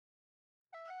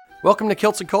Welcome to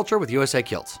Kilts and Culture with USA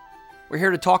Kilts. We're here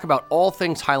to talk about all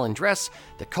things Highland dress,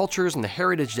 the cultures and the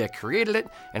heritage that created it,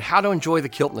 and how to enjoy the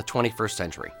kilt in the 21st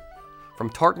century.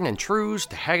 From tartan and trews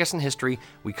to haggis and history,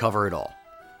 we cover it all.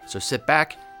 So sit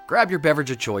back, grab your beverage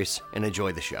of choice, and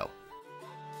enjoy the show.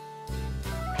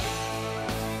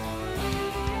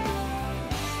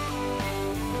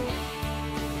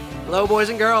 Hello, boys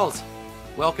and girls.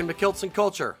 Welcome to Kilts and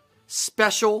Culture,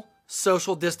 special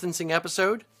social distancing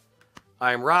episode.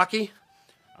 I'm Rocky.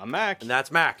 I'm Mac. And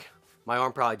that's Mac. My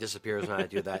arm probably disappears when I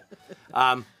do that.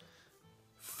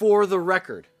 For the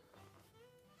record,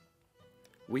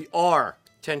 we are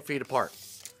 10 feet apart.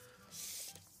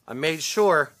 I made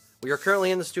sure we are currently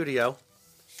in the studio.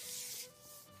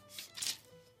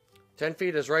 10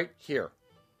 feet is right here.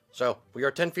 So we are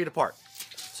 10 feet apart.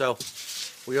 So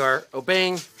we are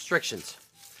obeying restrictions.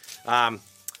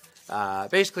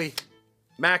 Basically,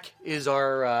 Mac is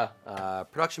our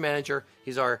production manager.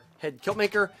 He's our head kilt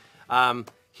maker.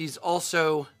 He's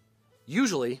also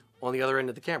usually on the other end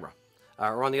of the camera,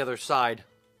 or on the other side,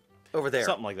 over there.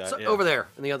 Something like that, yeah. Over there,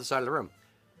 on the other side of the room.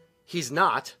 He's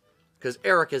not, because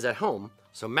Eric is at home,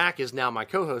 so Mac is now my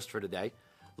co-host for today.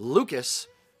 Lucas,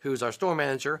 who's our store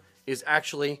manager, is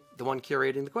actually the one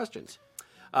curating the questions.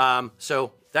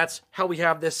 So that's how we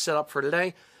have this set up for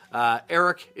today.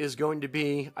 Eric is going to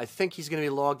be, I think he's going to be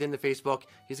logged into Facebook.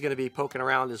 He's going to be poking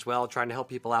around as well, trying to help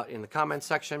people out in the comments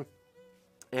section.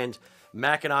 And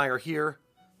Mac and I are here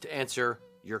to answer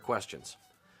your questions.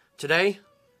 Today,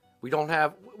 we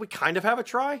kind of have a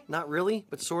try. Not really,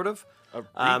 but sort of. A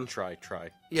retry.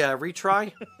 Yeah, a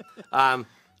retry.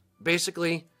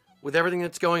 Basically, with everything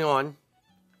that's going on,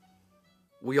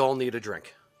 we all need a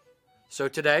drink. So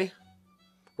today,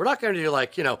 we're not going to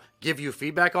do give you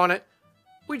feedback on it.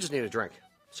 We just need a drink.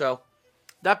 So,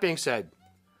 that being said,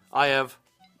 I have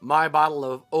my bottle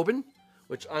of Oban,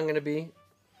 which I'm going to be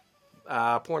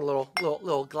pouring a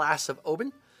little glass of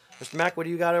Oban. Mr. Mac, what do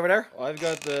you got over there? I've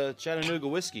got the Chattanooga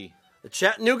whiskey. The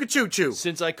Chattanooga Choo Choo.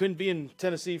 Since I couldn't be in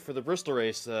Tennessee for the Bristol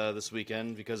race this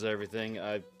weekend because of everything,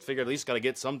 I figured at least got to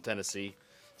get some Tennessee.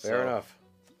 Fair enough.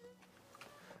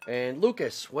 And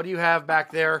Lucas, what do you have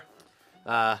back there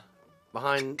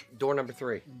behind door number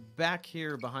 3? Back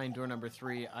here behind door number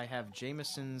 3, I have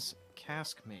Jameson's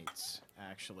Cask Mates,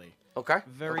 actually. Okay.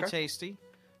 Very tasty.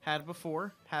 Had it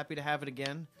before. Happy to have it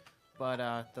again. But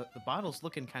the bottle's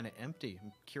looking kind of empty.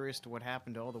 I'm curious to what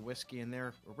happened to all the whiskey in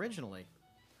there originally.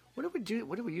 What did we do?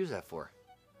 What did we use that for?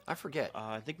 I forget.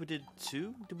 I think we did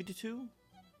 2. Did we do 2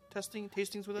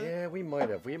 tastings with it? Yeah, we might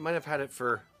have. We might have had it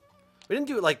for... We didn't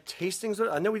do it like tastings with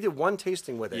it. I know we did 1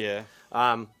 tasting with it. Yeah.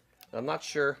 I'm not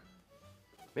sure.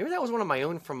 Maybe that was one of my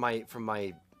own from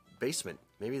my basement.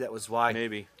 Maybe that was why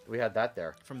we had that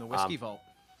there. From the whiskey vault.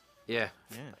 Yeah.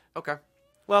 Yeah. Okay.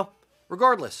 Well,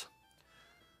 regardless.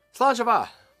 Slajava.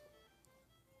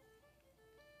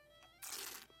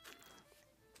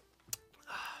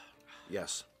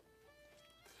 Yes.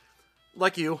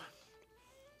 Like you,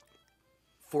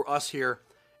 for us here,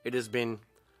 it has been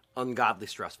ungodly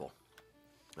stressful.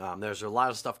 There's a lot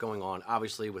of stuff going on,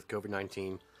 obviously, with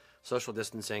COVID-19, social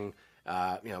distancing,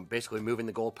 basically moving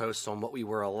the goalposts on what we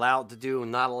were allowed to do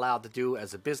and not allowed to do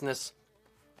as a business.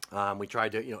 We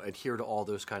tried to, adhere to all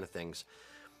those kind of things.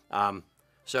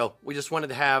 So we just wanted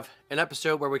to have an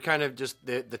episode where we kind of just,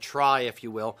 the try, if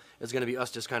you will, is going to be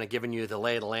us just kind of giving you the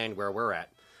lay of the land where we're at.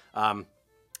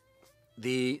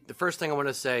 The first thing I want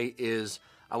to say is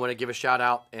I want to give a shout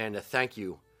out and a thank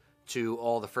you to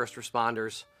all the first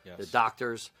responders, Yes. the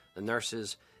doctors, the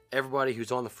nurses, everybody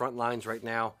who's on the front lines right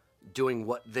now doing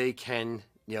what they can,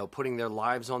 putting their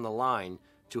lives on the line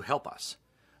to help us.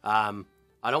 I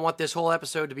don't want this whole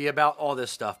episode to be about all this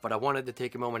stuff, but I wanted to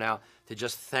take a moment out to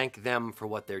just thank them for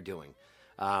what they're doing.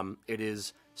 It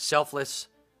is selfless.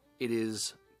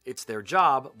 It's their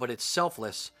job, but it's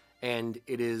selfless, and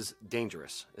it is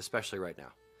dangerous, especially right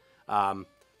now.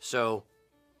 So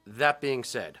that being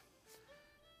said,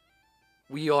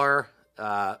 we are,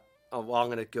 I'm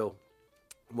going to go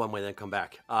one way, then come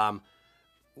back.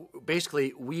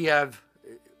 Basically, we're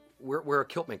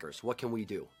kilt makers. What can we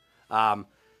do?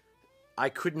 I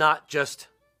could not just,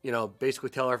 basically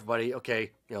tell everybody,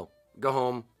 okay, go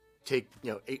home, take,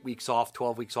 8 weeks off,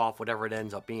 12 weeks off, whatever it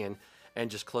ends up being, and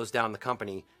just close down the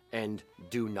company and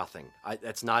do nothing.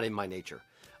 That's not in my nature.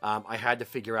 I had to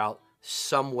figure out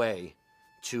some way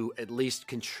to at least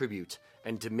contribute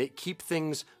and to keep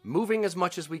things moving as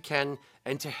much as we can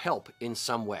and to help in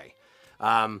some way.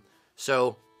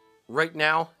 So right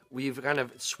now, we've kind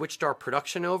of switched our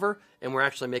production over, and we're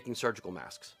actually making surgical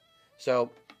masks.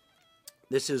 So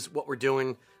this is what we're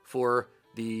doing for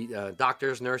the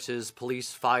doctors, nurses,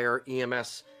 police, fire,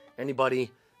 EMS,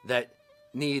 anybody that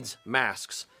needs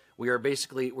masks, we're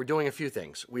doing a few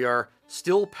things. We are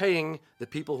still paying the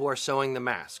people who are sewing the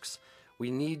masks.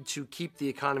 We need to keep the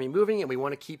economy moving, and we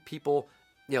want to keep people,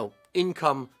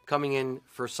 income coming in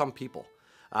for some people.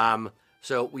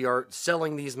 So we are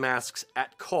selling these masks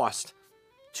at cost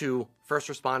to first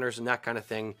responders and that kind of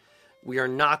thing. We are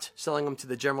not selling them to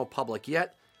the general public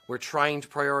yet. We're trying to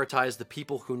prioritize the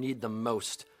people who need them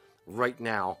most right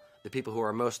now, the people who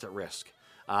are most at risk.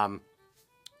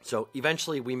 So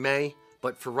eventually we may,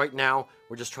 but for right now,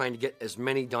 we're just trying to get as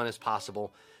many done as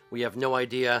possible. We have no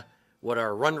idea what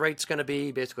our run rate's going to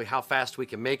be, basically how fast we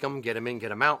can make them, get them in, get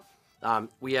them out.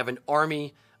 We have an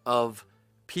army of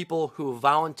people who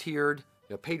volunteered,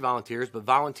 paid volunteers, but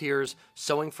volunteers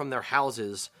sewing from their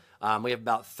houses. We have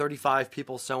about 35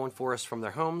 people sewing for us from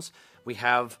their homes. We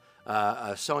have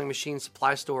a sewing machine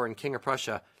supply store in King of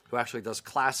Prussia who actually does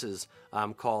classes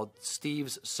called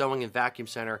Steve's Sewing and Vacuum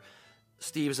Center.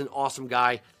 Steve's an awesome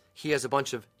guy. He has a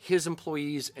bunch of his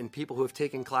employees and people who have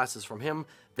taken classes from him.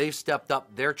 They've stepped up.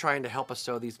 They're trying to help us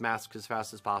sew these masks as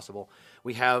fast as possible.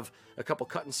 We have a couple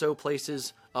cut and sew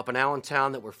places up in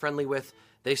Allentown that we're friendly with.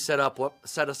 They set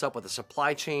us up with a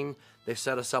supply chain. They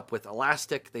set us up with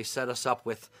elastic. They set us up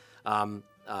with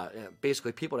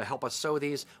basically people to help us sew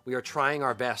these. We are trying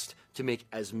our best to make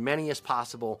as many as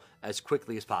possible as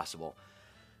quickly as possible.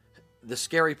 The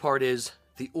scary part is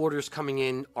the orders coming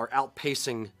in are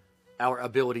outpacing our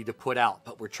ability to put out,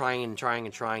 but we're trying and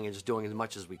just doing as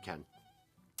much as we can.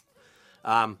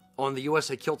 On the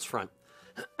USA Kilts front,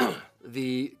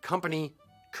 the company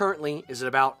currently is at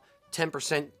about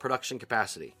 10% production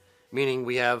capacity, meaning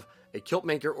we have a kilt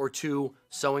maker or two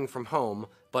sewing from home,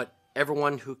 but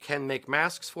everyone who can make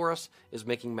masks for us is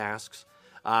making masks.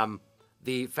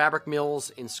 The fabric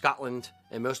mills in Scotland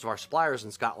and most of our suppliers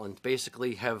in Scotland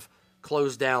basically have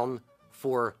closed down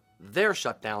for their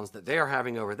shutdowns that they are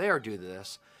having over there due to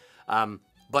this.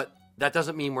 But that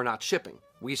doesn't mean we're not shipping.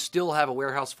 We still have a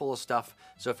warehouse full of stuff.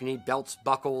 So if you need belts,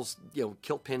 buckles,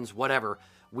 kilt pins, whatever,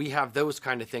 we have those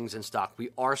kind of things in stock. We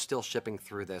are still shipping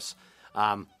through this.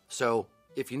 So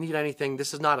if you need anything,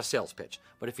 this is not a sales pitch,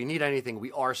 but if you need anything,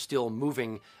 we are still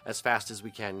moving as fast as we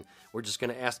can. We're just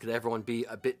going to ask that everyone be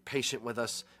a bit patient with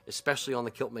us, especially on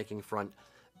the kilt making front.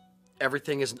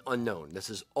 Everything is an unknown. This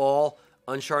is all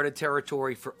uncharted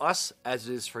territory for us as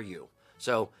it is for you.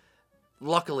 So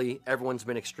luckily, everyone's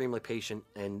been extremely patient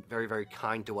and very, very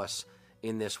kind to us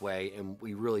in this way, and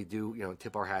we really do,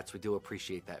 tip our hats. We do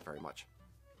appreciate that very much.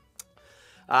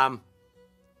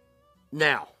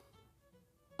 Now,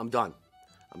 I'm done.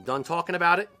 I'm done talking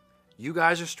about it. You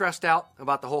guys are stressed out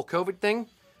about the whole COVID thing.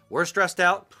 We're stressed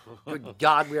out. Good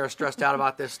God, we are stressed out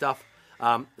about this stuff,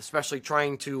 especially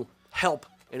trying to help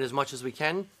in as much as we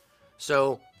can.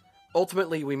 So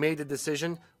ultimately, we made the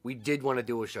decision. We did want to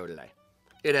do a show today.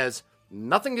 It has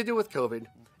nothing to do with COVID,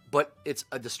 but it's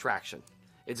a distraction.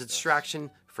 It's a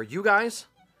distraction for you guys,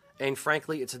 and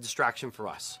frankly, it's a distraction for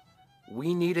us.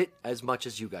 We need it as much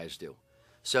as you guys do.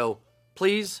 So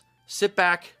please sit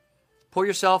back, pour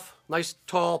yourself a nice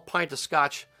tall pint of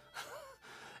scotch,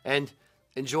 and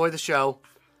enjoy the show.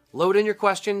 Load in your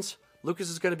questions. Lucas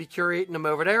is going to be curating them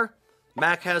over there.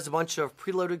 Mac has a bunch of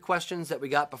preloaded questions that we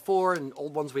got before and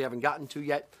old ones we haven't gotten to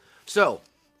yet. So,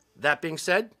 that being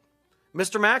said,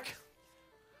 Mr. Mac,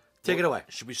 take it away.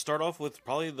 Should we start off with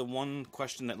probably the one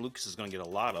question that Lucas is going to get a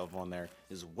lot of on there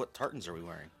is what tartans are we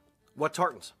wearing? What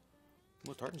tartans?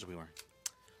 What tartans are we wearing?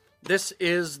 This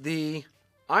is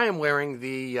I am wearing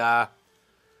the,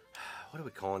 what are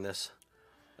we calling this?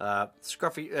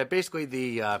 Scruffy, basically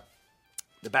the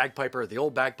bagpiper, the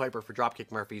old bagpiper for Dropkick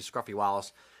Murphys, Scruffy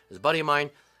Wallace, is a buddy of mine.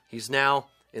 He's now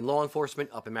in law enforcement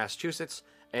up in Massachusetts,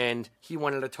 and he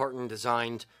wanted a tartan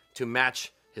designed to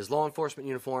match his law enforcement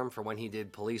uniform for when he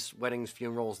did police weddings,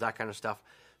 funerals, that kind of stuff.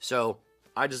 So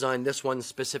I designed this one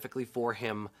specifically for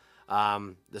him.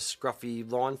 The Scruffy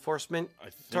Law Enforcement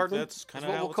tartan. That's kind is of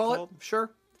what how we'll it's call called. it.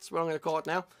 Sure, that's what I'm going to call it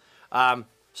now.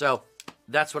 So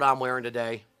that's what I'm wearing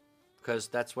today, because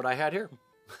that's what I had here.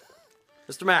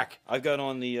 Mr. Mac. I've got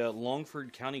on the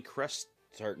Longford County Crest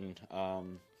tartan,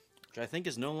 which I think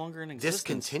is no longer in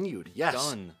existence. Discontinued. Yes.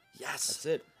 Done. Yes. That's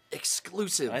it.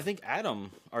 Exclusive. And I think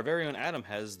Adam, our very own Adam,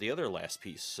 has the other last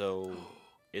piece, so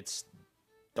it's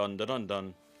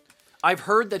done. I've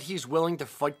heard that he's willing to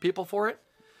fight people for it.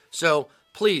 So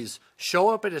please show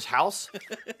up at his house,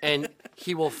 and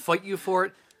he will fight you for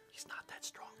it. He's not that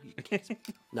strong.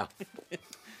 No.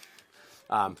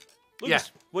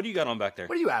 Lucas, yeah. what do you got on back there?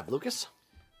 What do you have, Lucas?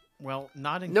 Well,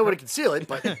 Nobody can seal it,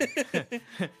 but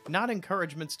not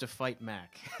encouragements to fight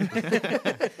Mac.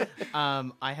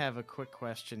 I have a quick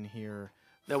question here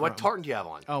Now, what tartan do you have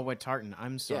on? Oh, what tartan?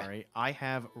 I'm sorry. I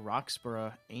have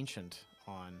Roxborough Ancient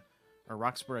on, or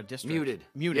Roxborough District. Muted.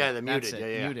 Muted. Yeah, the That's muted.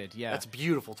 it. Yeah. Muted. Yeah. That's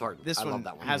beautiful tartan. This I one love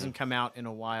that one. hasn't come out in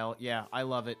a while. Yeah, I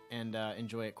love it and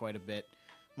enjoy it quite a bit.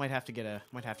 Might have to get an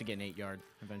 8-yard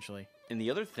eventually. And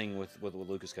the other thing with what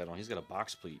Lucas got on, he's got a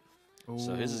box pleat.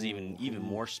 So his is even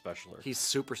more specialer. He's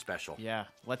super special. Yeah,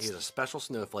 He's a special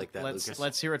snowflake, that Lucas.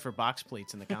 let's hear it for box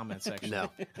pleats in the comment section. No.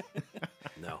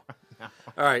 No.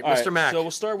 All right, All Mr. right, Mac. so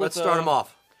we'll start with, Let's start him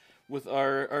off. With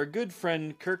our good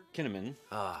friend Kirk Kinnaman.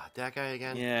 That guy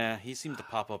again? Yeah, he seems to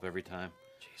pop up every time.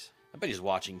 Jeez. I bet he's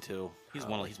watching too. He's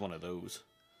one of those.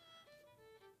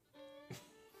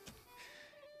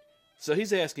 So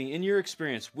he's asking, in your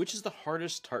experience, which is the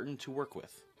hardest tartan to work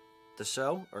with? The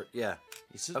sew? Or yeah.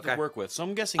 He says Okay. to work with. So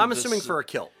I'm guessing. I'm assuming for a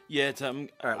kilt. Yeah, it's, All right,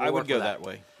 I we'll would work go with that that.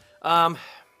 way.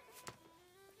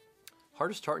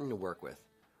 Hardest tartan to work with.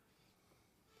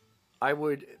 I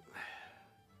would,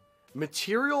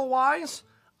 material-wise,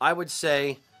 I would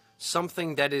say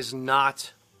something that is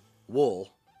not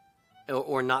wool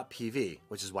or not PV,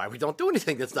 which is why we don't do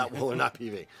anything that's not wool or not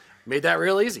PV. Made that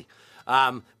real easy.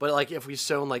 But like if we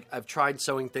sewn, like I've tried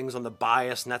sewing things on the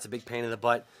bias, and that's a big pain in the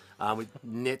butt. With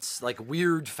knits, like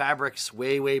weird fabrics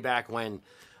way back when.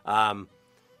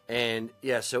 And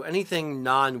yeah, so anything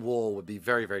non-wool would be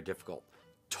very, very difficult.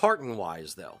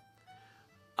 Tartan-wise, though,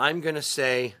 I'm going to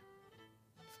say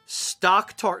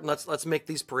stock tartan. Let's make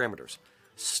these parameters.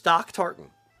 Stock tartan.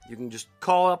 You can just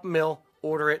call up a mill,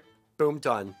 order it, boom,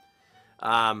 done.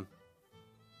 I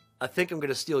think I'm going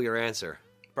to steal your answer.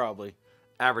 Probably.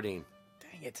 Aberdeen.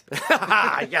 Dang it.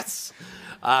 Yes.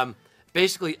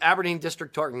 Basically, Aberdeen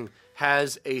District Tartan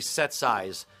has a set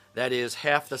size that is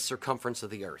half the circumference of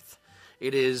the earth.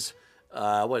 It is,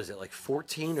 what is it, like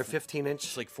 14 or 15 inch?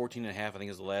 It's like 14 and a half, I think,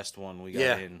 is the last one we got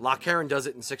Yeah, in. Loch Heron does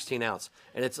it in 16 ounce,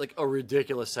 and it's like a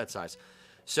ridiculous set size.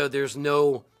 So there's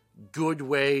no good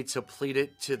way to pleat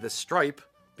it to the stripe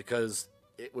because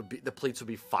it would be the pleats would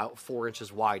be 4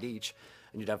 inches wide each,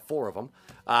 and you'd have 4 of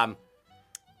them.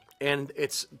 And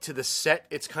it's to the set.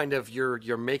 It's kind of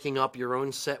you're making up your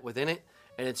own set within it,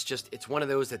 and it's one of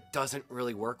those that doesn't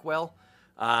really work well.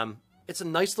 It's a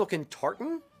nice looking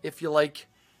tartan if you like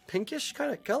pinkish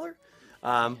kind of color,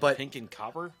 but Pink and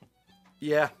copper?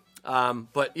 yeah,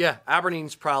 but yeah,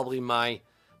 Aberdeen's probably my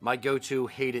go-to.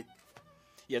 Hate it.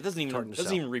 Yeah, it doesn't Tartan even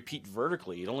cell. repeat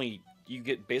vertically. You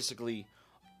get basically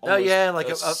Oh yeah, like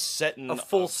a set and a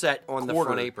full set on the quarter.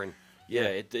 front apron. Yeah,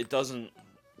 it doesn't.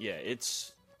 Yeah,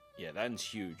 that one's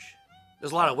huge.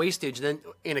 There's a lot of wastage. And then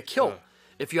in a kilt,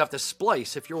 if you have to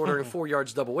splice, if you're ordering 4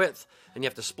 yards double width and you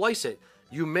have to splice it,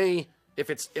 you may, if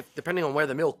depending on where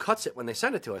the mill cuts it when they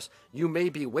send it to us, you may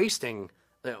be wasting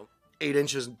 8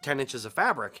 inches, 10 inches of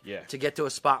fabric to get to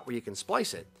a spot where you can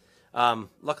splice it.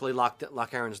 Luckily, Loch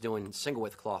Heron's doing single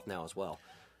width cloth now as well.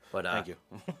 But Thank you.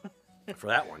 for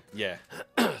that one, Yeah,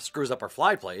 screws up our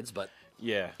fly blades, but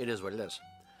yeah. it is what it is.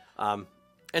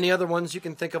 Any other ones you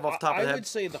can think of off the top of I the head? would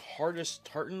say the hardest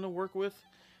tartan to work with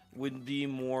would be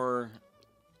more.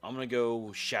 I'm gonna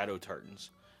go shadow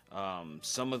tartans.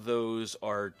 Some of those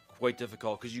are quite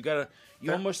difficult because you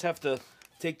almost have to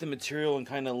take the material and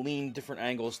kind of lean different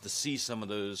angles to see some of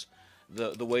those,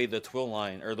 the way the twill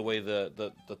line or the way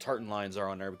the tartan lines are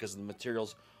on there because the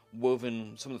material's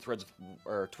woven. Some of the threads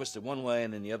are twisted one way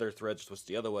and then the other threads twist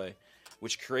the other way,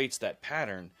 which creates that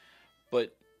pattern.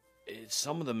 But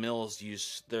some of the mills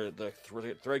use the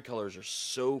thread colors are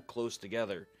so close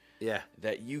together. Yeah.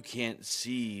 That you can't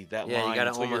see that Yeah, you line gotta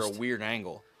until you're almost- a weird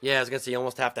angle. Yeah, I was gonna say you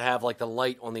almost have to have like the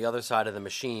light on the other side of the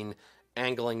machine,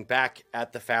 angling back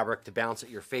at the fabric to bounce at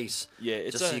your face. Yeah,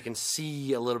 it's just so you can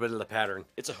see a little bit of the pattern.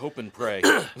 It's a hope and pray.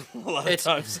 A lot of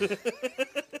times.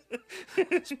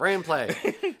 Spray and play.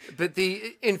 But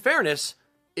in fairness,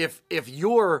 if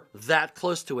you're that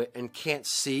close to it and can't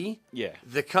see, Yeah.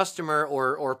 the customer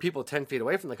or people 10 feet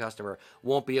away from the customer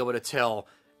won't be able to tell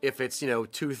if it's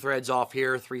 2 threads off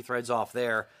here, 3 threads off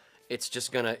there. It's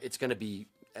just gonna be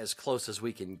as close as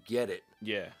we can get it.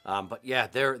 Yeah. But yeah,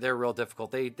 they're real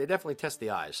difficult. They definitely test the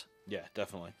eyes. Yeah,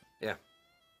 definitely. Yeah.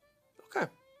 Okay.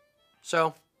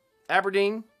 So,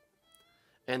 Aberdeen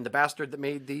and the bastard that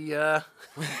made the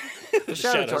shadow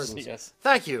shadows, tartans. yes.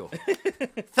 Thank you.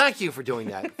 Thank you for doing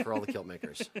that for all the kilt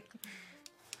makers.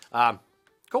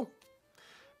 Cool.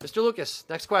 Mr. Lucas,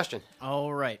 next question.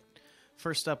 All right.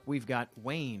 First up, we've got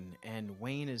Wayne, and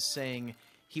Wayne is saying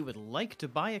he would like to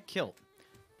buy a kilt,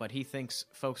 but he thinks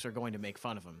folks are going to make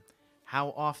fun of him.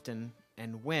 How often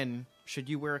and when should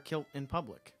you wear a kilt in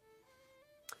public?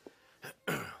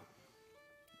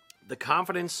 The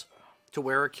confidence to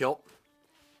wear a kilt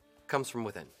comes from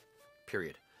within,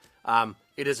 period.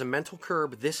 It is a mental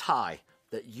curb this high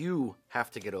that you have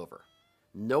to get over.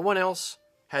 No one else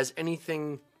has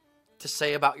anything to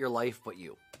say about your life but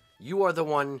you. You are the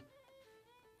one,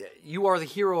 you are the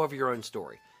hero of your own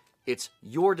story. It's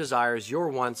your desires, your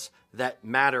wants that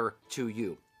matter to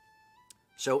you.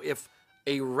 So if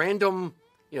a random,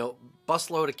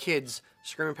 busload of kids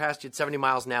screaming past you at 70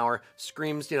 miles an hour,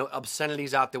 screams,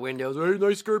 obscenities out the windows, hey,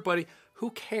 nice skirt, buddy,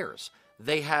 who cares?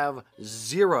 They have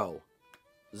zero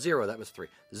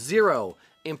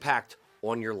impact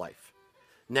on your life.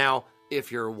 Now,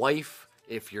 if your wife,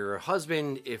 if your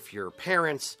husband, if your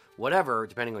parents, whatever,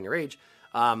 depending on your age,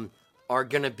 are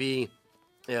going to be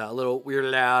a little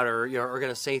weirded out or are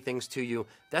going to say things to you,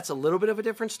 that's a little bit of a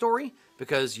different story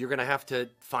because you're going to have to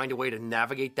find a way to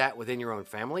navigate that within your own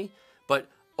family. But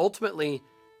ultimately,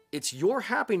 it's your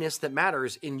happiness that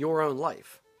matters in your own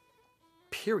life,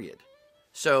 period.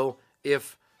 So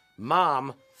if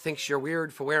mom thinks you're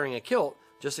weird for wearing a kilt,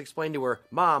 just explain to her,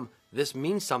 Mom, this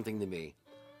means something to me.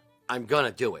 I'm going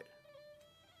to do it,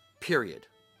 period.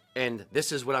 And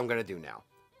this is what I'm going to do now.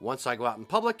 Once I go out in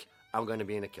public, I'm going to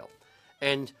be in a kilt.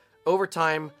 And over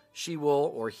time, she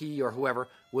will, or he, or whoever,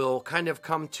 will kind of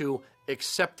come to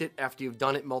accept it after you've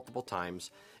done it multiple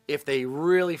times. If they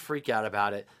really freak out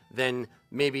about it, then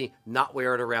maybe not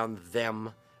wear it around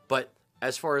them. But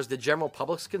as far as the general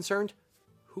public's concerned,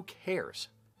 who cares?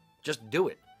 Just do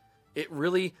it. It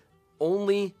really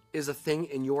only is a thing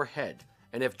in your head.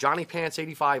 And if Johnny Pants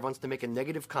 85 wants to make a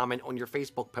negative comment on your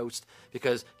Facebook post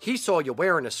because he saw you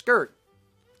wearing a skirt,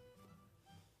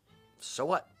 so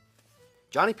what?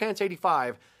 Johnny Pants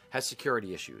 85 has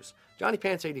security issues. Johnny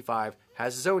Pants 85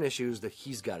 has his own issues that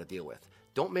he's got to deal with.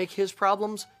 Don't make his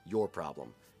problems your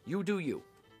problem. You do you.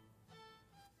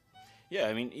 Yeah,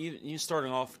 I mean, you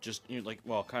starting off just, I'm going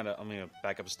to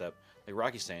back up a step. Like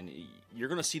Rocky's saying, you're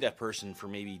going to see that person for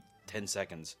maybe 10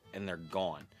 seconds and they're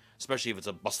gone, especially if it's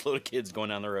a busload of kids going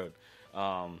down the road.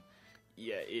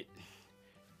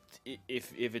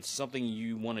 If it's something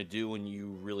you want to do and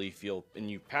you really feel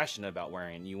and you're passionate about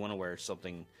wearing and you want to wear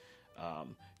something,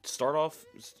 start off,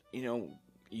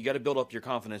 you got to build up your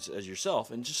confidence as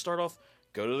yourself and just start off,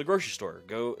 go to the grocery store,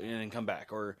 go and come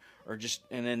back, or just,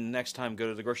 and then next time go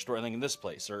to the grocery store and then in this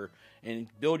place, and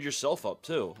build yourself up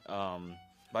too,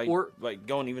 by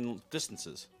going even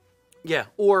distances. Yeah,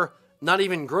 or not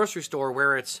even grocery store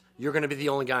where it's you're going to be the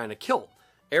only guy in a kilt.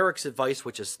 Eric's advice,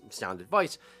 which is sound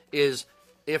advice, is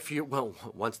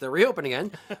once they're reopened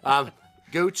again,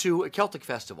 go to a Celtic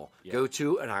festival, go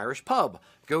to an Irish pub,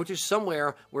 go to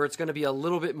somewhere where it's going to be a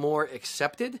little bit more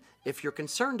accepted if you're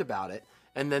concerned about it,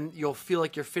 and then you'll feel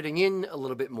like you're fitting in a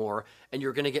little bit more, and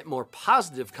you're going to get more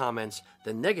positive comments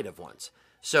than negative ones.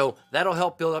 So that'll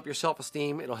help build up your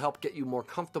self-esteem. It'll help get you more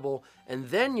comfortable, and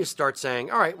then you start saying,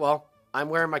 all right, well, I'm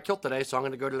wearing my kilt today, so I'm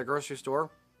going to go to the grocery store.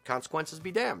 Consequences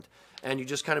be damned. And you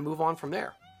just kind of move on from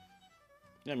there.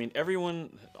 Yeah, I mean,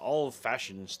 all of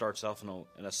fashion starts off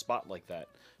in a spot like that.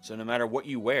 So no matter what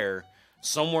you wear,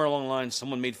 somewhere along the line,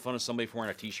 someone made fun of somebody for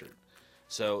wearing a T-shirt.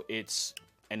 So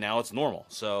and now it's normal.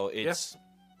 So it's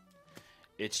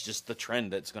just the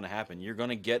trend that's going to happen. You're going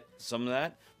to get some of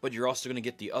that, but you're also going to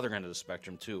get the other end of the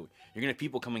spectrum too. You're going to have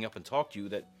people coming up and talk to you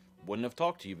that wouldn't have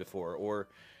talked to you before, or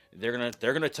they're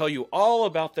gonna tell you all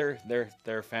about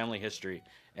their family history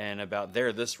and about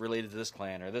this related to this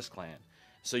clan or this clan.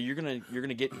 So you're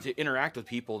gonna get to interact with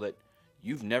people that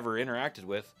you've never interacted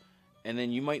with, and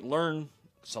then you might learn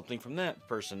something from that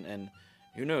person. And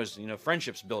who knows?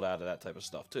 Friendships build out of that type of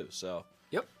stuff too. So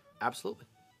yep, absolutely.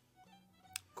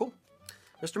 Cool,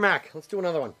 Mr. Mack. Let's do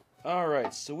another one. All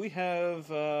right. So we have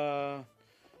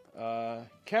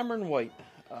Cameron White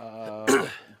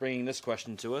bringing this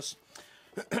question to us.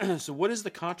 So what is the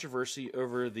controversy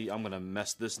over I'm going to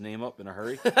mess this name up in a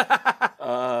hurry.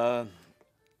 And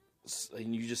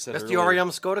you just said Vestiarium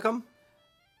Scoticum?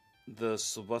 The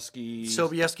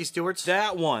Sobieski Stewarts?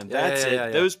 That one. That's it. Yeah.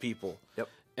 Those people. Yep.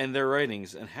 And their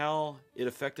writings and how it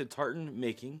affected tartan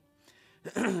making.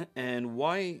 And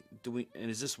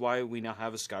is this why we now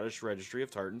have a Scottish registry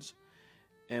of tartans?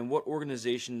 And what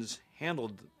organizations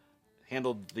handled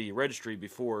the registry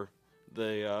before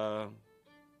the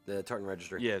tartan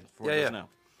registry. Yeah, now.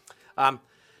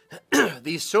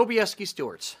 The Sobieski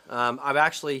Stewarts. I'm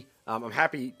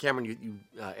happy, Cameron, you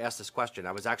asked this question.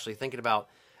 I was actually thinking about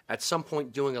at some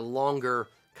point doing a longer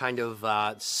kind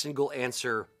of single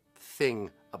answer thing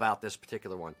about this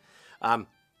particular one.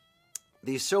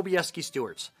 The Sobieski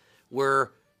Stewarts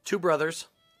were two brothers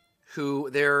who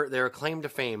their claim to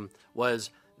fame was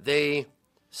they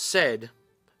said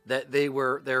that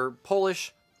they're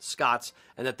Polish Scots,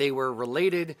 and that they were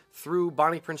related through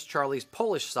Bonnie Prince Charlie's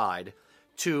Polish side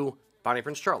to Bonnie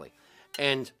Prince Charlie.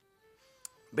 And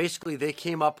basically they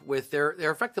came up with they're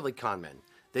effectively con men.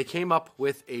 They came up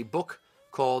with a book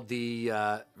called the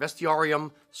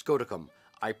Vestiarium Scoticum.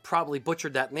 I probably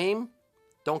butchered that name.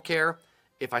 Don't care.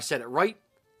 If I said it right,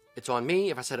 it's on me.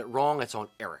 If I said it wrong, it's on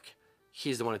Eric.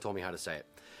 He's the one who told me how to say it.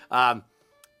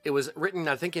 It was written,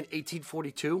 I think, in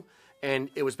 1842, and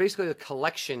it was basically a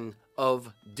collection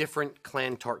of different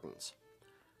clan tartans.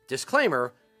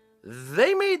 Disclaimer,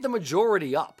 they made the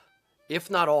majority up,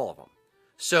 if not all of them.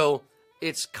 So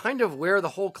it's kind of where the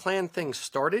whole clan thing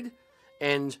started,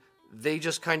 and they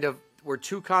just kind of were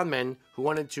two con men who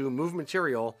wanted to move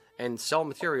material and sell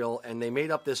material, and they made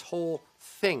up this whole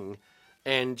thing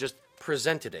and just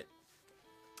presented it.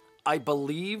 I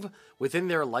believe within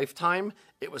their lifetime,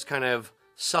 it was kind of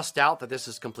sussed out that this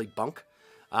is complete bunk.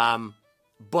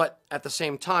 But at the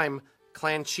same time,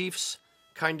 clan chiefs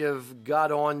kind of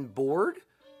got on board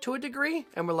to a degree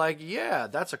and were like, yeah,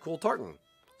 that's a cool tartan.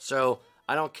 So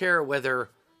I don't care whether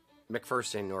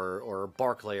McPherson or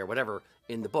Barclay or whatever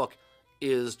in the book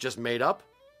is just made up.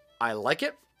 I like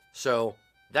it. So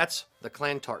that's the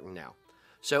clan tartan now.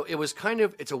 So it was kind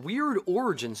of, it's a weird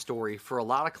origin story for a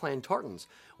lot of clan tartans,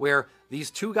 where these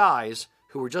two guys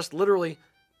who were just literally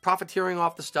profiteering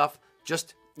off the stuff,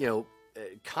 just,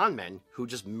 con men who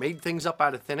just made things up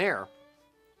out of thin air,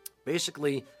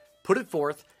 basically put it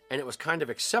forth, and it was kind of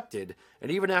accepted. And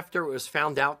even after it was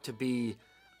found out to be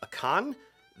a con,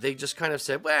 they just kind of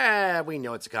said, well, we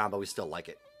know it's a con, but we still like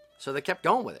it. So they kept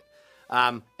going with it.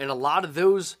 And a lot of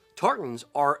those tartans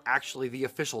are actually the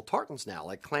official tartans now.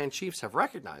 Like, clan chiefs have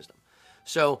recognized them.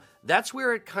 So that's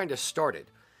where it kind of started.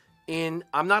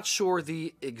 I'm not sure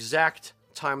the exact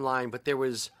timeline, but there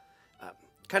was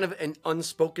kind of an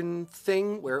unspoken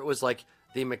thing where it was like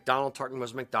the McDonald tartan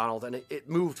was McDonald, and it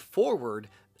moved forward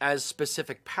as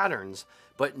specific patterns,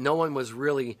 but no one was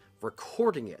really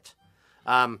recording it.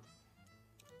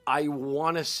 I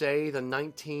want to say the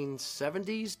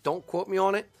 1970s. Don't quote me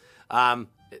on it.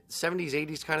 70s,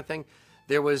 80s kind of thing.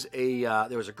 There was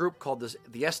a group called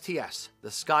the STS,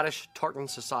 the Scottish Tartan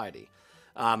Society.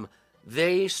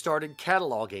 They started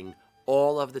cataloging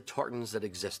all of the tartans that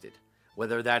existed,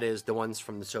 whether that is the ones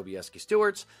from the Sobieski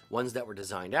Stewarts, ones that were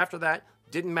designed after that,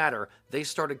 didn't matter. They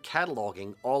started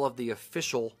cataloging all of the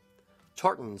official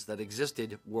tartans that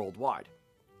existed worldwide.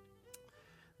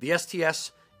 The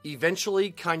STS eventually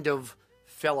kind of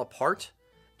fell apart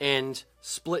and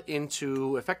split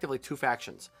into effectively two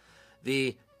factions.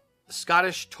 The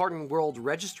Scottish Tartan World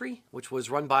Registry, which was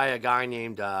run by a guy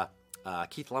named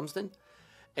Keith Lumsden,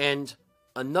 and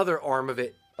another arm of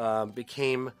it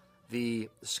became the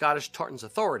Scottish Tartans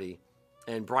Authority,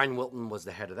 and Brian Wilton was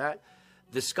the head of that.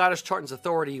 The Scottish Tartans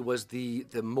Authority was the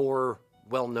more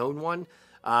well-known one.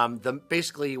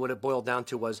 Basically, what it boiled down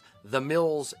to was the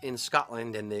mills in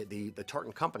Scotland and the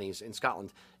tartan companies in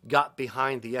Scotland got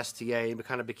behind the STA and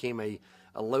kind of became a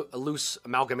loose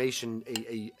amalgamation,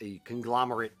 a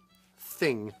conglomerate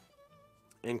thing,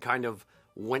 and kind of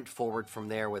went forward from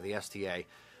there with the STA.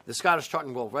 The Scottish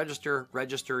Tartan World Register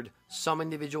registered some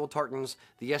individual tartans.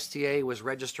 The STA was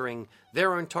registering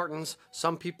their own tartans.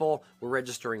 Some people were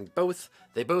registering both.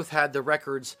 They both had the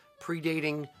records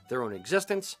predating their own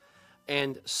existence.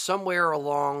 And somewhere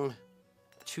along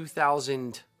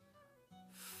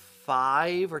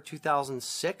 2005 or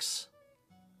 2006,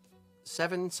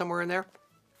 7, somewhere in there,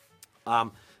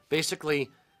 basically,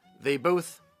 they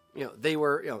both, they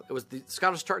were, it was the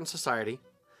Scottish Tartan Society,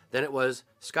 then it was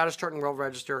Scottish Tartan World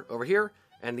Register over here,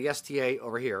 and the STA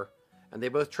over here, and they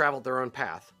both traveled their own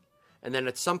path. And then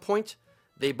at some point,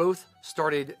 they both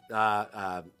started,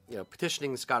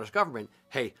 petitioning the Scottish government,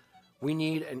 hey, we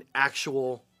need an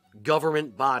actual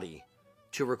government body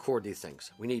to record these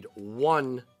things. We need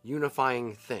one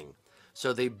unifying thing.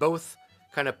 So they both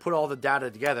kind of put all the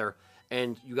data together,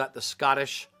 and you got the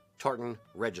Scottish Tartan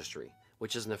Registry,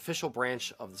 which is an official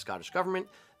branch of the Scottish government.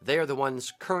 They are the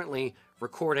ones currently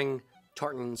recording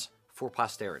tartans for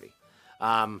posterity.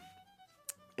 And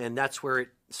that's where it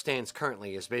stands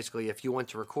currently, is basically if you want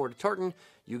to record a tartan,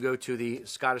 you go to the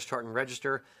Scottish Tartan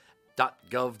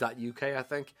Register.gov.uk, I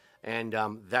think, and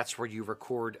that's where you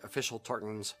record official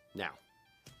tartans now.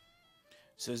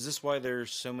 So is this why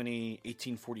there's so many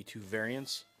 1842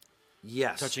 variants?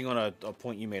 Yes. Touching on a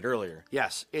point you made earlier.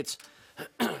 Yes, it's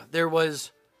there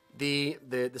was the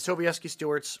Sobieski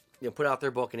Stewarts put out their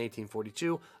book in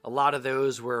 1842. A lot of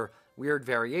those were weird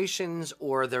variations,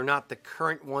 or they're not the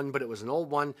current one, but it was an old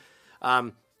one.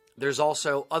 There's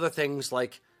also other things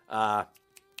like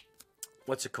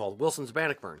Wilson's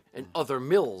Bannockburn and other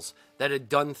mills that had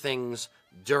done things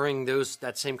during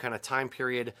that same kind of time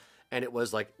period, and it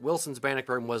was like Wilson's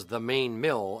Bannockburn was the main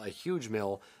mill, a huge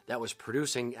mill that was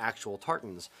producing actual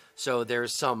tartans. So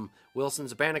there's some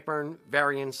Wilson's Bannockburn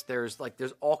variants. There's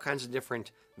all kinds of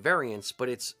different variants, but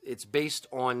it's based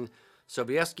on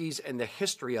Sobieski's and the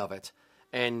history of it.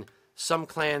 And some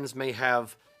clans may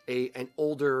have an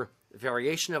older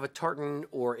variation of a tartan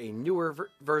or a newer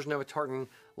version of a tartan,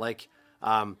 like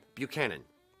Buchanan.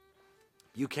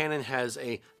 Buchanan has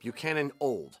a Buchanan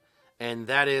Old, and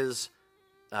that is,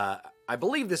 I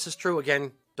believe this is true.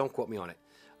 Again, don't quote me on it.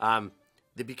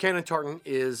 The Buchanan tartan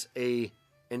is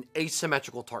an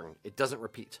asymmetrical tartan. It doesn't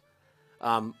repeat.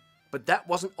 But that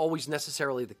wasn't always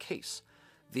necessarily the case.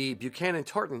 The Buchanan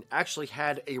tartan actually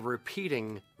had a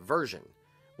repeating version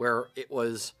where it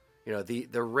was, the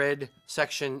red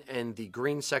section and the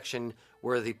green section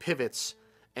were the pivots,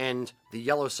 and the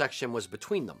yellow section was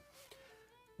between them.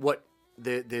 What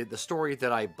the story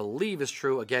that I believe is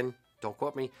true, again, don't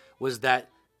quote me, was that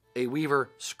a weaver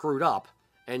screwed up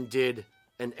and did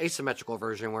an asymmetrical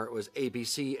version where it was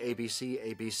ABC,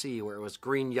 ABC, ABC, where it was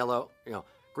green, yellow,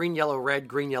 green, yellow, red,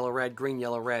 green, yellow, red, green,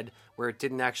 yellow, red, where it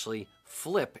didn't actually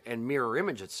flip and mirror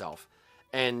image itself.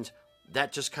 And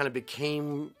that just kind of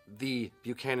became the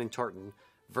Buchanan tartan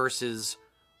versus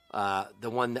the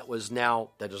one that is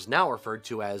now referred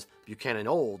to as Buchanan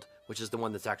Old, which is the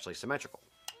one that's actually symmetrical.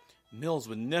 Mills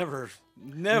would never.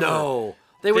 No.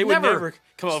 They would never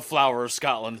come out Flower of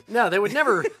Scotland. No, they would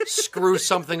never screw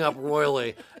something up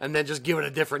royally and then just give it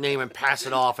a different name and pass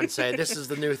it off and say, this is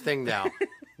the new thing now.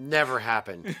 Never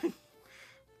happened.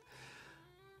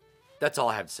 That's all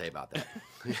I have to say about that.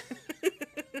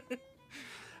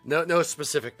 No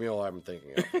specific mule I'm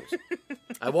thinking of.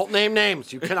 I won't name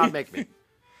names. You cannot make me.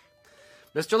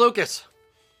 Mr. Lucas,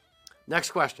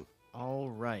 next question. All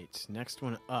right, next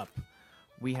one up.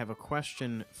 We have a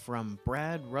question from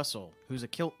Brad Russell, who's a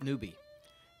kilt newbie.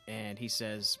 And he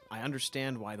says, I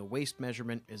understand why the waist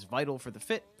measurement is vital for the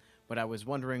fit, but I was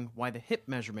wondering why the hip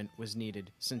measurement was needed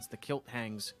since the kilt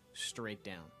hangs straight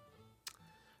down.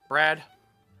 Brad,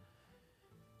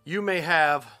 you may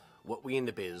have what we in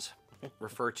the biz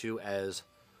refer to as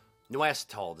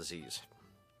Noacetal disease.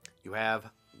 You have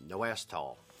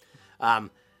Noacetal.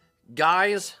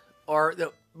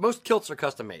 Most kilts are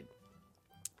custom made.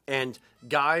 And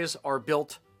guys are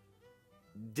built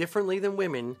differently than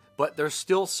women, but there's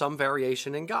still some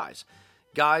variation in guys.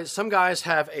 Some guys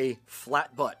have a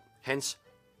flat butt, hence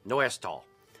Noacetal.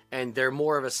 And they're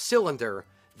more of a cylinder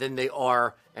than they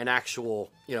are an actual,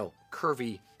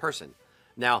 curvy person.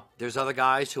 Now, there's other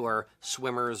guys who are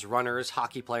swimmers, runners,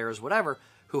 hockey players, whatever,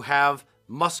 who have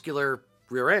muscular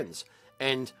rear ends.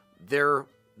 And their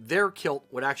kilt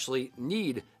would actually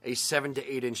need a 7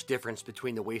 to 8 inch difference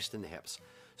between the waist and the hips.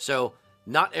 So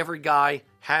not every guy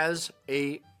has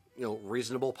a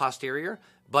reasonable posterior,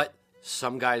 but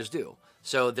some guys do.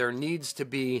 So there needs to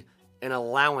be an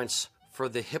allowance for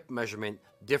the hip measurement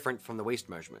different from the waist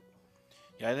measurement.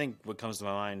 Yeah, I think what comes to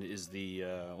my mind is the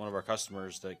one of our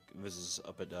customers that visits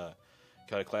up at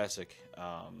Cali Classic.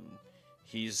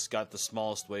 He's got the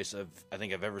smallest waist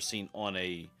I've ever seen on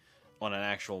an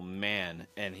actual man,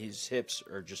 and his hips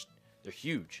are they're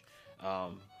huge.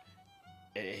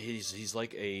 He's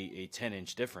like a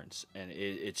 10-inch difference, and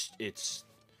it's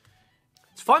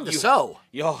fun to sew.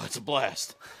 Yo, it's a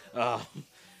blast.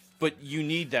 But you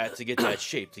need that to get that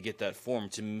shape, to get that form,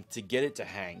 to get it to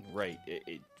hang right.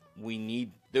 We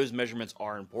need those measurements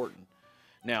are important.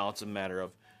 Now it's a matter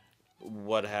of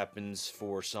what happens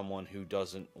for someone who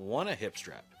doesn't want a hip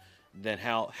strap. Then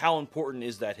how important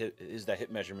is that hip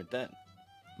measurement then?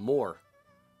 More,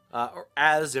 or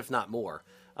as if not more.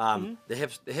 The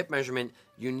hip measurement,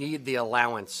 you need the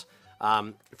allowance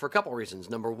for a couple reasons.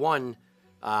 Number one,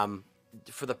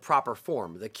 for the proper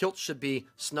form. The kilt should be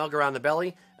snug around the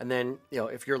belly, and then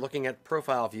if you're looking at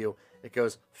profile view, it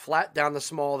goes flat down the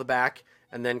small of the back,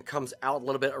 and then comes out a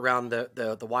little bit around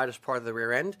the widest part of the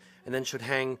rear end, and then should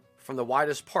hang from the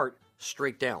widest part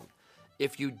straight down.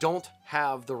 If you don't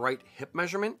have the right hip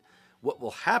measurement, what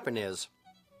will happen is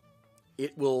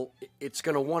it's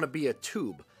going to want to be a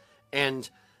tube, and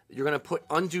you're going to put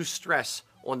undue stress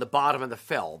on the bottom of the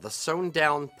fell, the sewn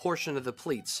down portion of the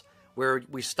pleats where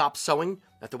we stop sewing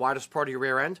at the widest part of your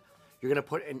rear end. You're going to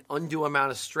put an undue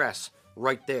amount of stress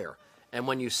right there. And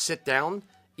when you sit down,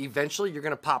 eventually you're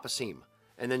going to pop a seam.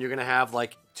 And then you're going to have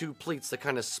like two pleats that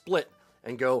kind of split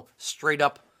and go straight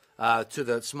up to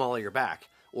the small of your back,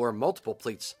 or multiple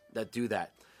pleats that do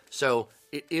that. So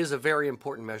it is a very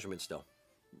important measurement still.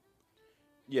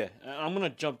 Yeah, I'm going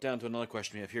to jump down to another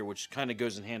question we have here, which kind of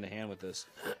goes in hand to hand with this.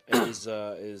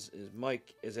 Is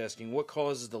Mike is asking, what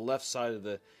causes the left side of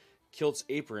the kilt's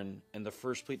apron and the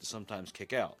first pleat to sometimes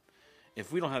kick out?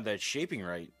 if we don't have that shaping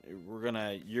right,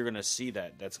 you're gonna see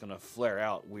that's gonna flare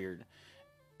out weird,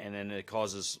 and then it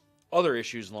causes other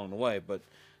issues along the way. But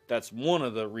that's one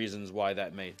of the reasons why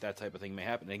that type of thing may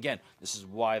happen. And again, this is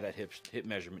why that hip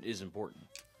measurement is important.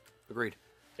 Agreed.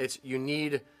 You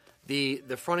need the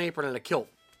front apron and a kilt.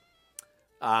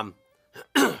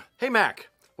 Hey Mac,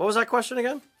 what was that question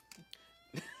again?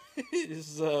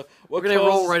 We're gonna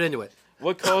roll right into it.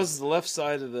 What causes the left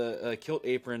side of the kilt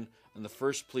apron and the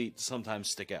first pleat to sometimes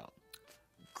stick out?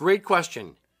 Great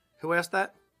question. Who asked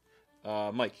that?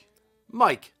 Mike.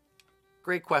 Mike.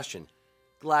 Great question.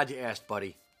 Glad you asked,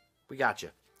 buddy. We got you.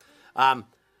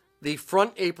 The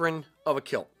front apron of a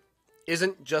kilt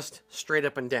isn't just straight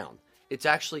up and down. It's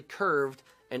actually curved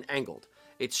and angled.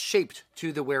 It's shaped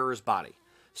to the wearer's body.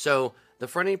 So the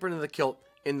front apron of the kilt,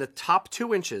 in the top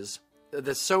 2 inches,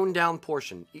 the sewn down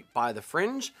portion by the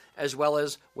fringe, as well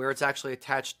as where it's actually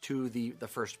attached to the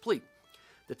first pleat.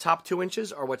 The top 2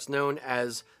 inches are what's known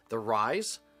as the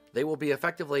rise. They will be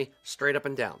effectively straight up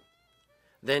and down.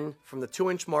 Then from the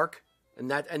 2-inch mark, and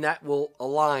that will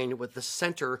align with the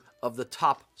center of the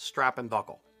top strap and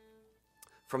buckle.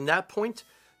 From that point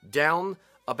down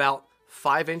about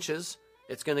 5 inches,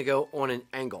 it's going to go on an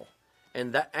angle.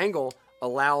 And that angle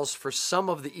allows for some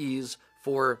of the ease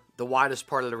for the widest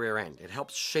part of the rear end. It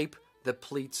helps shape the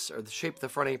pleats, or shape the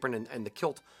front apron and the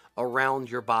kilt around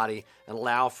your body and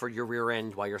allow for your rear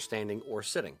end while you're standing or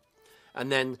sitting.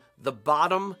 And then the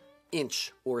bottom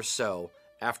inch or so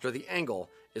after the angle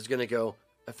is going to go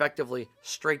effectively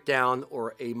straight down,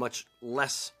 or a much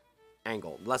less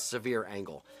severe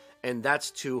angle. And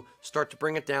that's to start to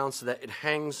bring it down so that it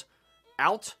hangs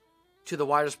out to the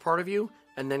widest part of you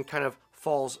and then kind of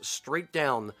falls straight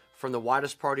down from the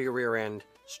widest part of your rear end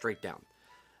straight down.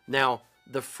 Now,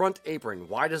 the front apron,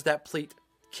 why does that pleat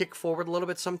kick forward a little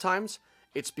bit sometimes?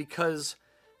 It's because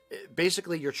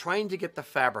basically you're trying to get the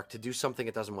fabric to do something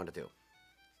it doesn't want to do.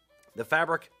 The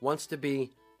fabric wants to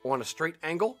be on a straight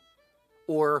angle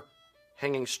or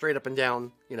hanging straight up and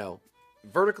down,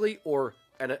 vertically or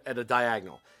at a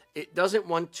diagonal. It doesn't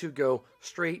want to go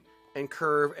straight and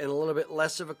curve and a little bit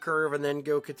less of a curve and then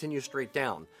continue straight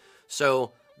down.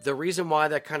 So the reason why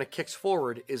that kind of kicks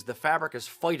forward is the fabric is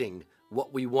fighting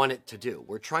what we want it to do.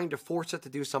 We're trying to force it to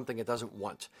do something it doesn't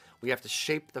want. We have to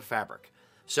shape the fabric.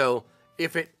 So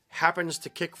if it happens to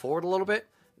kick forward a little bit,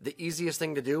 the easiest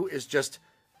thing to do is just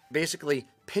basically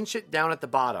pinch it down at the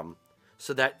bottom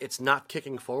so that it's not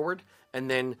kicking forward, and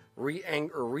then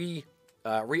re-iron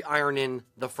in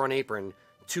the front apron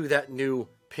to that new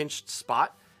pinched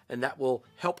spot, and that will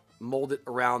help mold it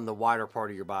around the wider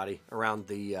part of your body, around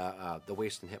the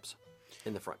waist and hips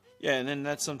in the front. Yeah, and then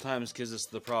that sometimes gives us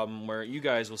the problem where you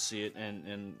guys will see it,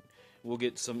 and we'll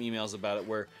get some emails about it,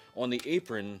 where on the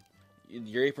apron,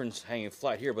 your apron's hanging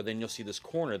flat here, but then you'll see this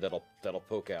corner that'll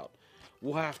poke out.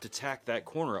 We'll have to tack that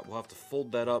corner up. We'll have to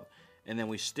fold that up, and then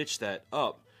we stitch that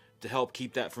up to help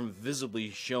keep that from visibly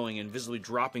showing and visibly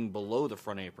dropping below the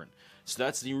front apron. So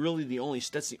that's the only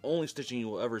stitching you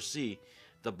will ever see.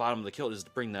 The bottom of the kilt is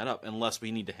to bring that up, unless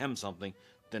we need to hem something.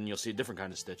 Then you'll see a different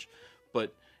kind of stitch.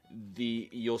 But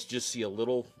you'll just see a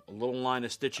little line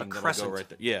of stitching that'll go right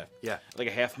there. Yeah, like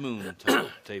a half moon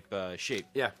type shape.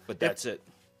 Yeah, but that's it.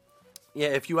 Yeah,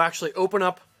 if you actually open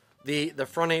up the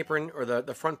front apron or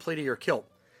the front pleat of your kilt,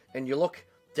 and you look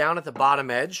down at the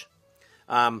bottom edge,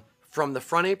 from the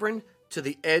front apron to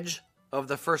the edge of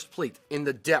the first pleat, in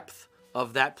the depth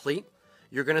of that pleat,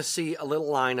 you're going to see a little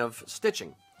line of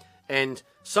stitching. And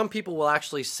some people will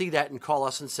actually see that and call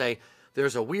us and say,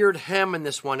 there's a weird hem in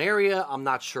this one area. I'm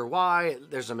not sure why.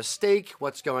 There's a mistake.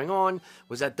 What's going on?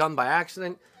 Was that done by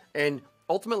accident? And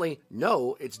ultimately,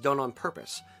 no, it's done on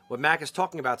purpose. What Mac is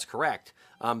talking about is correct.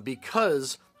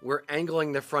 Because we're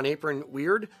angling the front apron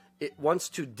weird, it wants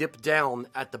to dip down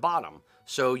at the bottom.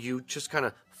 So you just kind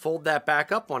of fold that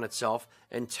back up on itself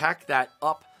and tack that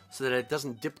up so that it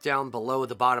doesn't dip down below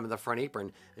the bottom of the front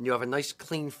apron, and you have a nice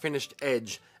clean finished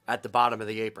edge at the bottom of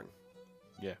the apron.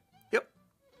 Yeah. Yep.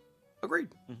 Agreed.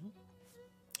 Mm-hmm.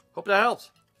 Hope that helps.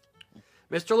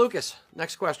 Mr. Lucas,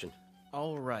 next question.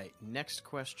 All right. Next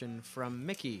question from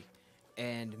Mickey.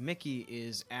 And Mickey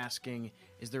is asking,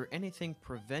 is there anything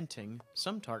preventing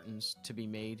some tartans to be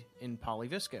made in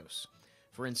polyviscose?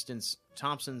 For instance,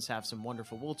 Thompson's have some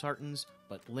wonderful wool tartans,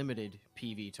 but limited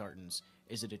PV tartans.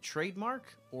 Is it a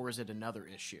trademark, or is it another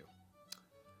issue?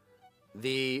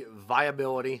 The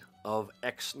viability of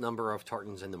X number of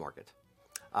tartans in the market.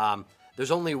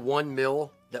 There's only one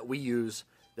mill that we use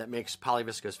that makes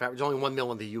polyviscose fabric. There's only one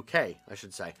mill in the UK, I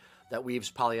should say, that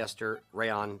weaves polyester,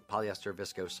 rayon, polyester,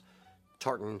 viscose,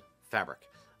 tartan fabric.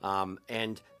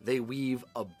 And they weave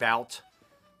about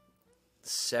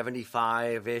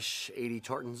 75-ish, 80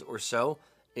 tartans or so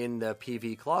in the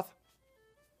PV cloth.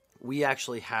 We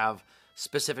actually have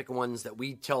specific ones that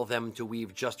we tell them to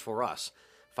weave just for us.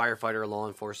 Firefighter, law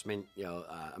enforcement,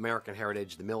 American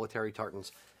Heritage, the military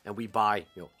tartans, and we buy,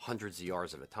 hundreds of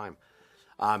yards at a time.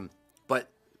 But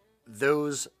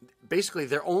those, basically,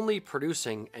 they're only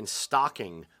producing and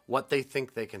stocking what they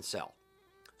think they can sell.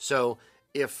 So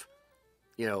if,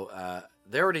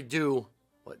 they already do,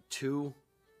 2,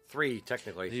 3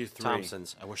 technically, They do 3.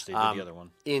 Thompsons. I wish they did the other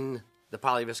one. In the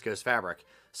polyviscose fabric.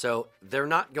 So they're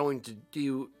not going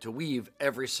to weave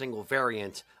every single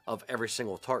variant of every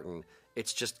single tartan.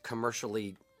 It's just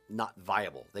commercially not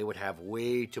viable. They would have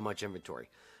way too much inventory.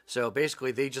 So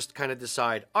basically they just kind of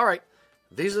decide, all right,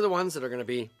 these are the ones that are going to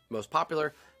be most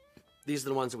popular. These are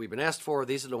the ones that we've been asked for.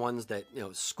 These are the ones that,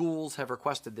 schools have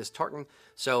requested this tartan.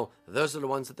 So those are the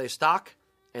ones that they stock,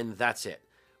 and that's it.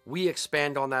 We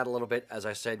expand on that a little bit, as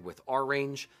I said, with our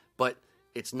range, but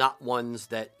it's not ones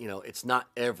that, it's not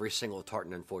every single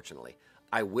tartan, unfortunately.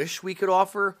 I wish we could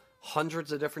offer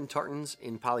hundreds of different tartans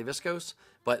in polyviscose,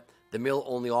 but the mill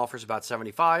only offers about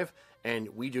 75,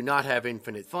 and we do not have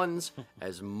infinite funds.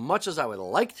 As much as I would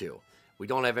like to, we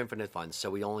don't have infinite funds, so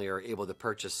we only are able to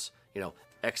purchase,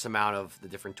 X amount of the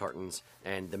different tartans,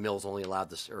 and the mill's only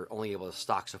only able to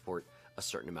stock support a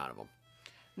certain amount of them.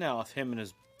 Now, if him and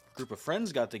his group of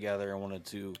friends got together and wanted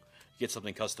to get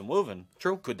something custom woven,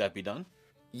 True. Could that be done?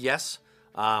 Yes.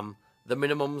 The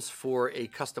minimums for a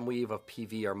custom weave of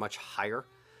PV are much higher.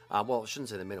 Well, I shouldn't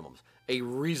say the minimums. A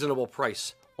reasonable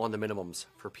price on the minimums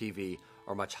for PV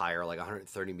are much higher, like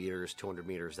 130 meters, 200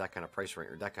 meters, that kind of price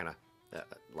range, or that kind of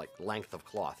length of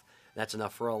cloth. That's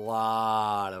enough for a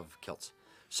lot of kilts.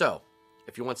 So,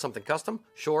 if you want something custom,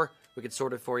 sure, we could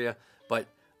sort it for you. But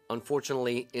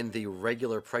unfortunately, in the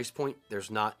regular price point,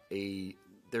 there's a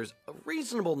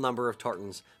reasonable number of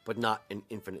tartans, but not an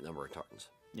infinite number of tartans.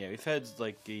 Yeah, we've had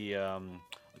like the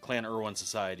Clan Irwin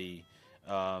Society.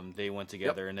 They went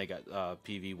together and they got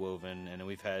PV woven, and then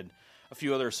we've had a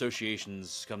few other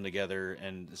associations come together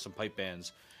and some pipe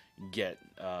bands get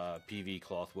PV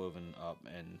cloth woven up,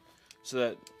 and so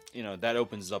that that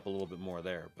opens up a little bit more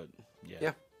there. But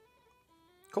yeah.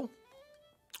 Cool.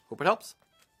 Hope it helps,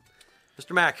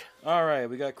 Mr. Mack. All right,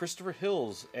 we got Christopher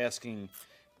Hills asking,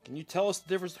 can you tell us the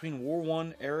difference between War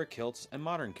I era kilts and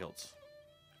modern kilts?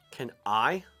 Can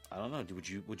I? I don't know.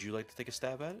 Would you like to take a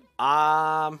stab at it?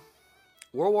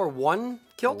 World War I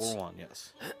kilts? War One,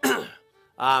 yes.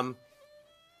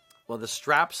 Well, the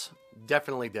straps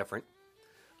definitely different.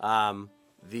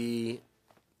 The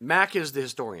Mac is the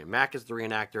historian. Mac is the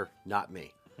reenactor, not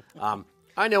me.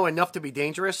 I know enough to be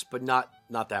dangerous, but not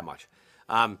that much.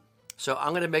 So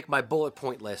I'm going to make my bullet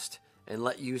point list and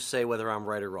let you say whether I'm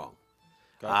right or wrong.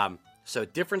 Okay. So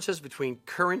differences between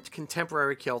current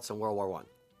contemporary kilts and World War I.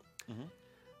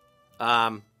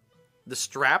 Mm-hmm. The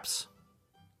straps.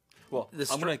 Well,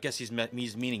 I'm going to guess he's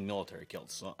meaning military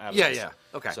kilts. So Yeah.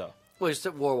 Okay. So. Well, you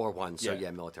said World War I, so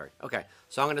Yeah. military. Okay,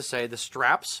 so I'm going to say the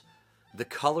straps, the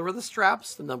color of the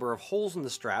straps, the number of holes in the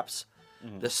straps,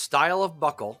 the style of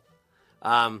buckle,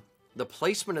 the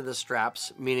placement of the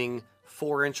straps, meaning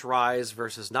 4-inch rise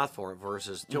versus not 4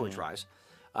 versus 2-inch rise,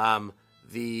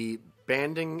 the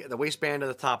banding, the waistband at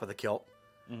the top of the kilt,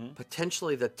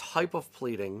 potentially the type of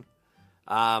pleating,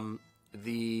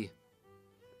 the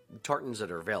tartans that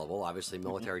are available. Obviously,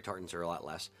 military tartans are a lot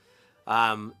less,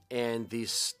 and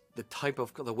the type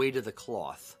of the weight of the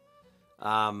cloth,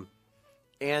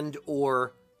 and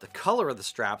or the color of the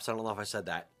straps. I don't know if I said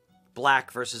that.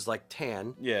 Black versus like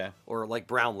tan, or like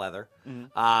brown leather,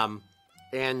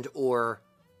 and or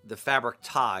the fabric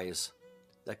ties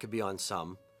that could be on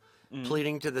some,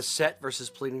 pleating to the set versus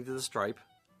pleating to the stripe,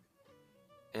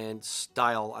 and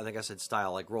style. I think I said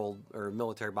style, like rolled or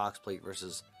military box pleat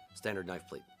versus standard knife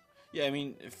pleat. Yeah, I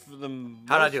mean, for the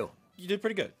How'd I do? You did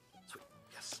pretty good. Sweet.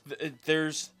 Yes.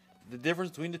 There's the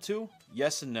difference between the two.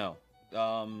 Yes and no.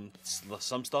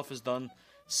 Some stuff is done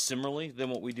similarly than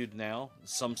what we do now.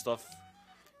 Some stuff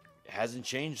hasn't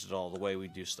changed at all the way we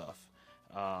do stuff.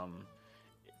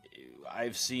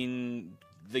 I've seen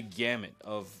the gamut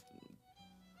of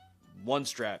 1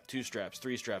 strap, 2 straps,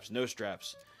 3 straps, no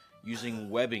straps, using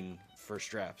webbing for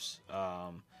straps.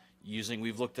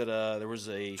 We've looked at there was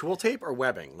a Tool tape or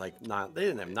webbing? Like they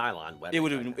didn't have nylon webbing. It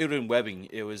would have been webbing.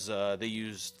 It was they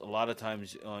used a lot of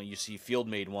times. You see field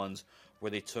made ones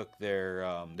where they took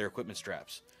their equipment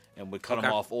straps and would cut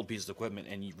them off old pieces of equipment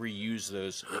and reuse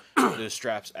those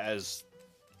straps as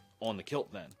on the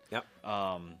kilt. Then Yep.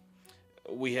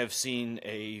 We have seen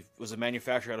was a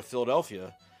manufacturer out of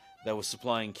Philadelphia that was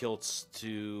supplying kilts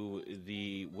to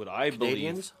the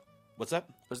Canadians? What's that?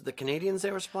 Was it the Canadians they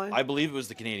were supplying? I believe it was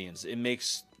the Canadians. It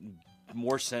makes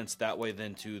more sense that way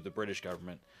than to the British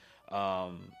government.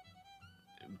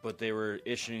 But they were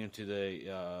issuing it to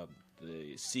the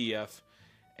CF,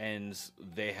 and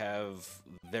they have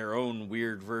their own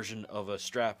weird version of a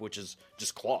strap, which is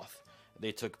just cloth.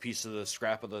 They took a piece of the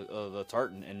scrap of the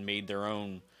tartan and made their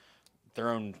own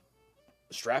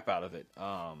strap out of it.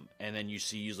 And then you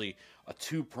see usually a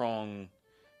 2-prong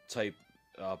type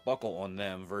buckle on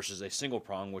them versus a single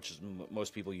prong, which is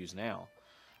most people use now.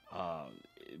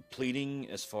 Pleating,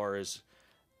 as far as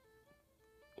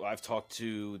I've talked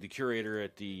to the curator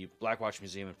at the Blackwatch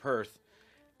Museum in Perth,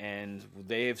 and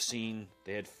they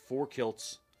had 4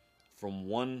 kilts from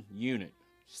one unit,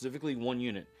 specifically one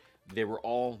unit. They were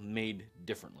all made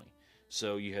differently.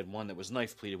 So you had one that was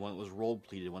knife pleated, one that was rolled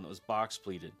pleated, one that was box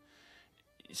pleated.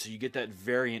 So you get that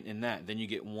variant in that. Then you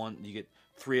get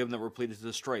 3 of them that were pleated to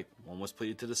the stripe. One was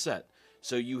pleated to the set.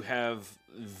 So you have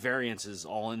variances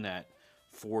all in that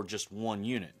for just one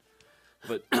unit.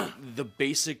 But the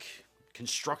basic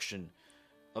construction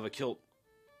of a kilt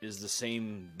is the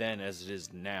same then as it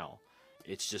is now.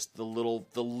 It's just the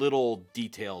little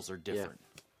details are different.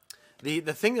 Yeah.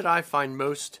 The thing that I find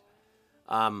most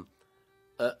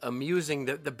amusing,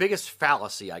 the biggest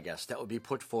fallacy, I guess, that would be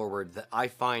put forward that I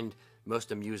find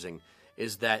most amusing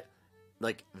is that,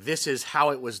 like, this is how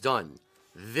it was done.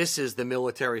 This is the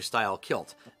military style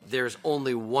kilt. There's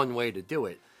only one way to do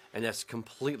it, and that's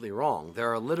completely wrong.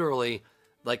 There are literally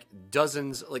like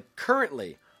dozens, like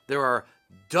currently there are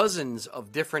dozens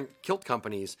of different kilt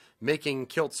companies making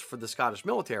kilts for the Scottish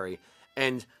military,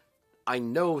 and I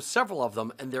know several of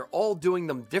them, and they're all doing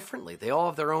them differently. They all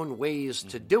have their own ways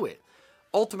to do it.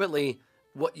 Ultimately,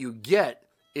 what you get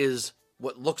is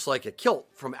what looks like a kilt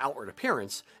from outward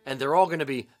appearance, and they're all going to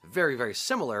be very, very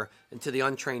similar, and to the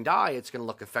untrained eye, it's going to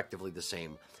look effectively the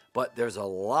same. But there's a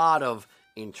lot of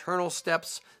internal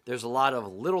steps. There's a lot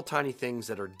of little tiny things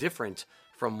that are different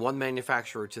from one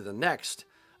manufacturer to the next.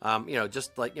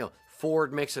 Just like,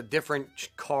 Ford makes a different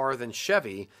car than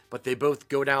Chevy, but they both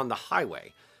go down the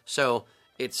highway. So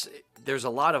there's a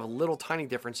lot of little tiny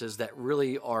differences that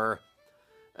really are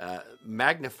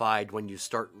magnified when you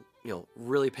start,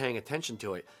 really paying attention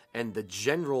to it. And the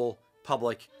general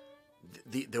public,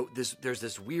 there's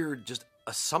this weird just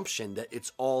assumption that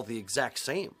it's all the exact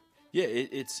same. Yeah,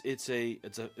 it's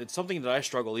something that I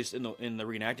struggle, at least in the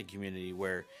reenacting community,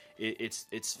 where it's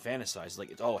fantasized,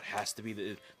 like it has to be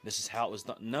this is how it was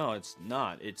done. No, it's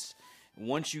not. It's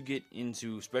once you get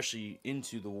into, especially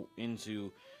into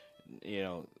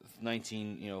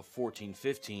 14,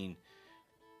 15,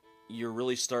 you're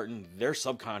really starting. They're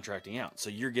subcontracting out, so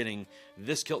you're getting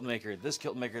this kilt maker, this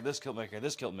kilt maker, this kilt maker,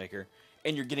 this kilt maker,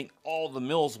 and you're getting all the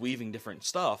mills weaving different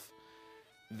stuff.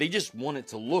 They just want it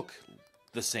to look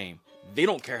the same. They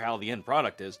don't care how the end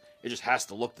product is. It just has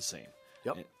to look the same.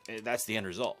 Yep. And that's the end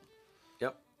result.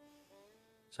 Yep.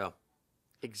 So,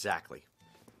 exactly.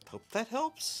 Hope that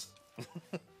helps.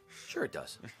 Sure it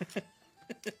does.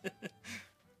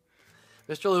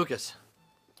 Mr. Lucas.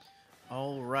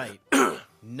 All right.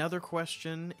 Another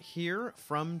question here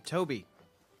from Toby.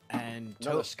 And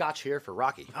Another scotch here for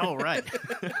Rocky. All right.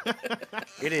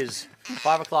 It is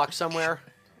 5 o'clock somewhere,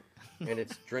 and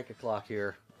it's drink o'clock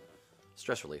here.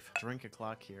 Stress relief. Drink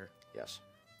o'clock here. Yes.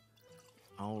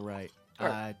 All right. All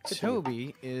right,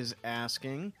 Toby is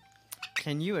asking,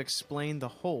 can you explain the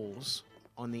holes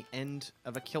on the end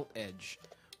of a kilt edge?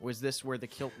 Was this where the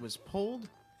kilt was pulled?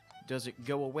 Does it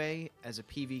go away as a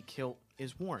PV kilt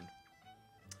is worn?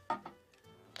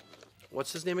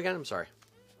 What's his name again? I'm sorry.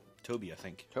 Toby, I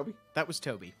think. Toby? That was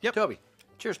Toby. Yep. Toby.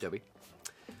 Cheers, Toby.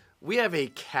 We have a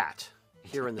cat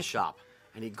here in the shop,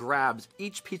 and he grabs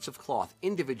each piece of cloth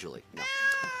individually. No.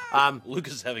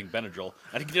 Lucas is having Benadryl.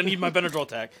 I need my Benadryl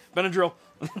attack. Benadryl.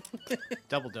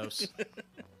 Double dose.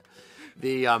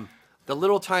 The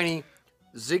little tiny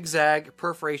zigzag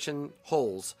perforation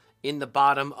holes in the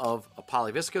bottom of a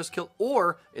polyviscose kilt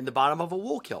or in the bottom of a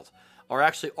wool kilt are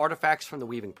actually artifacts from the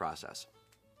weaving process.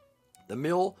 The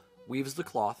mill weaves the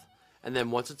cloth, and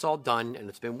then once it's all done and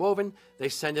it's been woven, they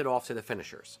send it off to the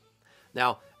finishers.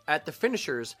 Now, at the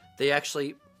finishers, they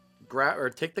actually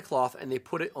take the cloth and they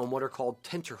put it on what are called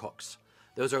tenter hooks.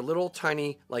 Those are little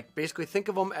tiny, basically think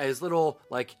of them as little,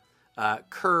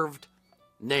 curved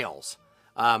nails.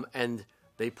 And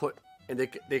they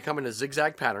come in a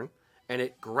zigzag pattern, and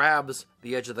it grabs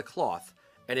the edge of the cloth,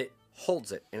 and it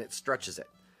holds it, and it stretches it.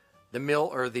 The mill,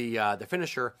 or the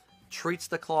finisher, treats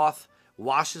the cloth,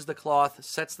 washes the cloth,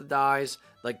 sets the dyes,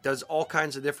 does all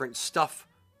kinds of different stuff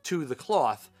to the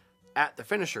cloth at the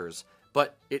finishers,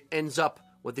 but it ends up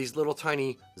with these little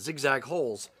tiny zigzag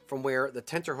holes from where the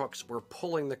tenterhooks were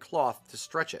pulling the cloth to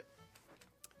stretch it.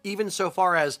 Even so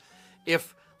far as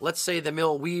if, let's say, the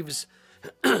mill weaves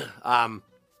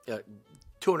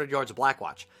 200 yards of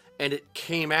blackwatch, and it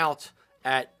came out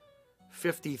at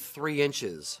 53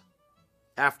 inches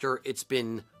after it's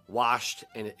been washed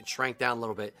and it shrank down a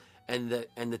little bit, and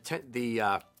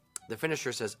the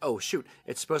finisher says, "Oh shoot,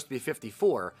 it's supposed to be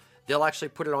 54." They'll actually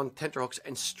put it on tenterhooks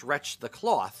and stretch the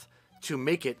cloth to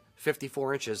make it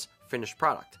 54 inches finished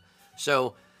product.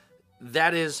 So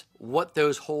that is what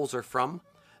those holes are from.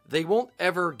 They won't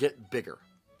ever get bigger.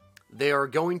 They are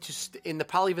going to, in the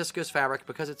polyviscose fabric,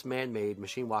 because it's man-made,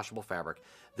 machine washable fabric,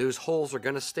 those holes are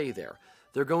going to stay there.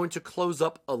 They're going to close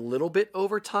up a little bit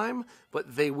over time,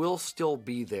 but they will still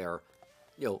be there,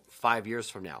 5 years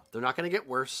from now. They're not going to get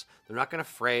worse. They're not going to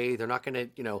fray. They're not going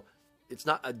to, it's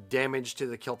not a damage to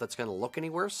the kilt that's going to look any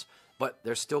worse, but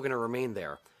they're still going to remain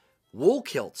there. Wool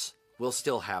kilts will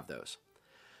still have those.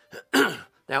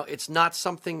 Now, it's not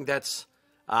something that's,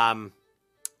 I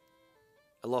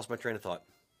lost my train of thought.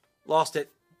 Lost it.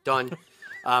 Done.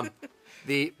 But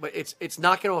it's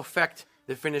not going to affect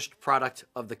the finished product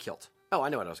of the kilt. Oh, I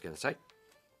know what I was going to say.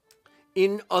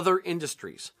 In other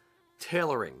industries,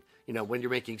 tailoring, when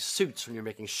you're making suits, when you're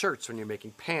making shirts, when you're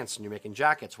making pants, when you're making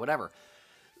jackets, whatever,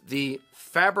 the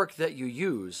fabric that you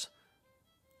use,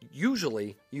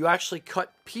 usually you actually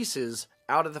cut pieces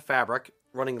out of the fabric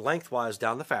running lengthwise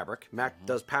down the fabric. Mac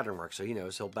does pattern work, so he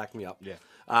knows. He'll back me up.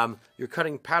 Yeah. You're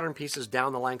cutting pattern pieces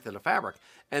down the length of the fabric,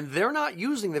 and they're not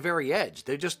using the very edge.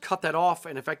 They just cut that off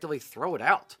and effectively throw it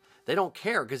out. They don't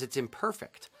care because it's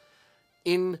imperfect.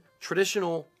 In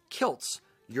traditional kilts,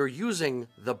 you're using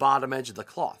the bottom edge of the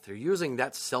cloth. You're using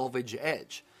that selvage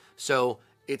edge. So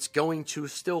it's going to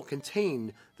still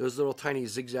contain those little tiny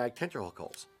zigzag tenterhook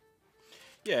holes.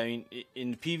 Yeah, I mean,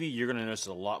 in PV, you're going to notice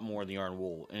a lot more of the yarn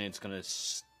wool, and it's going to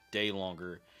stay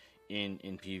longer in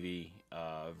PV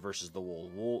versus the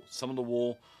wool. Some of the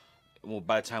wool,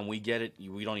 by the time we get it,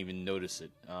 we don't even notice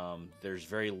it. There's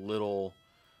very little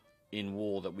in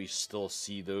wool that we still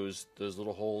see those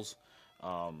little holes.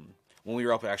 When we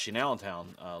were up actually in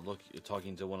Allentown,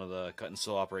 talking to one of the cut and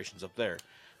sew operations up there,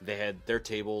 they had their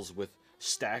tables with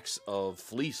stacks of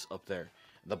fleece up there.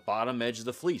 The bottom edge of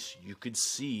the fleece, you could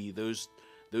see those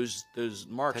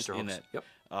marks in it. Yep.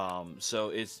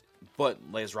 But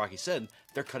as Rocky said,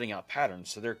 they're cutting out patterns,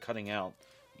 so they're cutting out,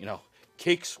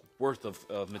 cakes worth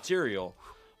of material,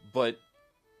 but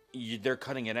they're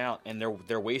cutting it out and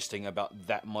they're wasting about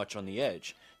that much on the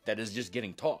edge that is just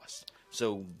getting tossed.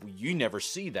 So you never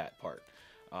see that part.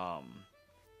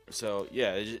 So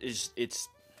yeah, it's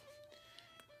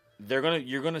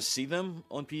you're gonna see them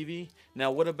on PV.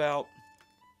 Now, what about?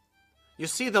 You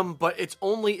see them, but it's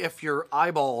only if your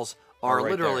eyeballs are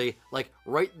right literally like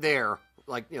right there,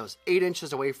 8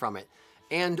 inches away from it,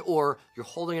 and or you're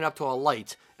holding it up to a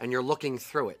light and you're looking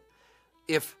through it.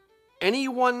 If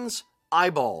anyone's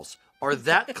eyeballs are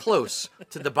that close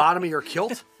to the bottom of your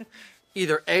kilt,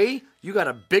 either A, you got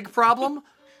a big problem,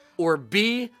 or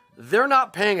B, they're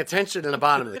not paying attention in the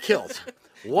bottom of the kilt.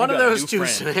 One of those two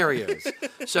scenarios.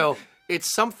 So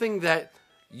it's something that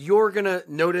you're going to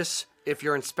notice if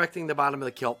you're inspecting the bottom of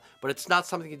the kilt, but it's not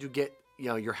something that you get,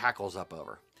 your hackles up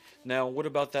over. Now, what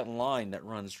about that line that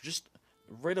runs just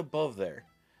right above there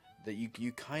that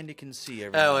you kind of can see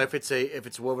everything? Oh, if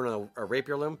it's woven on a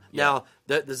rapier loom. Yeah.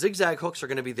 Now, the zigzag hooks are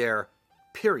going to be there,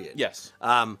 period. Yes.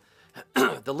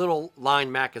 The little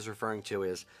line Mac is referring to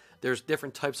is there's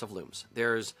different types of looms.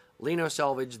 There's lino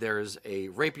selvage, there's a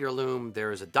rapier loom,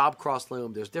 there's a daub cross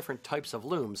loom. There's different types of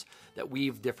looms that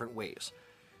weave different ways.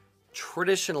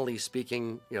 Traditionally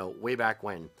speaking, way back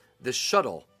when, the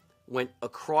shuttle went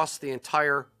across the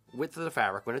entire width of the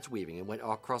fabric when it's weaving. It went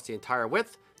across the entire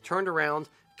width, turned around,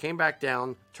 came back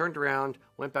down, turned around,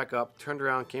 went back up, turned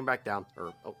around, came back down,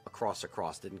 or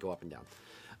across, didn't go up and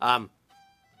down.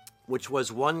 Which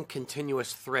was one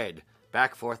continuous thread,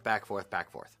 back, forth, back, forth,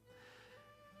 back, forth.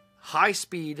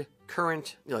 High-speed,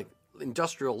 current,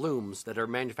 industrial looms that are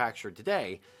manufactured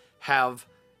today have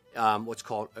what's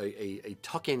called a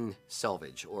tuck-in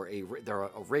selvage, or they're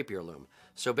a rapier loom.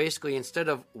 So basically, instead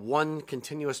of one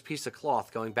continuous piece of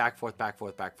cloth going back, forth, back,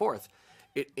 forth, back, forth,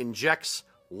 it injects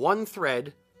one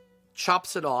thread,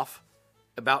 chops it off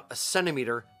about a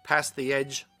centimeter past the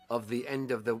edge of the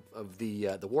end of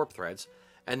the warp threads,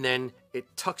 and then it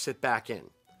tucks it back in.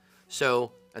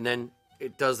 So, and then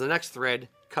it does the next thread,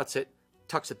 cuts it,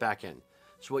 tucks it back in.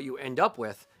 So what you end up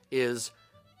with is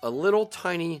a little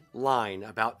tiny line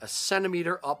about a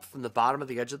centimeter up from the bottom of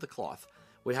the edge of the cloth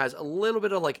which has a little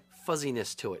bit of like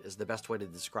fuzziness to it, is the best way to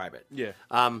describe it. Yeah.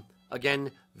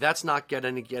 Again, that's not get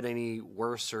any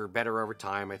worse or better over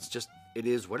time. It's just, it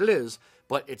is what it is,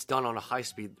 but it's done on a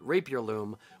high-speed rapier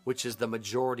loom, which is the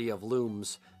majority of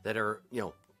looms that are,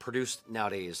 produced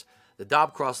nowadays. The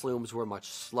Dobcross looms were much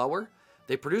slower.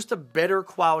 They produced a better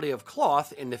quality of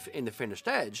cloth in the finished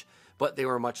edge, but they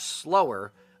were much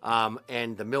slower,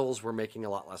 and the mills were making a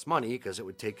lot less money because it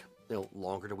would take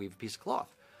longer to weave a piece of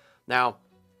cloth. Now,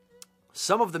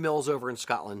 some of the mills over in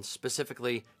Scotland,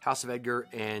 specifically House of Edgar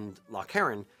and Loch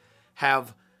Heron,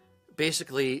 have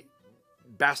basically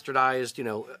bastardized,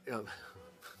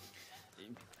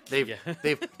 they've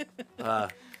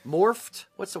morphed.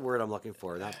 What's the word I'm looking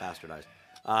for? Not bastardized.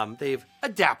 They've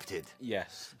adapted.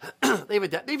 Yes.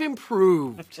 They've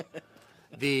improved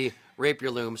the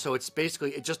rapier loom, so it's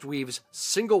basically, it just weaves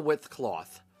single width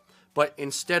cloth, but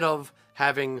instead of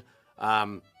having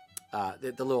the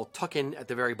little tuck in at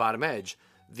the very bottom edge,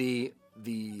 the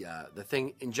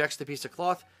thing injects the piece of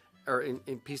cloth or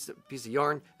in piece of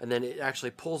yarn, and then it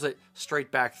actually pulls it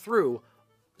straight back through.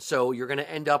 So you're going to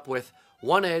end up with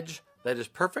one edge that is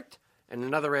perfect and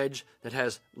another edge that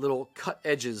has little cut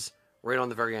edges right on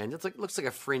the very end. It's like, looks like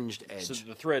a fringed edge. So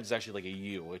the thread's actually like a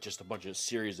U. It's just a bunch of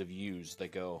series of U's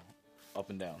that go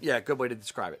up and down. Yeah, good way to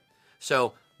describe it.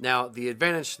 So now the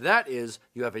advantage to that is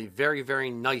you have a very, very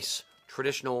nice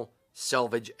traditional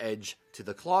selvage edge to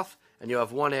the cloth, and you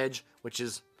have one edge which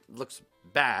looks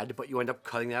bad, but you end up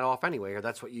cutting that off anyway, or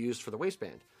that's what you used for the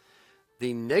waistband.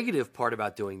 The negative part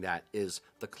about doing that is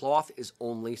the cloth is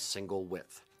only single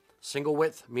width. Single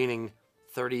width meaning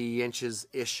 30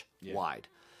 inches-ish wide.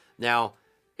 Now,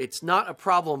 it's not a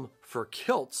problem for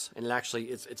kilts, and actually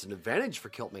it's an advantage for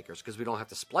kilt makers because we don't have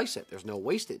to splice it. There's no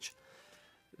wastage.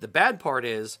 The bad part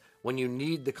is when you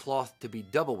need the cloth to be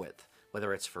double width,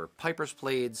 whether it's for piper's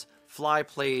plaids, fly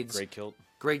plaids,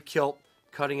 great kilt,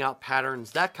 cutting out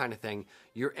patterns, that kind of thing,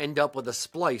 you end up with a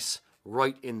splice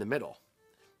right in the middle.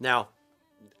 Now,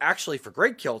 actually for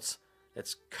great kilts,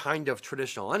 it's kind of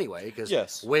traditional anyway,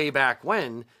 because way back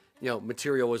when,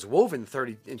 material was woven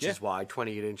 30 inches wide,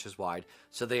 28 inches wide,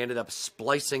 so they ended up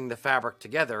splicing the fabric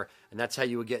together, and that's how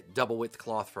you would get double width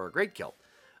cloth for a great kilt.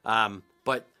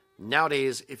 But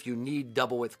nowadays, if you need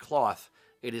double width cloth,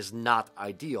 it is not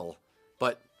ideal,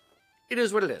 but it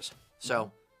is what it is.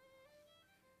 So,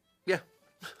 yeah.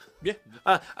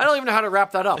 I don't even know how to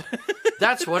wrap that up.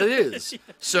 That's what it is.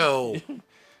 So,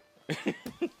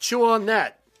 chew on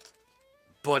that,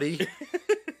 buddy.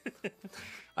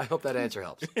 I hope that answer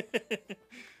helps.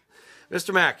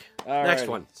 Mr. Mack, next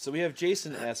one. So we have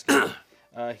Jason asking,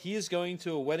 he is going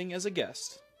to a wedding as a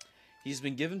guest. He's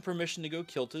been given permission to go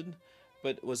kilted,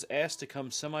 but was asked to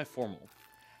come semi-formal.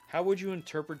 How would you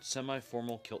interpret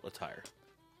semi-formal kilt attire?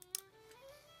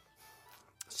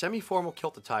 Semi-formal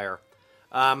kilt attire.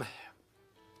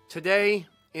 Today,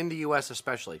 in the U.S.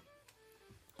 especially,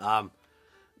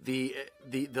 the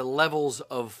levels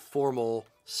of formal,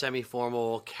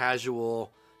 semi-formal,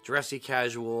 casual, dressy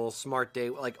casual, smart day,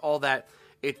 like all that,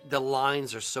 the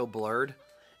lines are so blurred.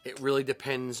 It really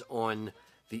depends on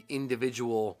the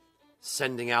individual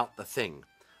sending out the thing.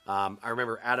 I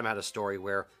remember Adam had a story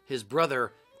where his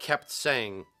brother kept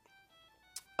saying,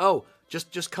 "Oh,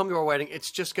 just come to our wedding.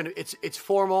 It's just it's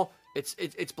formal.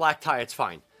 It's black tie. It's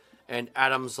fine." And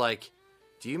Adam's like,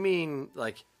 "Do you mean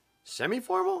like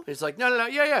semi-formal?" He's like, No,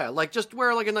 yeah. Like just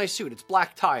wear like a nice suit. It's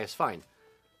black tie. It's fine.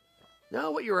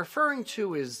 No, what you're referring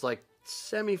to is like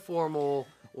semi-formal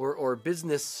or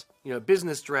business,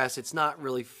 business dress. It's not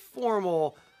really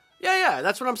formal. Yeah,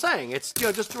 that's what I'm saying. It's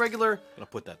just a regular. I'll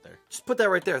put that there. Just put that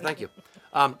right there. Thank you.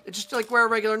 It's just like wear a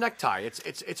regular necktie.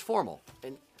 It's formal,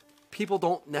 and people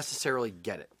don't necessarily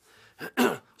get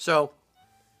it. So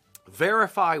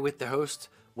verify with the host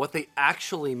what they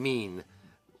actually mean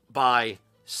by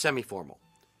semi-formal.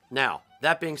 Now,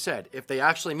 that being said, if they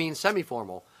actually mean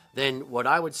semi-formal, then what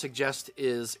I would suggest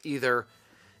is either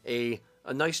a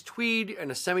nice tweed and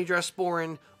a semi-dress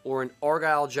sporran, or an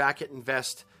argyle jacket and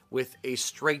vest with a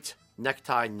straight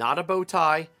necktie, not a bow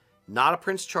tie, not a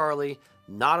Prince Charlie,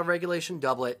 not a regulation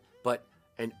doublet, but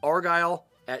an argyle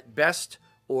at best,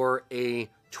 or a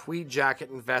tweed jacket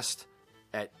and vest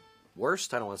at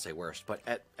worst. I don't want to say worst, but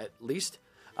at least.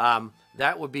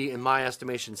 That would be, in my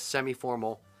estimation,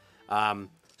 semi-formal.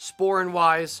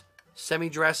 Sporran-wise,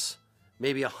 semi-dress,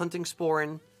 maybe a hunting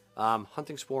sporran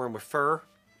with fur,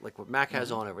 like what Mac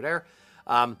has on over there.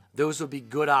 Those would be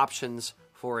good options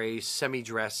for a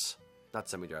semi-formal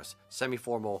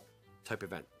type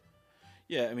event.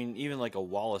 Yeah, I mean, even like a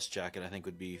Wallace jacket, I think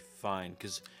would be fine,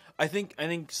 because I think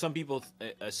some people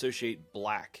associate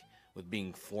black with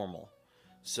being formal.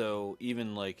 So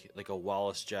even like a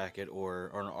Wallace jacket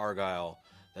or an Argyle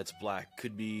that's black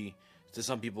could be, to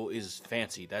some people, is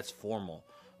fancy. That's formal.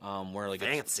 Where like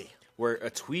Fancy. where a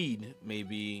tweed may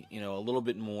be, a little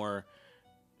bit more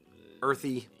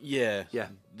Earthy. Yeah. Yeah.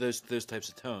 Those types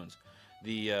of tones.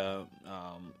 The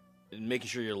making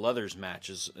sure your leathers match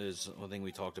is one thing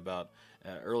we talked about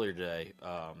earlier today.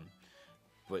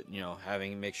 But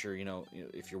make sure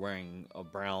if you're wearing a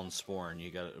brown sporn,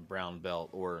 you got a brown belt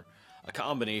or a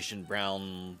combination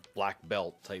brown black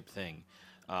belt type thing.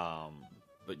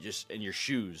 But just and your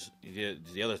shoes.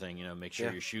 The other thing, make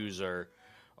sure your shoes are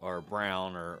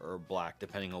brown or black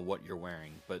depending on what you're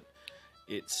wearing. But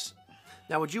it's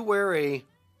Now, would you wear a?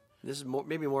 This is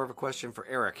maybe more of a question for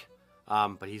Eric,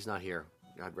 but he's not here.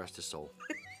 God rest his soul.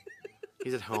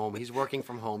 He's at home. He's working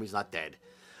from home. He's not dead.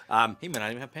 he may not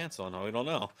even have pants on. We don't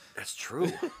know. That's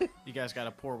true. You guys got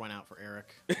to pour one out for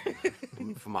Eric.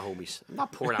 For my homies. I'm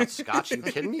not pouring out scotch. Are you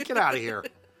kidding me? Get out of here.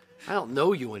 I don't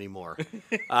know you anymore. You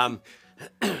may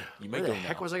Where go the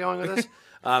heck now. was I going with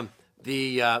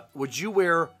this? Would you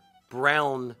wear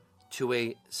brown to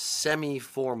a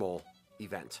semi-formal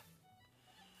event?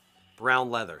 Brown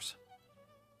leathers.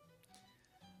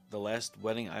 The last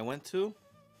wedding I went to,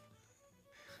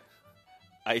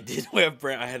 I did wear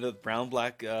brown. I had a brown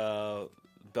black belt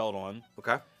on.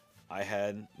 Okay. I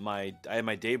had my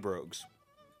day brogues.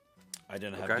 I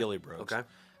didn't have Okay. ghillie brogues. Okay.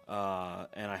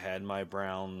 And I had my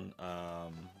brown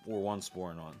War One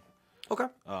sporn on. Okay.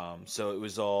 So it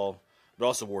was all, but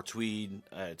also wore tweed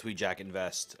jacket and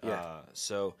vest. Yeah.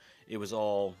 So it was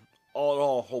all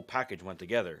whole package went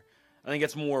together. I think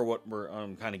that's more what we're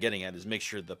kind of getting at is make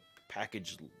sure the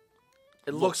package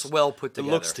It looks well put together.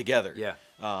 It looks together. Yeah.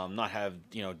 Not have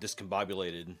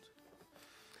discombobulated.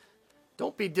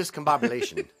 Don't be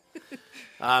discombobulation.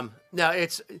 Now,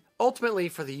 it's ultimately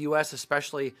for the U.S.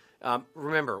 especially.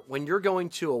 Remember, when you're going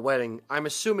to a wedding, I'm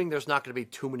assuming there's not going to be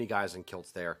too many guys in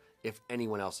kilts there, if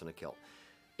anyone else in a kilt.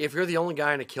 If you're the only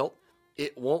guy in a kilt,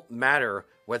 it won't matter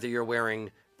whether you're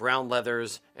wearing brown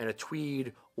leathers and a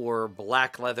tweed or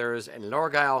black leathers and an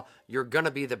argyle. You're going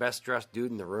to be the best dressed dude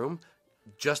in the room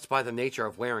just by the nature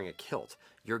of wearing a kilt.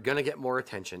 You're going to get more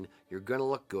attention. You're going to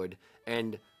look good.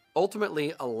 And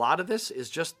ultimately, a lot of this is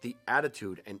just the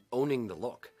attitude and owning the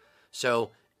look.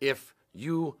 So if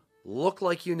you look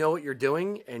like you know what you're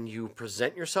doing and you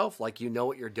present yourself like you know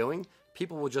what you're doing,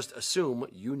 people will just assume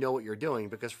you know what you're doing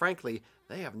because, frankly,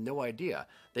 they have no idea.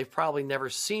 They've probably never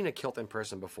seen a kilt in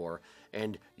person before,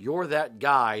 and you're that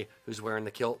guy who's wearing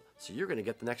the kilt, so you're going to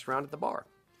get the next round at the bar.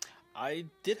 I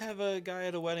did have a guy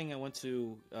at a wedding I went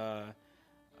to.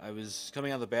 I was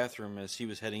coming out of the bathroom as he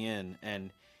was heading in,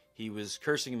 and he was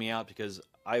cursing me out because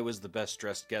I was the best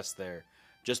dressed guest there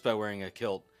just by wearing a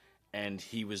kilt, and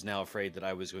he was now afraid that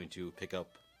I was going to pick up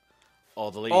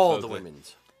all the lady All folk the that-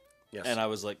 women's. Yes. And I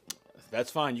was like,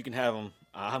 that's fine, you can have them.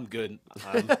 I'm good.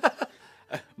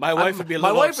 My wife would be a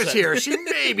little My wife is upset. here. She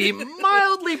may be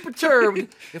mildly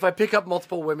perturbed if I pick up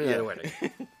multiple women at a wedding.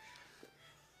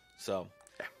 So,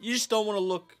 you just don't want to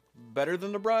look better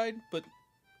than the bride, but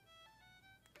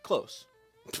close.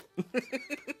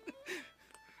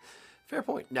 Fair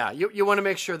point. Now, you want to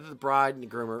make sure that the bride and the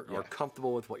groom are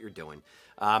comfortable with what you're doing.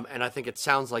 And I think it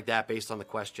sounds like that based on the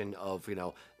question of,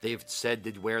 they've said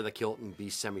to wear the kilt and be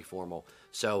semi-formal.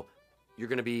 So you're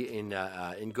going to be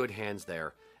in good hands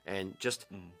there. And just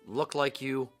look like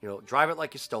drive it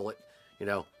like you stole it.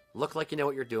 Look like you know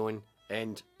what you're doing,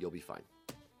 and you'll be fine.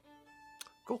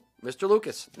 Cool. Mr.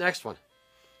 Lucas, next one.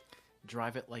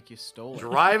 Drive it like you stole it.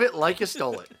 Drive it like you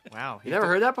stole it. Wow. You never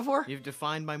heard that before? You've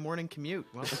defined my morning commute.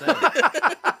 Well said.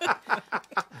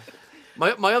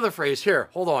 My other phrase here.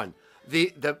 Hold on.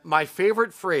 My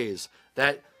favorite phrase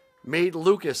that made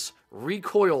Lucas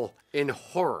recoil in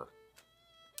horror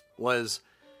was,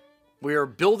 "We are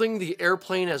building the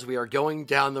airplane as we are going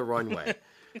down the runway."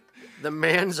 The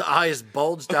man's eyes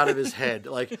bulged out of his head.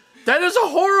 Like, that is a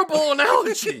horrible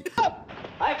analogy.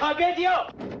 I forbid you!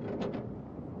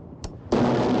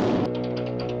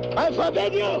 I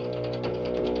forbid you!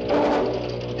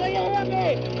 Do you hear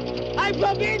me? I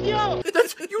forbid you!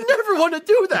 You never want to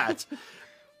do that.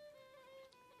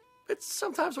 It's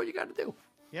sometimes what you got to do.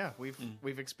 Yeah,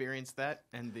 we've experienced that,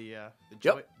 and the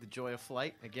Yep. joy of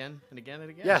flight again and again and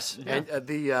again. Yes, and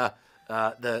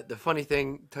the funny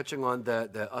thing, touching on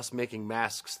the us making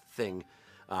masks thing,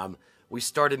 we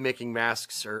started making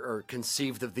masks or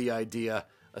conceived of the idea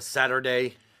a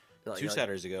Saturday, Two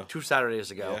Saturdays ago. 2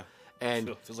 Saturdays ago, Yeah.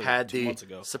 and Feels like had 2 the months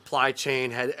ago. supply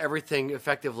chain, had everything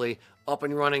effectively up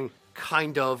and running,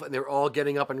 kind of, and they were all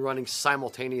getting up and running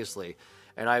simultaneously.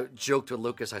 And I joked with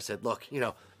Lucas. I said, look,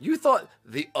 you thought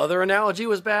the other analogy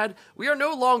was bad. We are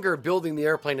no longer building the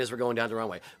airplane as we're going down the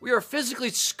runway. We are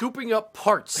physically scooping up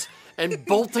parts and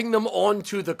bolting them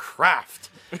onto the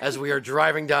craft as we are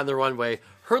driving down the runway,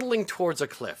 hurtling towards a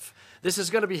cliff. This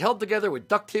is going to be held together with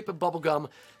duct tape and bubble gum,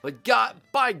 but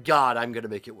by God, I'm going to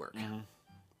make it work.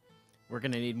 We're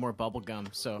going to need more bubble gum,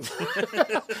 so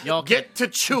y'all Get to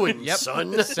chewing,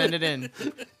 son. Send it in.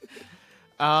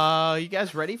 You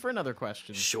guys ready for another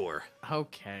question? Sure.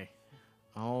 Okay.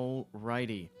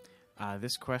 Alrighty.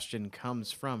 This question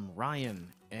comes from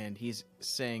Ryan, and he's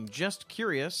saying, just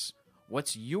curious,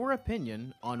 what's your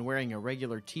opinion on wearing a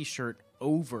regular t-shirt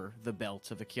over the belt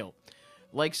of a kilt?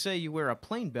 Like, say you wear a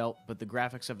plain belt, but the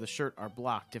graphics of the shirt are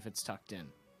blocked if it's tucked in.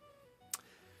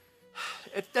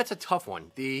 That's a tough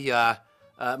one. The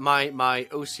my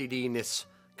OCD-ness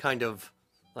kind of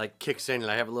like kicks in,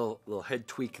 and I have a little head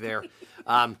tweak there.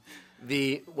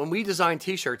 When we design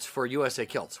T-shirts for USA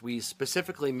Kilts, we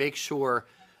specifically make sure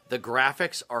the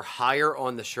graphics are higher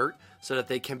on the shirt so that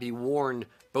they can be worn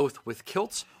both with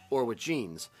kilts or with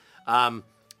jeans.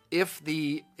 If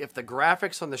the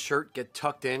graphics on the shirt get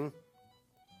tucked in,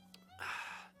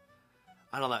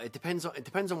 I don't know. It depends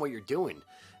on what you're doing.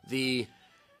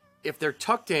 If they're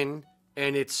tucked in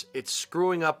and it's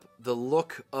screwing up the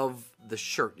look of the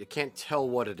shirt, you can't tell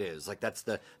what it is. Like that's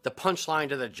the punchline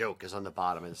to the joke is on the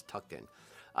bottom and it's tucked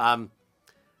in.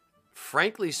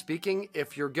 Frankly speaking,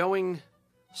 if you're going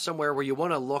somewhere where you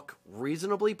want to look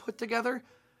reasonably put together,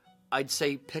 I'd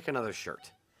say pick another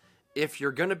shirt. If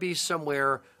you're going to be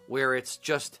somewhere where it's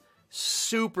just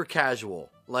super casual,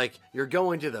 like you're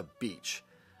going to the beach,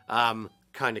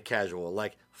 kind of casual,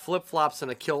 like flip-flops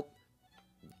and a kilt,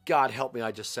 God help me,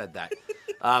 I just said that.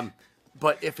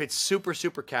 But if it's super,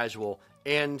 super casual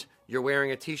and you're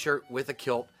wearing a t-shirt with a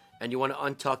kilt and you want to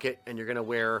untuck it and you're going to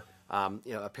wear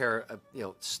a pair of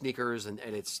sneakers and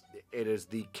it is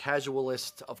the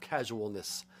casualist of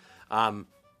casualness,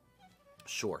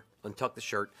 sure, untuck the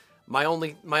shirt. My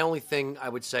only thing I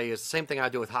would say is the same thing I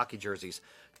do with hockey jerseys.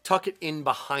 Tuck it in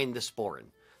behind the sporin.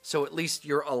 So at least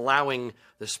you're allowing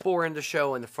the sporin to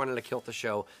show and the front of the kilt to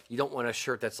show. You don't want a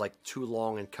shirt that's like too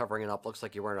long and covering it up. Looks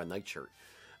like you're wearing a nightshirt.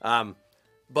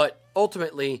 But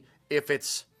ultimately,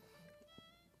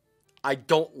 I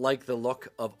don't like the look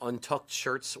of untucked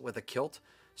shirts with a kilt.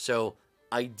 So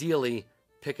ideally,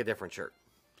 pick a different shirt.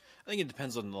 I think it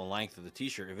depends on the length of the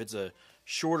t-shirt. If it's a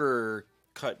shorter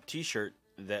cut t-shirt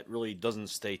that really doesn't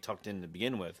stay tucked in to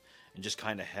begin with and just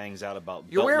kind of hangs out about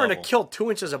you're belt wearing level. a kilt 2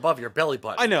 inches above your belly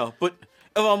button. I know, but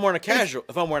if I'm wearing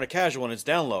a casual and it's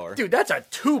down lower, dude, that's a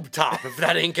tube top. If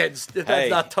that's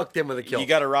not tucked in with a kilt, you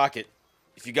got to rock it.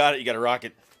 If you got it, you got to rock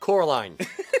it. Coraline,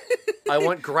 I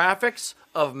want graphics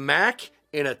of Mac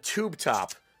in a tube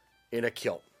top in a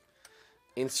kilt.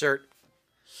 Insert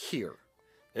here.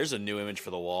 There's a new image for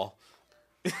the wall.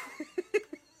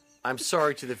 I'm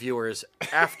sorry to the viewers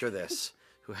after this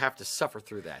who have to suffer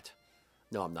through that.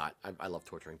 No, I'm not. I love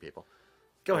torturing people.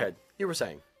 Go ahead. You were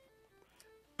saying.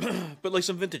 But like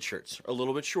some vintage shirts are a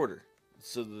little bit shorter.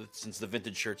 So since the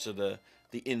vintage shirts are the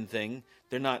in thing,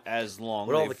 they're not as long.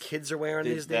 What all the kids are wearing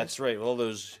these days? That's right. All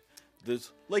those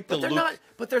like but the they're not.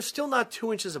 But they're still not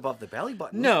 2 inches above the belly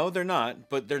button. No, they're not.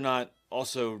 But they're not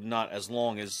also not as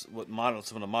long as what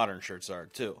some of the modern shirts are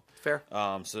too. Fair.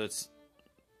 So it's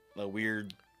a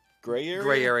weird gray area.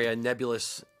 Gray area,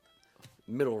 nebulous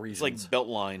middle regions. It's like belt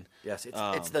line. Yes,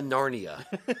 it's the Narnia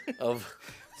of.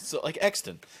 So like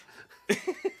Exton.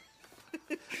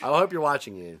 I hope you're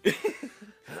watching, Ian.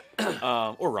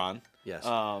 Or Ron. Yes.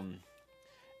 I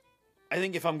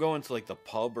think if I'm going to like the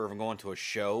pub or if I'm going to a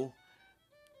show,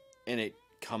 and it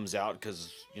comes out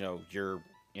because you're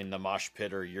in the mosh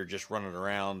pit or you're just running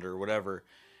around or whatever,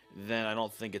 then I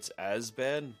don't think it's as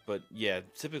bad. But yeah,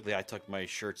 typically I tuck my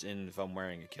shirts in if I'm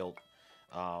wearing a kilt,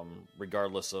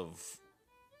 regardless of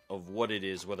what it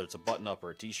is, whether it's a button up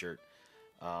or a t-shirt.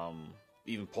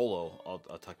 Even polo,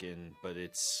 I'll tuck in, but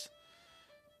it's.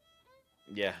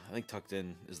 Yeah, I think tucked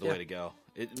in is the way to go.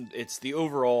 It's the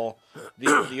overall,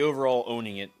 the overall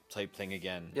owning it type thing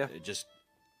again. Yeah. It just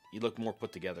you look more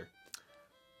put together.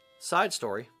 Side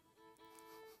story.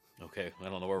 Okay, I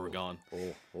don't know where we're going.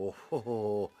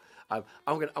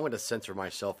 I'm gonna censor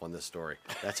myself on this story.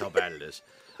 That's how bad it is.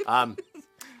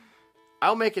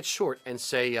 I'll make it short and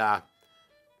say,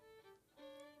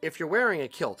 if you're wearing a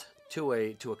kilt to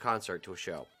a concert, to a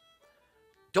show,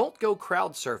 don't go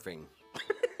crowd surfing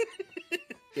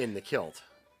in the kilt.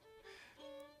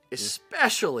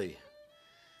 Especially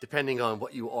depending on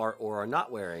what you are or are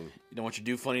not wearing. You don't want you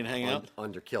to do funny and hang out?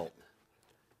 Under kilt.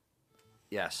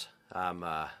 Yes. I'm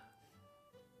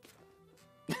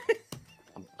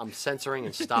I'm censoring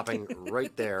and stopping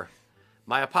right there.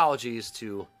 My apologies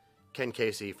to Ken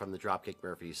Casey from the Dropkick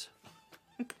Murphys.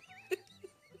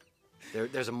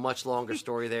 There's a much longer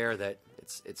story there that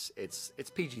it's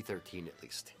PG-13 at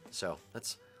least. So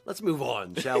let's move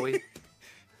on, shall we?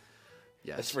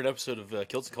 Yes. That's for an episode of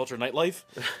Kilts and Culture Nightlife.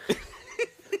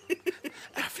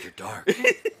 After dark.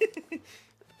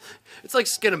 It's like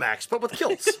Skinamax, but with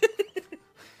kilts.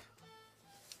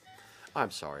 I'm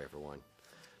sorry, everyone.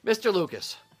 Mr.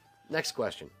 Lucas, next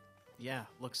question. Yeah,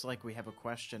 looks like we have a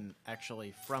question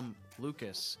actually from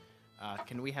Lucas.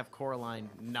 Can we have Coraline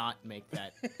not make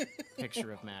that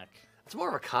picture of Mac? It's more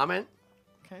of a comment.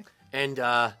 Okay. And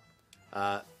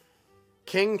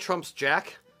King trumps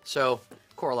Jack, so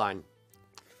Coraline,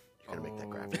 you're going to make that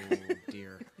graphic. Oh,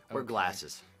 dear. Wear Okay.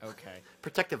 glasses. Okay.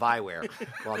 Protective eyewear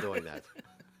while doing that.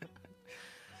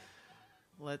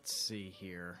 Let's see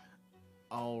here.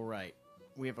 All right.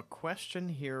 We have a question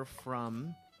here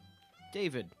from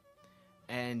David.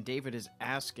 And David is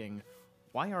asking,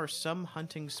 why are some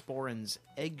hunting sporins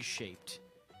egg-shaped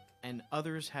and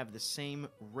others have the same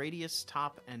radius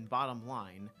top and bottom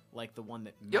line like the one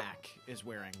that Yep. Mac is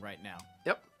wearing right now?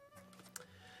 Yep.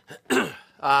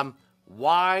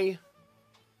 Why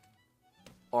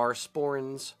are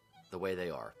sporins the way they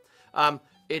are?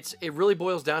 It really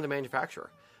boils down to manufacturer.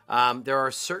 There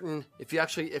are certain, if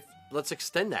let's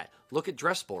extend that, look at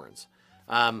dress sporins.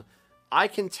 I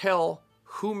can tell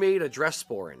who made a dress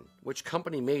sporin, which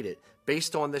company made it,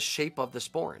 based on the shape of the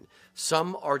sporin.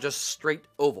 Some are just straight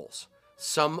ovals.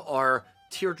 Some are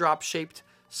teardrop shaped.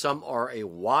 Some are a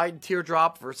wide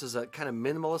teardrop versus a kind of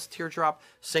minimalist teardrop.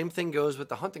 Same thing goes with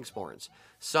the hunting sporins.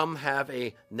 Some have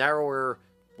a narrower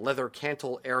leather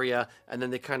cantle area, and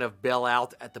then they kind of bail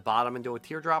out at the bottom into a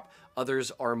teardrop.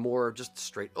 Others are more just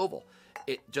straight oval.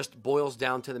 It just boils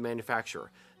down to the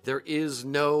manufacturer. There is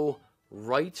no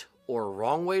right or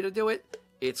wrong way to do it.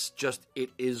 It's just, it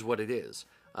is what it is.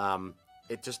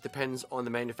 It just depends on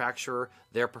the manufacturer,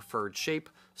 their preferred shape.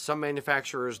 Some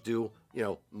manufacturers do,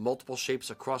 multiple shapes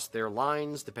across their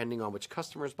lines, depending on which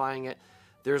customer is buying it.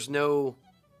 There's no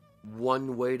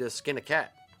one way to skin a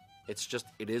cat. It's just,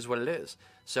 it is what it is.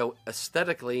 So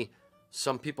aesthetically,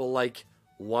 some people like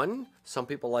one, some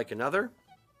people like another.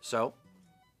 So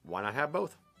why not have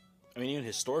both? I mean, even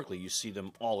historically, you see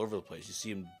them all over the place. You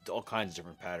see them all kinds of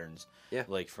different patterns. Yeah.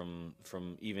 Like from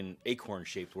even acorn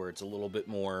shaped, where it's a little bit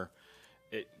more,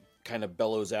 it kind of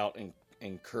bellows out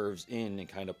and curves in and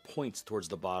kind of points towards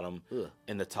the bottom. Ugh.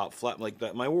 And the top flat. Like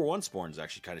that, my War One sporn is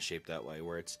actually kind of shaped that way,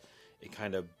 where it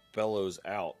kind of bellows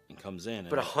out and comes in.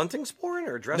 But a hunting sporin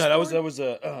or a dress no, sporin? that was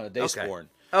a day Okay. sporn.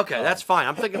 Okay, that's fine.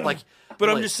 I'm thinking like... But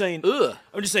I'm like, just saying. Ugh.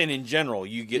 I'm just saying in general,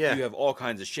 you Yeah. have all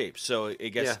kinds of shapes. So I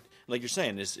guess, Yeah. like you're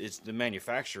saying, it's the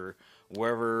manufacturer,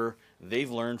 wherever they've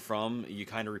learned from. You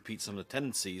kind of repeat some of the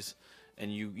tendencies,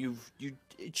 and you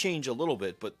change a little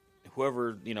bit. But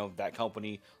whoever that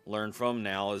company learned from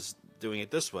now is doing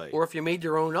it this way. Or if you made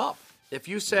your own up. If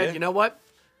you said, Yeah. you know what?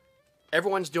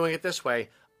 Everyone's doing it this way.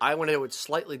 I want to do it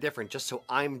slightly different just so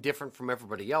I'm different from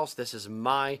everybody else. This is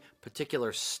my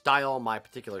particular style, my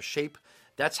particular shape.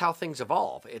 That's how things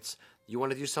evolve. It's you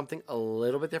want to do something a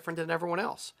little bit different than everyone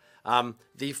else.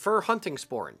 The fur hunting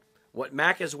sporin, what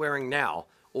Mac is wearing now,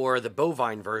 or the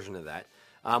bovine version of that,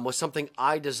 was something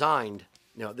I designed.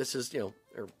 This is, or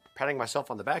patting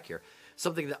myself on the back here.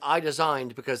 Something that I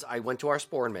designed because I went to our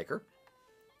sporin maker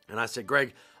and I said,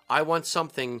 Greg, I want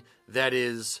something that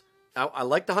is... I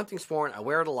like the hunting sporin. I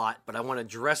wear it a lot, but I want to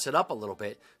dress it up a little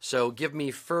bit. So give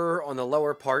me fur on the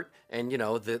lower part and,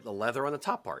 the leather on the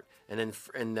top part and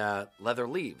then leather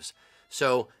leaves.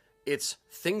 So it's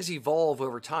things evolve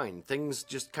over time. Things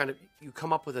just kind of, you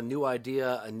come up with a new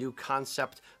idea, a new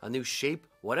concept, a new shape,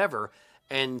 whatever,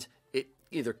 and it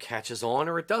either catches on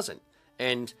or it doesn't.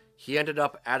 And he ended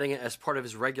up adding it as part of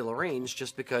his regular range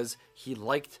just because he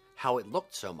liked how it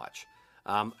looked so much.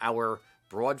 Our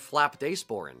broad flap day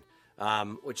sporin,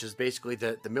 which is basically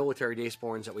the military day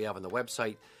sporins that we have on the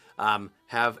website,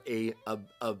 have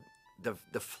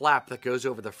the flap that goes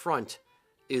over the front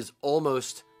is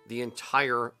almost the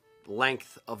entire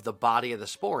length of the body of the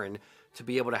sporin to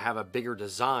be able to have a bigger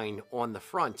design on the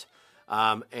front.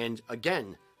 And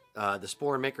again, the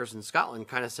sporin makers in Scotland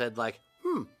kind of said like,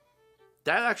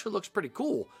 that actually looks pretty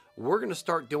cool. We're going to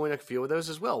start doing a few of those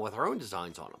as well with our own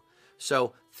designs on them.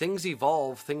 So things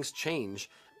evolve, things change,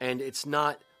 and there's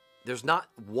not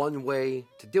one way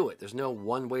to do it. There's no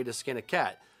one way to skin a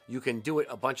cat. You can do it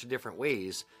a bunch of different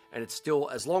ways, and it's still,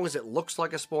 as long as it looks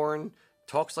like a sporin,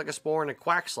 talks like a sporin, and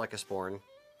quacks like a sporin,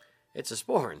 it's a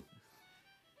sporin.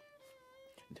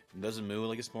 Doesn't moo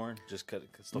like a sporn. Just cut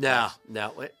stuff No, off.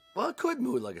 no. Well, it could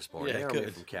moo like a sporin. Yeah, it They are could.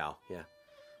 made from cow, yeah.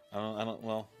 I don't.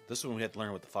 Well, this one we have to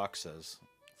learn what the fox says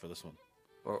for this one.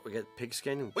 Or we get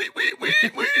pigskin. Wait.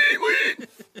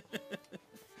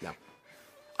 No.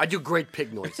 I do great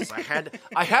pig noises. I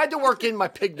had to work in my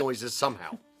pig noises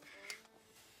somehow.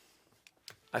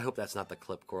 I hope that's not the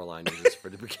clip Coraline uses for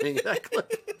the beginning of that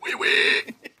clip.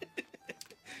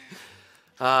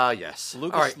 Yes.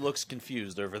 Lucas All right. looks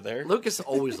confused over there. Lucas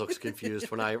always looks confused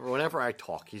whenever I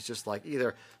talk. He's just like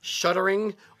either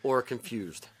shuddering or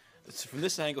confused. From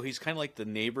this angle, he's kind of like the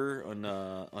neighbor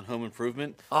on Home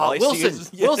Improvement.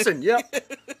 Wilson. Wilson.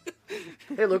 Yep.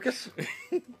 Hey, Lucas.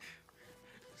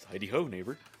 Heidi ho,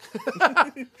 neighbor.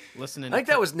 Listening. I think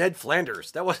that was Ned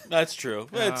Flanders. That's true.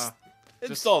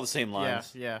 It's all the same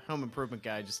lines. Yeah. Home Improvement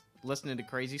guy just listening to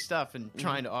crazy stuff and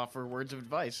trying to offer words of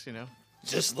advice.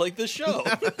 Just like the show.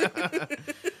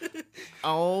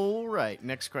 All right.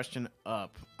 Next question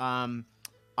up.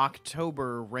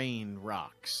 October Rain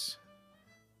Rocks.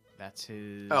 That's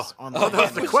his. That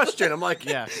was the question. I'm like,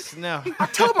 Yes. No.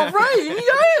 October rain,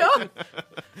 yeah.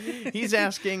 He's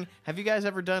asking, have you guys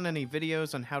ever done any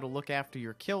videos on how to look after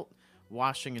your kilt,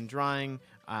 washing and drying?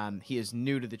 He is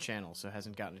new to the channel, so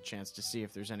hasn't gotten a chance to see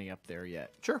if there's any up there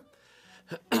yet. Sure.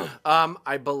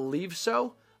 I believe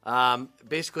so.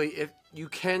 Basically, if you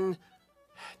can,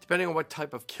 depending on what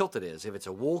type of kilt it is, if it's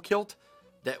a wool kilt,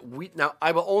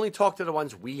 I will only talk to the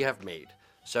ones we have made.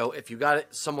 So if you got it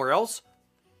somewhere else,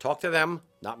 talk to them,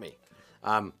 not me.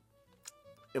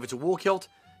 If it's a wool kilt,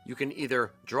 you can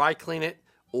either dry clean it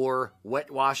or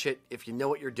wet wash it if you know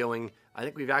what you're doing. I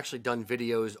think we've actually done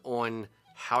videos on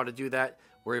how to do that.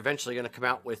 We're eventually going to come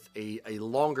out with a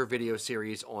longer video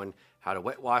series on how to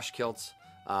wet wash kilts,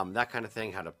 that kind of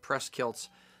thing, how to press kilts.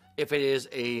 If it is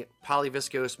a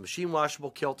polyviscose machine washable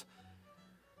kilt,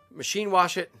 machine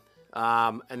wash it,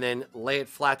 and then lay it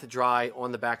flat to dry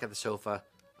on the back of the sofa,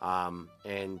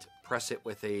 and press it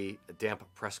with a damp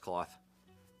press cloth.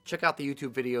 Check out the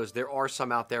YouTube videos. There are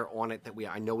some out there on it that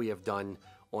I know we have done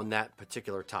on that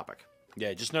particular topic.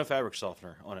 Yeah, just no fabric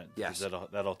softener on it. Yes.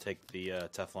 That'll take the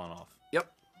Teflon off.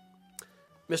 Yep.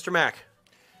 Mr. Mac.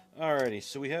 Alrighty,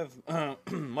 so we have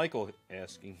Michael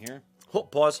asking here.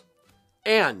 Pause.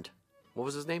 And, what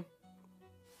was his name?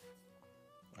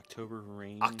 October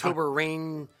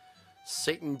Rain,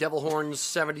 Satan Devil Horns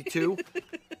 72.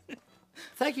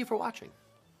 Thank you for watching.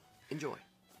 Enjoy.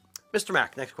 Mr.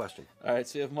 Mac, next question. Alright,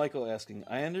 so you have Michael asking,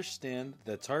 I understand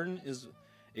that tartan is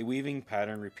a weaving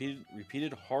pattern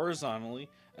repeated horizontally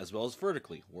as well as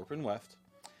vertically, warp and weft.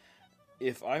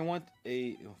 If I want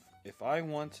a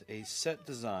set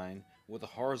design with a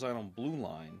horizontal blue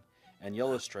line and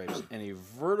yellow stripes and a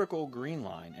vertical green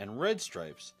line and red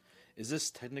stripes, is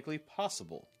this technically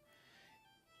possible?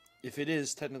 If it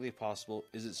is technically possible,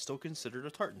 is it still considered a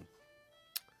tartan?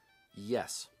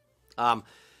 Yes.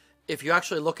 If you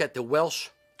actually look at the Welsh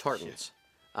tartans,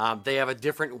 they have a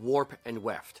different warp and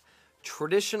weft.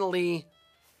 Traditionally,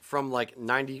 from like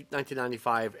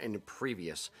 1995 and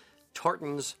previous,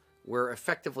 tartans were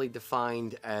effectively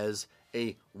defined as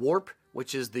a warp,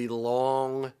 which is the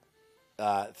long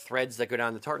threads that go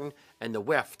down the tartan, and the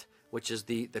weft, which is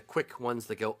the quick ones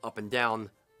that go up and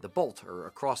down the bolt or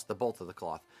across the bolt of the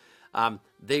cloth.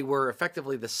 They were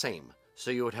effectively the same. So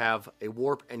you would have a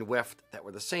warp and weft that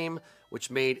were the same,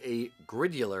 which made a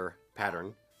gridular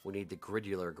pattern. We need the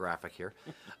gridular graphic here.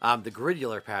 The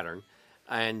gridular pattern.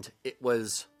 And it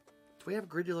was... Do we have a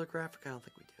gridular graphic? I don't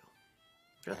think we do.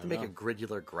 We have to make a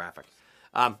gridular graphic.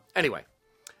 Anyway,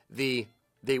 they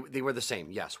were the same.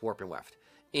 Yes, warp and weft.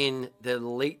 In the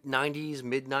late 90s,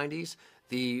 mid-90s,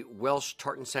 the Welsh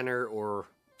Tartan Center, or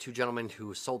two gentlemen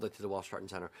who sold it to the Welsh Tartan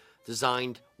Center,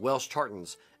 designed Welsh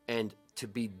tartans. And to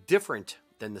be different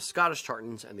than the Scottish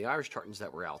tartans and the Irish tartans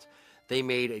that were out, they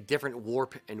made a different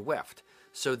warp and weft.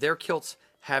 So their kilts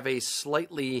have a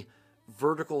slightly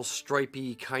vertical,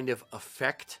 stripy kind of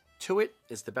effect to it,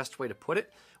 is the best way to put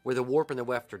it, where the warp and the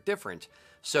weft are different.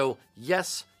 So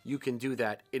yes, you can do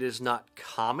that. It is not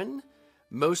common.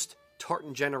 Most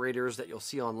tartan generators that you'll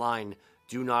see online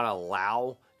do not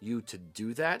allow you to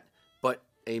do that, but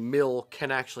a mill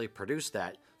can actually produce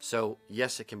that. So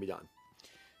yes, it can be done.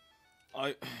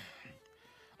 I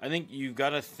think you've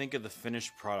got to think of the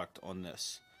finished product on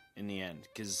this in the end,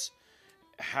 because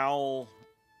how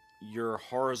your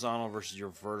horizontal versus your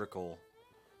vertical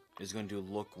is going to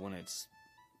look when it's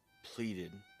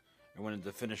pleated or when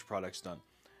the finished product's done,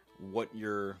 what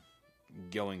you're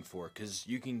going for, because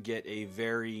you can get a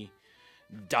very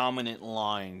dominant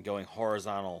line going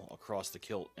horizontal across the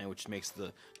kilt, and which makes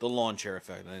the lawn chair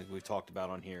effect that we've talked about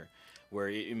on here, where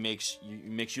it makes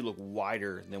you look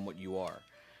wider than what you are.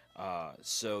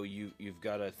 So you've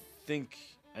got to think.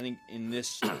 I think in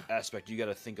this aspect, you got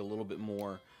to think a little bit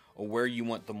more or where you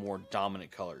want the more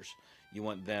dominant colors. You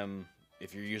want them,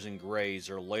 if you're using grays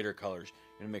or lighter colors,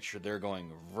 you're going to make sure they're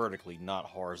going vertically, not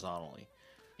horizontally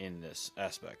in this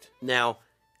aspect. Now,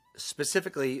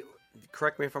 specifically,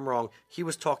 correct me if I'm wrong, he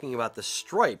was talking about the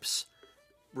stripes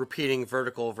repeating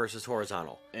vertical versus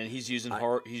horizontal. And he's using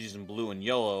he's using blue and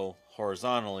yellow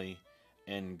horizontally,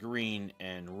 and green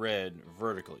and red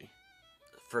vertically.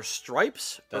 For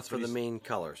stripes, That's or for what the main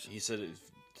colors? He said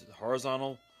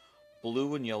horizontal,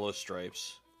 blue and yellow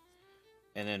stripes,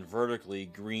 and then vertically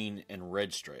green and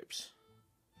red stripes.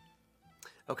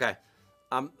 Okay.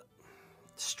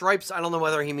 Stripes, I don't know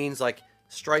whether he means like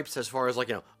stripes as far as like,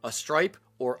 a stripe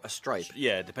or a stripe.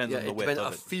 Yeah, it depends on the width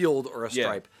of a it. field or a Yeah.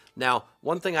 stripe. Now,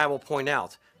 one thing I will point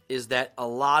out is that a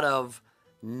lot of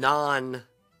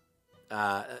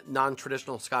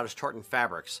non-traditional Scottish tartan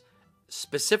fabrics,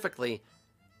 specifically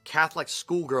Catholic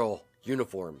schoolgirl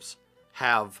uniforms,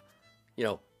 have,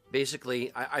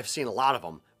 basically, I've seen a lot of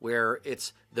them where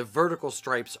it's the vertical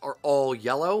stripes are all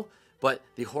yellow, but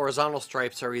the horizontal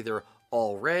stripes are either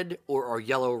all red or are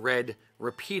yellow-red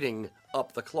repeating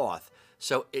up the cloth.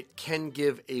 So it can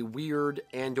give a weird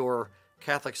and or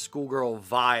Catholic schoolgirl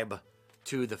vibe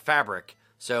to the fabric.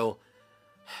 So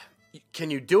can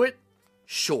you do it?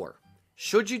 Sure.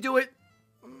 Should you do it?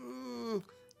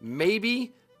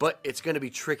 Maybe, but it's going to be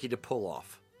tricky to pull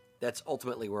off. That's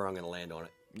ultimately where I'm going to land on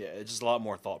it. Yeah, it's just a lot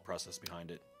more thought process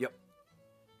behind it. Yep.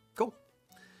 Cool.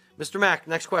 Mr. Mack,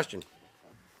 next question.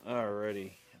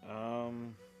 Alrighty.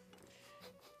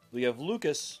 We have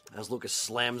Lucas. As Lucas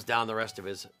slams down the rest of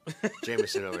his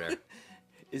Jameson over there.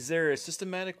 Is there a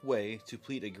systematic way to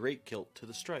pleat a great kilt to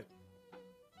the stripe?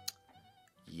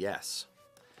 Yes.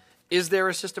 Is there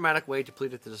a systematic way to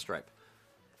pleat it to the stripe?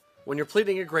 When you're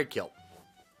pleating a great kilt,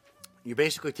 you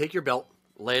basically take your belt,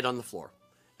 lay it on the floor.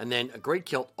 And then a great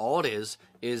kilt, all it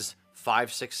is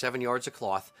 5, 6, 7 yards of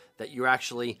cloth that you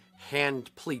actually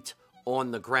hand pleat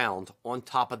on the ground on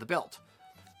top of the belt.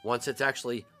 Once it's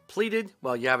actually pleated,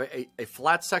 well, you have a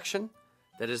flat section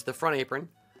that is the front apron,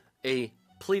 a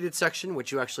pleated section,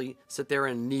 which you actually sit there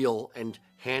and kneel and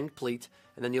hand pleat,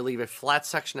 and then you leave a flat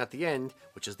section at the end,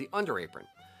 which is the under apron.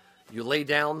 You lay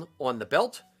down on the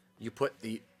belt, you put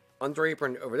the under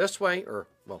apron over this way,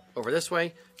 over this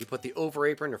way, you put the over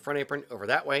apron or front apron over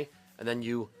that way, and then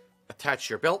you attach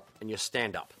your belt and you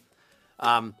stand up.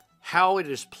 How it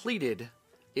is pleated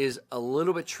is a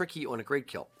little bit tricky on a great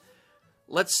kilt.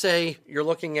 Let's say you're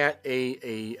looking at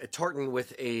a tartan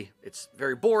with it's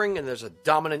very boring and there's a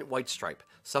dominant white stripe.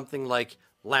 Something like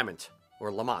Lament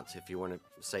or Lamont, if you want to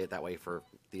say it that way for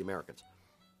the Americans.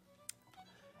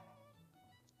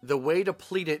 The way to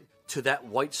pleat it to that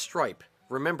white stripe,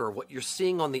 remember, what you're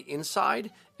seeing on the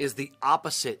inside is the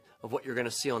opposite of what you're going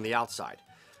to see on the outside.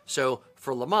 So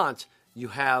for Lamont, you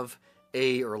have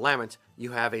Lament,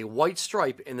 you have a white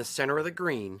stripe in the center of the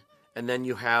green, and then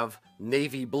you have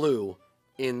navy blue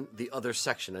in the other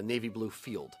section, a navy blue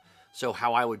field. So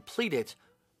how I would pleat it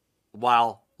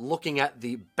while looking at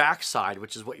the backside,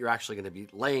 which is what you're actually going to be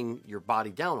laying your body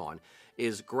down on,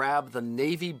 is grab the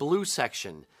navy blue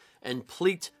section and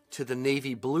pleat to the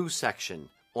navy blue section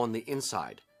on the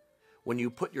inside. When you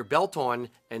put your belt on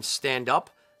and stand up,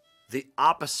 the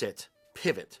opposite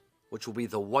pivot, which will be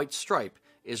the white stripe,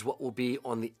 is what will be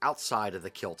on the outside of the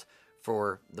kilt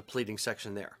for the pleating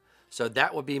section there. So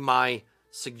that would be my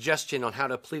suggestion on how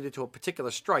to pleat it to a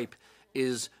particular stripe,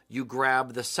 is you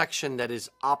grab the section that is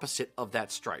opposite of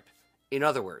that stripe. In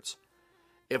other words,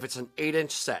 if it's an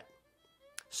 8-inch set,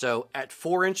 so at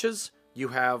 4 inches, you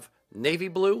have navy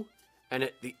blue, and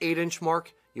at the 8-inch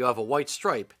mark, you have a white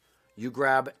stripe. You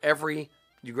grab the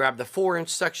 4-inch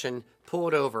section, pull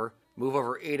it over, move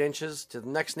over 8 inches to the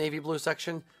next navy blue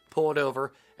section, pull it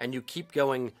over, and you keep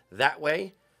going that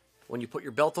way. When you put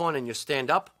your belt on and you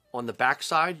stand up, on the back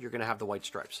side, you're going to have the white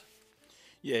stripes.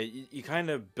 Yeah, you kind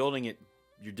of building it,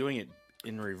 you're doing it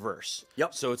in reverse.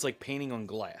 Yep. So it's like painting on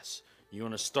glass. You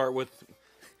want to start with,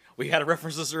 we had to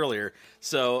reference this earlier,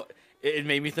 so it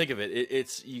made me think of it.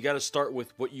 It's you got to start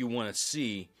with what you want to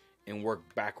see and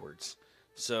work backwards.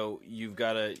 So you've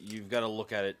got to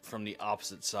look at it from the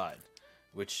opposite side,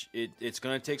 which it's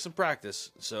going to take some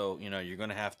practice. So you're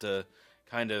going to have to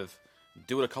kind of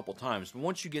do it a couple times. But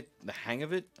once you get the hang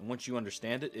of it and once you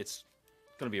understand it, it's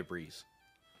going to be a breeze.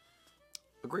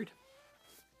 Agreed.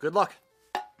 Good luck.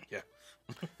 Yeah.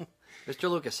 Mr.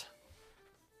 Lucas.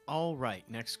 All right,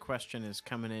 next question is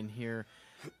coming in here.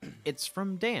 It's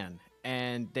from Dan,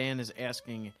 and Dan is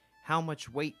asking, how much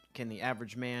weight can the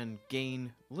average man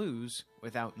lose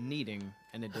without needing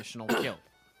an additional kilt?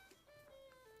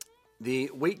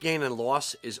 The weight gain and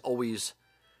loss is always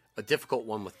a difficult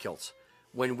one with kilts.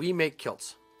 When we make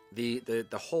kilts, the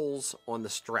holes on the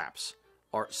straps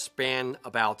span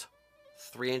about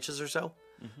 3 inches or so.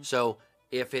 So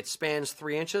if it spans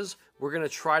 3 inches, we're going to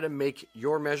try to make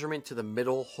your measurement to the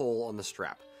middle hole on the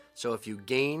strap. So if you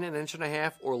gain 1.5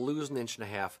 inches or lose 1.5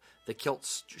 inches, the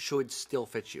kilt should still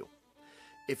fit you.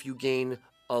 If you gain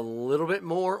a little bit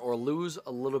more or lose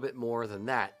a little bit more than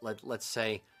that, let's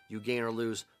say you gain or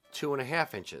lose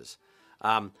 2.5 inches,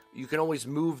 you can always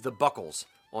move the buckles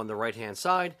on the right-hand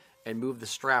side and move the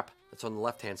strap that's on the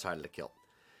left-hand side of the kilt.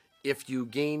 If you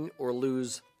gain or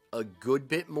lose a good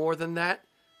bit more than that,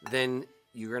 then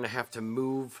you're going to have to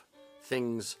move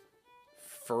things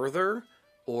further.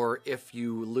 Or if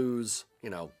you lose,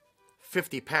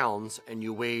 50 pounds and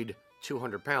you weighed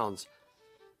 200 pounds,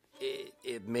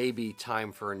 it may be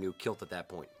time for a new kilt at that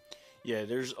point. Yeah,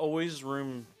 there's always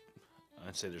room.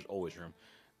 I'd say there's always room.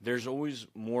 There's always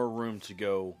more room to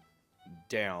go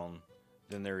down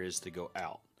than there is to go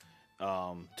out,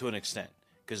 to an extent.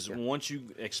 Because once you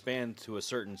expand to a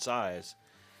certain size,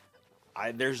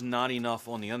 there's not enough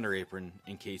on the under apron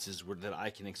in cases that I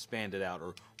can expand it out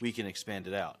or we can expand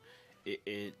it out.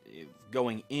 It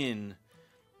going in,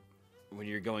 when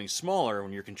you're going smaller,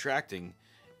 when you're contracting,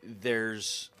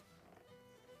 there's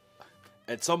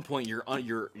at some point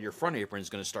your front apron is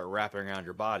going to start wrapping around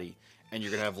your body, and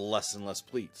you're going to have less and less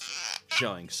pleats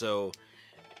showing. So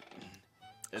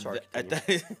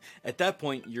at that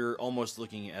point, you're almost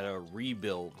looking at a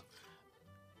rebuild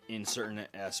in certain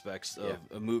aspects of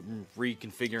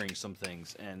reconfiguring some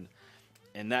things,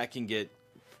 and that can get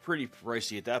pretty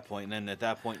pricey at that point. And then at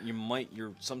that point,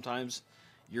 sometimes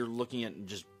you're looking at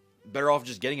just better off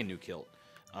just getting a new kilt.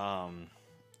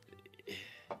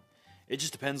 It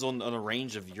just depends on the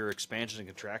range of your expansion and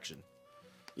contraction.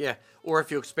 Yeah, or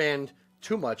if you expand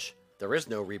too much, there is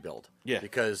no rebuild. Yeah.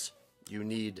 Because you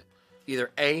need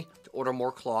either A, to order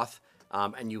more cloth,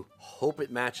 and you hope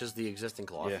it matches the existing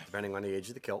cloth, depending on the age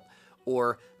of the kilt,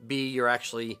 or B, you're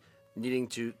actually needing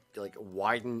to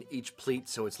widen each pleat,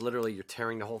 so it's literally you're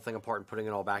tearing the whole thing apart and putting it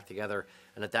all back together,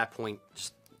 and at that point,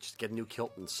 just get a new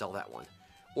kilt and sell that one.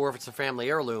 Or if it's a family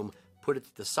heirloom, put it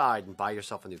to the side and buy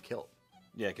yourself a new kilt.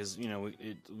 Yeah, because,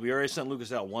 we already sent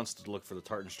Lucas out once to look for the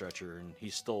tartan stretcher, and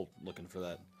he's still looking for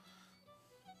that.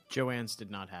 Joanne's did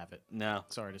not have it. No.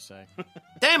 Sorry to say.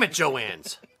 Damn it,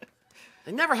 Joanne's!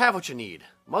 They never have what you need.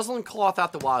 Muslin cloth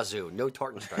out the wazoo. No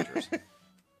tartan stretchers.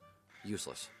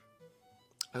 Useless.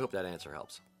 I hope that answer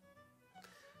helps.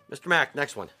 Mr. Mack,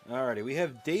 next one. Alrighty, we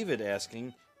have David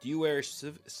asking, do you have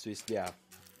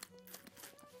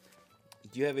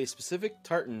a specific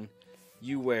tartan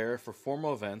you wear for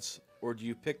formal events, or do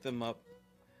you pick them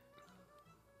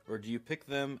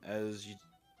as you...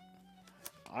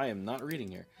 I am not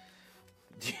reading here.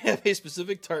 Do you have a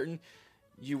specific tartan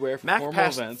you wear for formal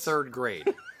passed events? Third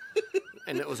grade,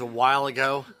 and it was a while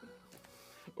ago.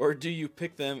 Or do you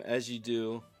pick them as you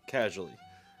do casually?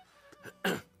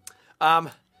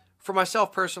 For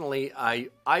myself personally,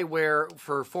 I wear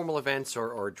for formal events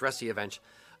or dressy events.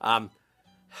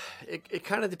 It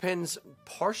kind of depends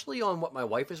partially on what my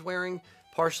wife is wearing,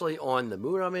 partially on the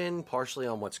mood I'm in, partially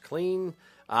on what's clean.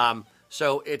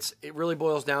 So it really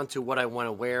boils down to what I want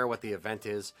to wear, what the event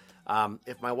is.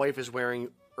 If my wife is wearing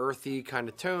earthy kind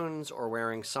of tones or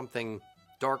wearing something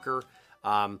darker,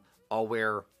 I'll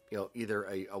wear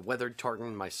either a weathered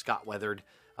tartan, my Scott weathered,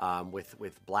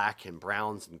 with black and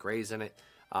browns and grays in it.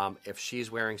 If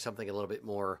she's wearing something a little bit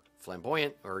more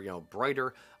flamboyant or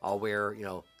brighter, I'll wear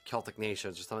Celtic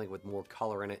Nations or something with more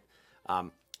color in it.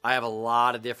 I have a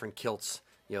lot of different kilts,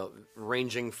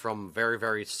 ranging from very,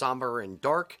 very somber and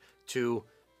dark to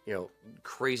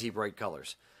crazy bright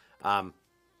colors.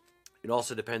 It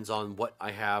also depends on what I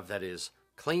have that is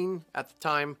clean at the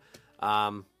time.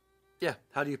 How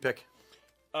do you pick?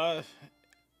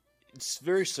 It's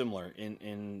very similar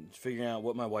in figuring out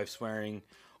what my wife's wearing,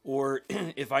 or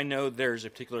if I know there's a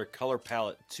particular color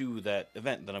palette to that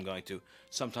event that I'm going to.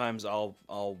 Sometimes I'll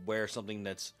wear something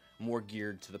that's more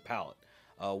geared to the palette.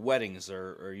 Weddings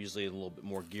are usually a little bit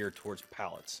more geared towards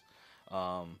palettes.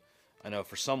 I know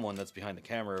for someone that's behind the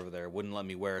camera over there wouldn't let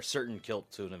me wear a certain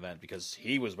kilt to an event because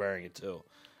he was wearing it too.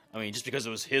 I mean, just because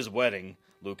it was his wedding,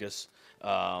 Lucas,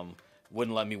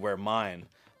 wouldn't let me wear mine.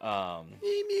 Me,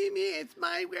 it's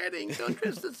my wedding. Don't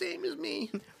dress the same as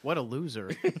me. What a loser.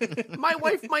 My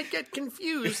wife might get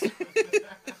confused.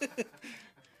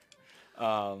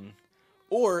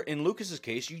 Or in Lucas's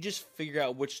case, you just figure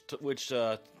out which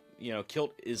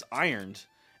kilt is ironed,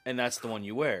 and that's the one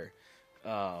you wear.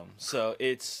 So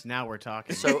it's Now we're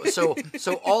talking. So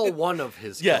all one of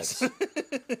his kilts.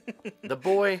 The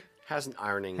boy has an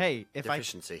ironing Hey,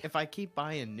 deficiency. if I keep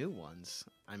buying new ones,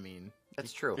 I mean,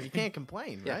 That's true. You can't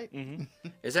complain, Yeah. right? Mm-hmm.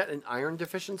 Is that an iron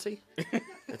deficiency?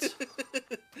 It's,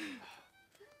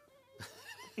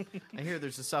 I hear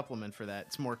there's a supplement for that.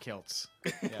 It's more kilts.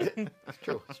 Yeah. it's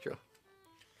true. It's true.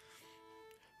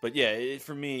 But yeah,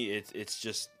 for me,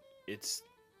 it's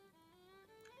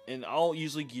and I'll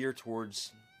usually gear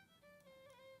towards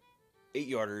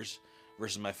 8-yarders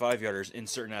versus my 5-yarders in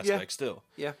certain aspects still.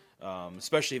 Yeah.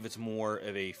 Especially if it's more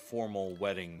of a formal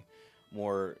wedding,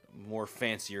 more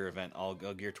fancier event. I'll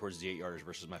gear towards the 8-yarders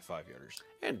versus my 5-yarders.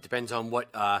 And it depends on what,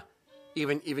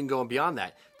 even going beyond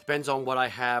that, depends on what I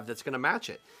have that's going to match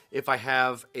it. If I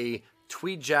have a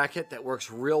tweed jacket that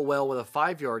works real well with a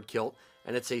 5-yard kilt,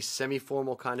 and it's a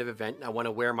semi-formal kind of event, and I want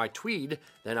to wear my tweed,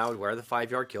 then I would wear the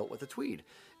 5-yard kilt with the tweed.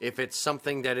 If it's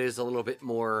something that is a little bit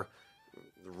more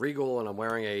regal, and I'm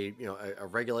wearing a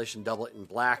regulation doublet in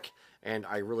black, and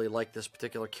I really like this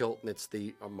particular kilt, and it's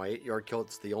my 8-yard kilt,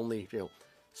 it's the only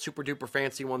super duper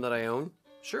fancy one that I own,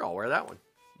 sure, I'll wear that one.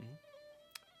 Mm-hmm.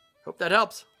 Hope that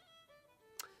helps.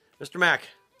 Mr. Mack.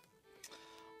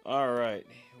 All right,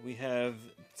 we have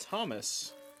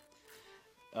Thomas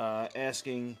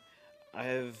asking, I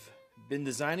have been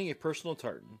designing a personal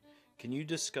tartan. Can you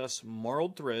discuss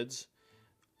marled threads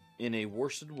in a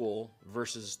worsted wool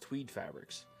versus tweed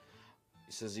fabrics?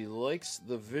 He says he likes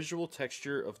the visual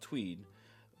texture of tweed,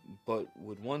 but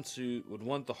would want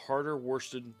the harder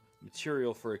worsted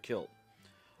material for a kilt.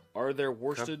 Are there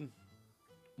worsted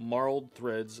marled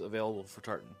threads available for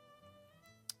tartan?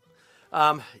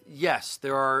 Yes,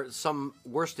 there are some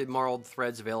worsted marled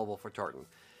threads available for tartan.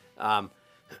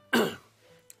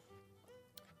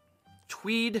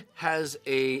 Tweed has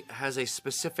a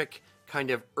specific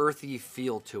kind of earthy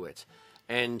feel to it,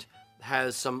 and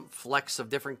has some flecks of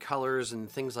different colors and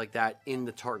things like that in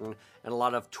the tartan. And a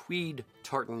lot of tweed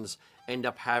tartans end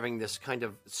up having this kind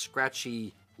of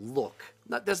scratchy look.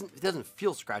 It doesn't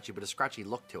feel scratchy, but a scratchy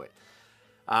look to it.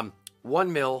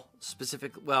 One mill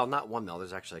specific, well, not one mill.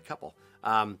 There's actually a couple.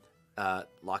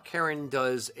 La Karen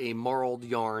does a marled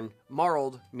yarn.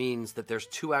 Marled means that there's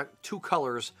two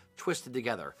colors twisted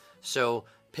together. So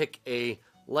pick a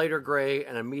lighter gray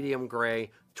and a medium gray,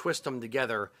 twist them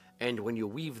together, and when you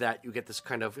weave that, you get this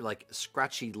kind of like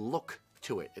scratchy look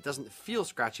to it. It doesn't feel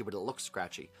scratchy, but it looks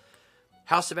scratchy.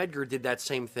 House of Edgar did that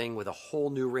same thing with a whole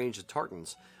new range of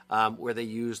tartans, where they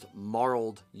used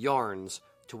marled yarns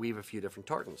to weave a few different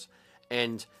tartans.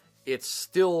 And it's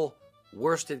still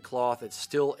worsted cloth. It's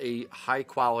still a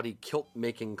high-quality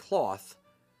kilt-making cloth,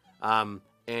 and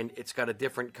it's got a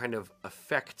different kind of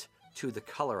effect to the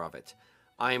color of it.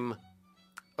 I'm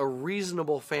a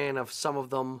reasonable fan of some of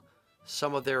them.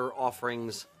 Some of their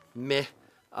offerings, meh,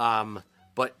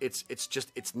 but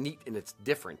it's neat and it's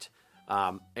different.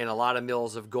 And a lot of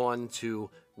mills have gone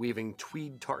to weaving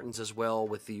tweed tartans as well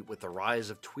with the rise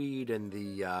of tweed and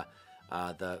the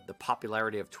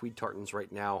popularity of tweed tartans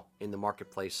right now in the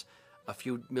marketplace. A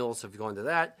few mills have gone to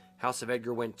that. House of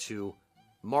Edgar went to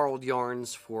marled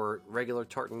yarns for regular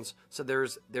tartans. So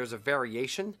there's a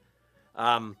variation,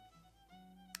 but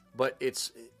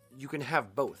you can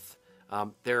have both.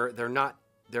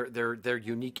 They're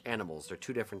unique animals. They're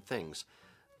two different things.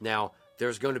 Now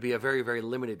there's going to be a very, very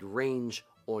limited range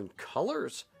on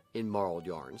colors in marled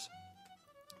yarns.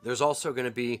 There's also going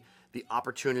to be the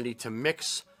opportunity to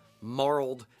mix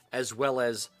marled as well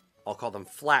as, I'll call them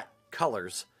flat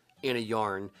colors in a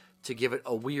yarn to give it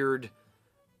a weird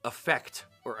effect,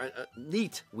 or a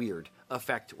neat weird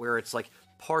effect, where it's like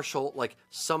partial, like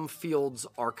some fields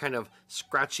are kind of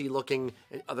scratchy looking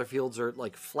and other fields are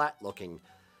like flat looking.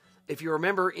 If you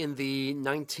remember in the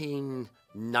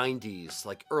 1990s,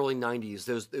 like early 90s,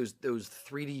 those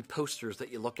 3D posters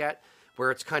that you look at, where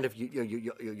it's kind of,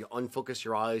 you unfocus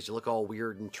your eyes, you look all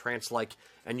weird and trance-like,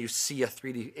 and you see a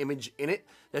 3D image in it.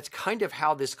 That's kind of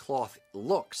how this cloth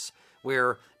looks,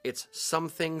 where it's some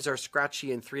things are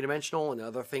scratchy and three-dimensional and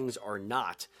other things are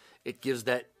not. It gives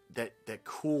that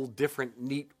cool, different,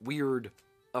 neat, weird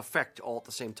effect all at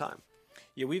the same time.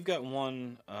 Yeah, we've got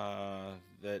one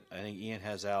that I think Ian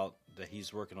has out that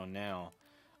he's working on now,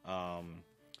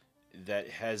 that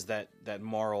has that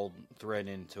marled thread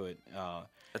into it.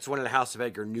 That's one of the House of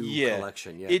Edgar new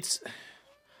collection. Yeah,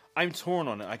 I'm torn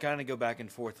on it. I kind of go back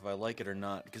and forth if I like it or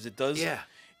not, because it does. Yeah,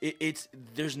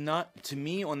 there's not, to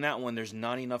me on that one. There's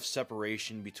not enough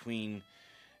separation between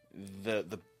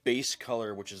the base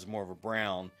color, which is more of a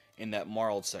brown, in that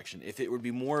marled section. If it would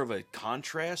be more of a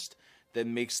contrast that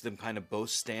makes them kind of both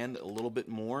stand a little bit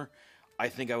more, I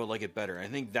think I would like it better. I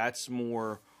think that's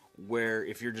more where,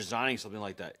 if you're designing something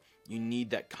like that, you need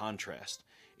that contrast.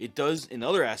 It does, in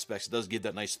other aspects, it does give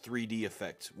that nice 3D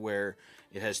effect where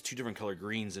it has two different color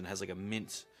greens and has like a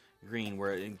mint green,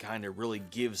 where it kind of really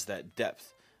gives that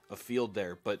depth of field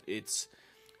there. But a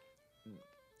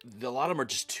lot of them are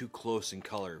just too close in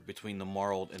color between the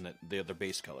marled and the other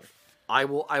base color. I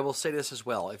will say this as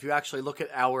well. If you actually look at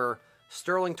our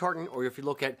Sterling tartan, or if you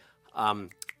look at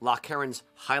Loch Heron's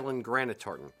Highland Granite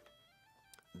tartan,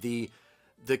 the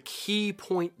key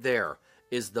point there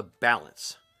is the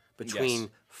balance between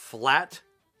flat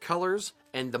colors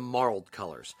and the marled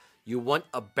colors. You want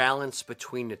a balance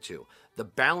between the two. The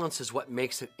balance is what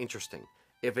makes it interesting.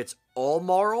 If it's all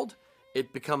marled,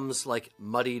 it becomes like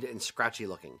muddied and scratchy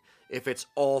looking. If it's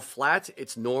all flat,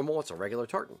 it's normal. It's a regular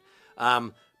tartan.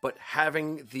 But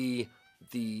having the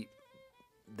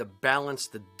balance,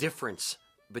 the difference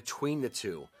between the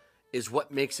two, is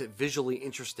what makes it visually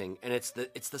interesting. And it's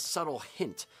the subtle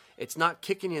hint. It's not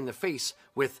kicking you in the face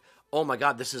with, oh my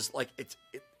God, this is like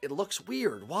it looks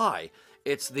weird. Why?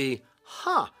 It's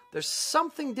there's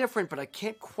something different, but I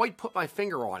can't quite put my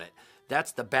finger on it.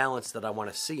 That's the balance that I want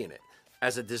to see in it.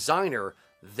 As a designer,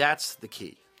 that's the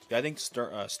key. Yeah, I think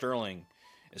Sterling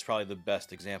is probably the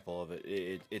best example of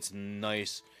it. It's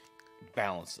nice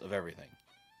balance of everything.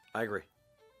 I agree.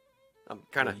 I'm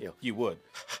kind of, You would.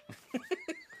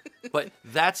 But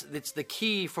it's the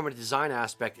key from a design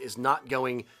aspect, is not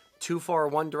going too far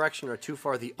one direction or too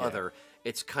far the other.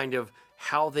 It's kind of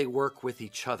how they work with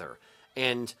each other.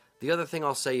 And the other thing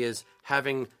I'll say is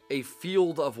having a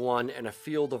field of one and a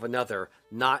field of another,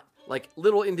 not like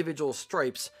little individual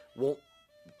stripes, won't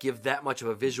give that much of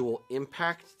a visual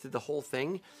impact to the whole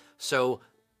thing. So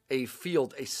a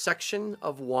section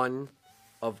of one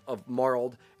of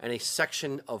marled and a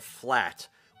section of flat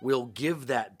will give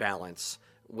that balance,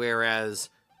 whereas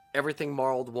everything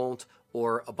marled won't,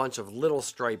 or a bunch of little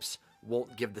stripes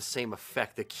won't give the same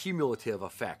effect, the cumulative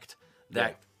effect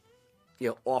that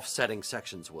offsetting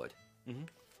sections would. Mm-hmm.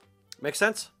 Make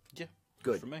sense? Yeah.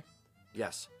 Good. For me.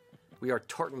 Yes. We are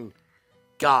tartan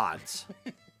gods.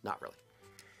 Not really.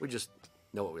 We just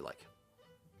know what we like.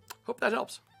 Hope that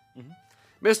helps. Mm-hmm.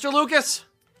 Mr. Lucas.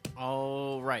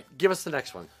 All right. Give us the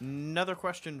next one. Another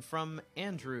question from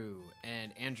Andrew.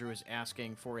 And Andrew is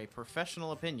asking for a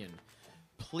professional opinion.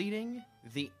 Pleating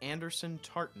the Anderson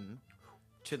tartan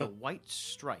to the white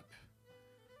stripe.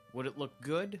 Would it look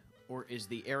good, or is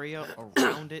the area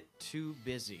around it too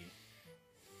busy?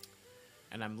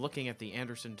 And I'm looking at the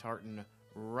Anderson tartan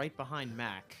right behind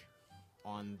Mac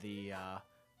on the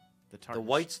tartan.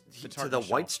 To the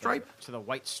white stripe? There. To the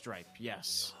white stripe,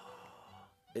 yes.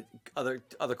 Other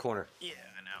corner. Yeah,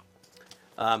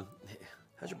 I know.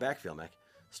 How's your back feel, Mac?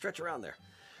 Stretch around there.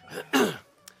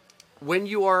 When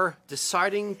you are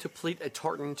deciding to pleat a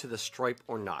tartan to the stripe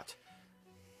or not,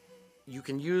 you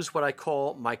can use what I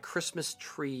call my Christmas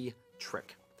tree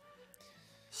trick.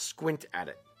 Squint at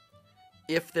it.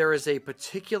 If there is a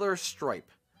particular stripe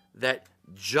that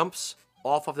jumps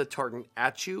off of the tartan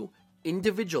at you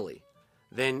individually,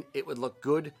 then it would look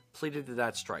good pleated to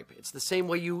that stripe. It's the same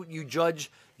way you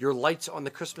judge your lights on the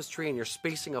Christmas tree and your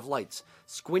spacing of lights.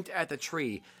 Squint at the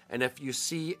tree, and if you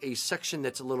see a section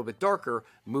that's a little bit darker,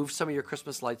 move some of your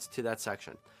Christmas lights to that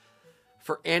section.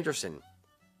 For Anderson,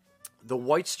 the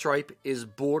white stripe is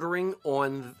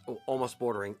almost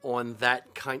bordering on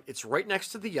that kind. It's right next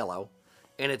to the yellow,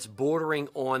 and it's bordering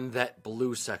on that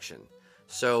blue section.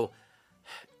 So,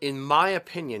 in my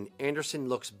opinion, Anderson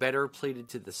looks better pleated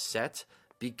to the set,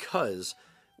 because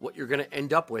what you're going to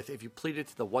end up with if you pleat it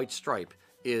to the white stripe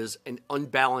is an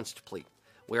unbalanced pleat,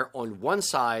 where on one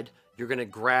side you're going to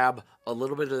grab a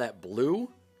little bit of that blue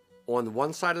on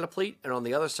one side of the pleat, and on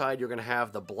the other side you're going to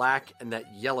have the black and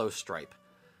that yellow stripe.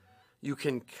 You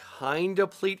can kind of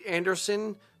pleat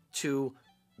Anderson to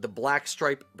the black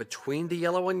stripe between the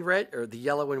yellow and red, or the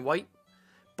yellow and white,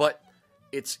 but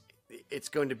it's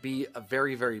going to be a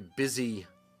very, very busy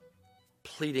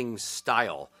pleating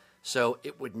style. So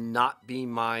it would not be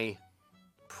my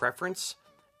preference.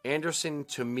 Anderson,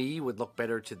 to me, would look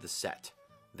better to the set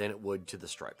than it would to the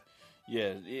stripe. Yeah,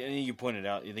 and you pointed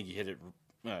out, you think you hit it,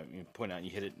 you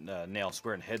hit it nail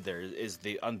square in the head there, is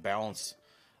the unbalance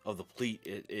of the pleat.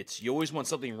 It's you always want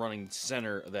something running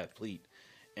center of that pleat.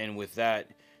 And with that,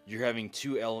 you're having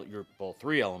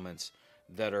three elements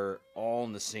that are all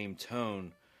in the same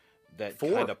tone that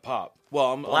kind of pop.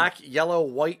 Well, black, yellow,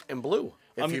 white, and blue.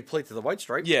 If you pleat to the white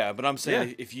stripe. Yeah, but I'm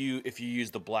saying if you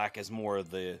use the black as more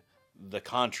of the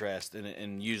contrast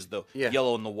and use the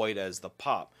yellow and the white as the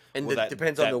pop. And it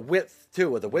depends on the width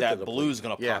too, of the width of the blue's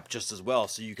going to pop just as well.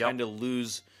 So you kind of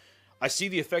lose. I see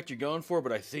the effect you're going for,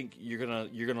 but I think you're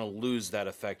gonna lose that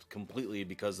effect completely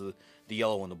because of the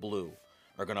yellow and the blue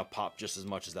are gonna pop just as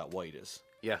much as that white is.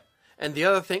 Yeah, and the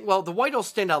other thing, well, the white will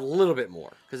stand out a little bit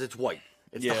more because it's white.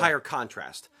 It's the higher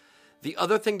contrast. The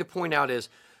other thing to point out is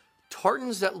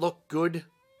tartans that look good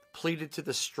pleated to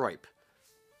the stripe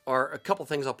are a couple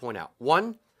things I'll point out.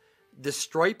 One, the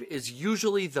stripe is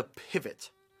usually the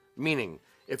pivot, meaning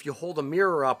if you hold a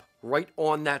mirror up right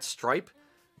on that stripe,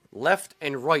 left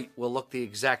and right will look the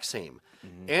exact same.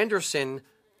 Anderson,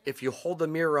 if you hold the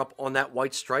mirror up on that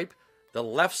white stripe, the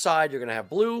left side you're going to have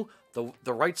blue,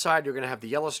 the right side you're going to have the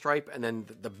yellow stripe, and then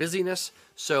the busyness,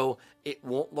 so it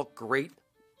won't look great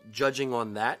judging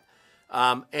on that.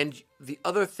 And the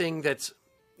other thing that's,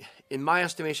 in my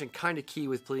estimation, kind of key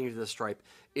with pleating to the stripe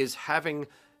is having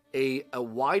a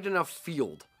wide enough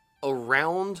field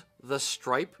around the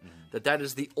stripe that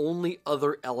is the only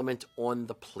other element on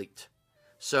the pleat.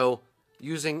 So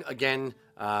using, again,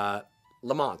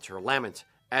 Lamont or Lament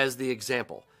as the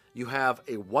example, you have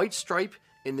a white stripe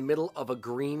in the middle of a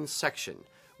green section.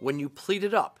 When you pleat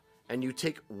it up and you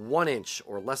take 1 inch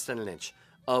or less than an inch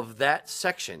of that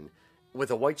section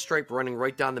with a white stripe running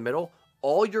right down the middle,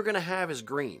 all you're going to have is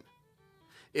green.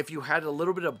 If you had a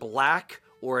little bit of black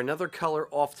or another color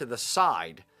off to the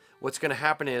side, what's going to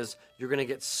happen is you're going to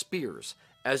get spears.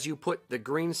 As you put the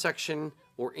green section,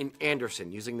 or in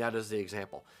Anderson, using that as the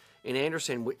example, in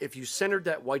Anderson, if you centered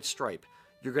that white stripe,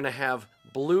 you're going to have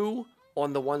blue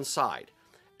on the one side.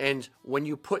 And when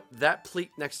you put that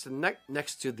pleat next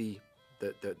to the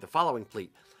following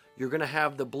pleat, you're going to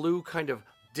have the blue kind of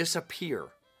disappear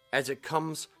as it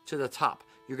comes to the top.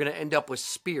 You're going to end up with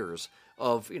spears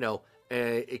of,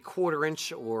 a 1/4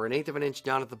 inch or 1/8 of an inch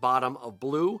down at the bottom of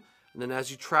blue. And then as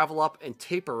you travel up and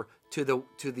taper to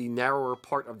the narrower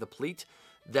part of the pleat,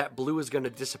 that blue is going to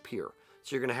disappear.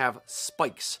 So you're going to have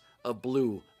spikes of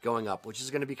blue going up, which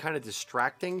is going to be kind of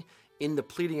distracting in the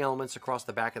pleating elements across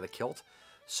the back of the kilt.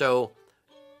 So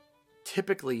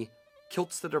typically,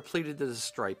 kilts that are pleated to the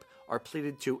stripe are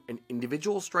pleated to an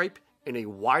individual stripe in a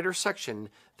wider section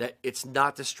that it's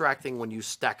not distracting when you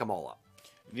stack them all up.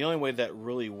 The only way that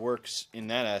really works in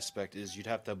that aspect is you'd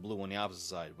have to have blue on the opposite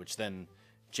side, which then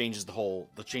changes the whole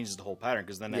pattern,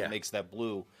 because then that makes that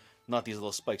blue, not these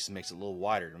little spikes, it makes it a little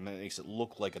wider, and it makes it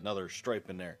look like another stripe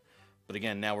in there. But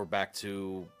again, now we're back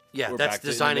to that's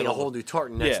designing a whole new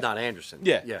tartan. That's not Anderson.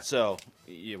 Yeah. So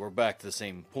we're back to the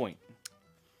same point.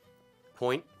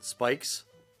 Point spikes.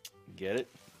 Get it?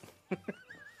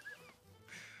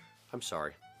 I'm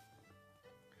sorry.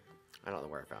 I don't know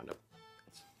where I found it.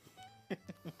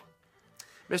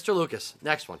 Mr. Lucas,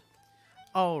 next one.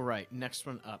 All right, next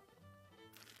one up.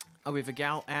 We have a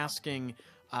gal asking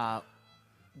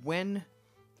when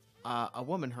a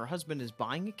woman, her husband, is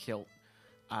buying a kilt,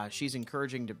 she's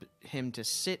encouraging him to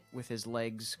sit with his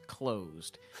legs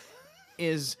closed.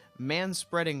 Is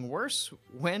manspreading worse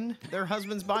when their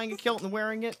husband's buying a kilt and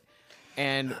wearing it?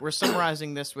 And we're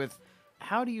summarizing this with,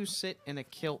 how do you sit in a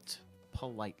kilt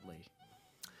politely?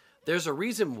 There's a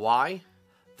reason why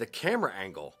the camera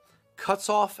angle cuts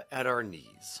off at our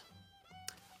knees.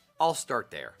 I'll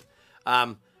start there.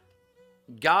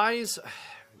 Guys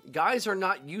are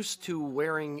not used to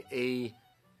wearing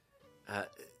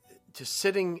to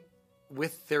sitting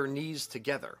with their knees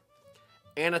together.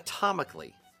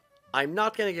 Anatomically, I'm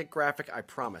not going to get graphic, I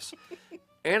promise.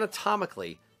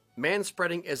 Anatomically,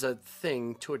 manspreading is a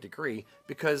thing to a degree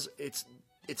because it's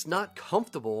not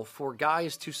comfortable for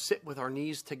guys to sit with our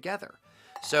knees together.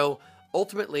 So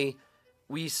ultimately,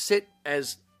 we sit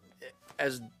as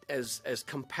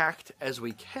compact as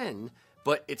we can,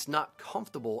 but it's not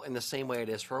comfortable in the same way it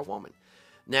is for a woman.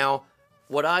 Now,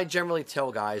 what I generally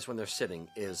tell guys when they're sitting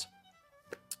is,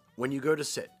 when you go to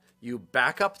sit, you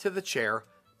back up to the chair,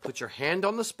 put your hand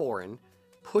on the sporin,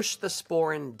 push the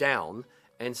sporin down,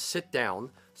 and sit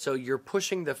down, so you're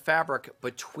pushing the fabric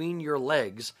between your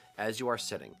legs as you are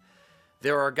sitting.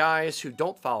 There are guys who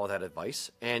don't follow that advice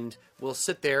and will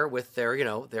sit there with their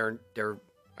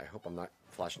I hope I'm not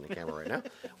flashing the camera right now,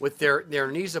 with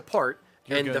their knees apart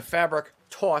and the fabric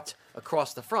taut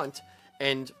across the front,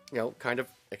 and kind of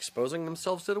exposing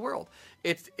themselves to the world.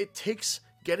 It takes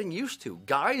getting used to.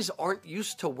 Guys aren't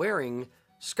used to wearing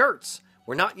skirts.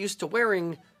 We're not used to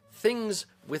wearing things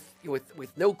with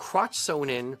no crotch sewn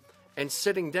in and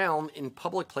sitting down in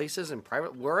public places and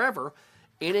private, wherever,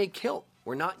 in a kilt.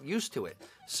 We're not used to it.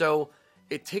 So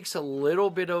it takes a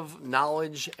little bit of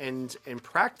knowledge and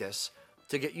practice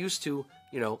to get used to,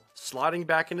 sliding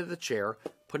back into the chair,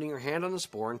 putting your hand on the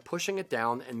sporin, pushing it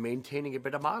down, and maintaining a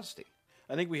bit of modesty.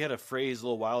 I think we had a phrase a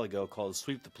little while ago called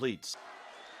sweep the pleats.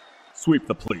 Sweep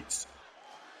the pleats.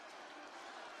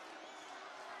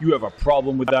 You have a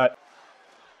problem with that?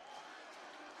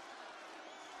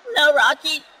 No,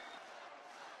 Rocky.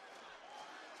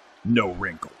 No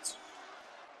wrinkles.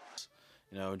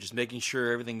 Just making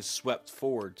sure everything's swept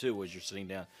forward too as you're sitting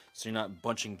down, so you're not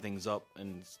bunching things up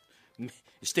and you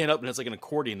stand up and it's like an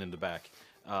accordion in the back.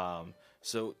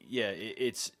 So yeah,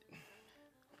 it's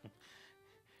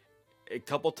a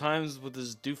couple times with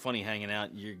this Do Funny hanging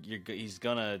out. He's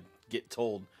gonna get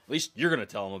told. At least you're gonna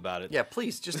tell him about it. Yeah,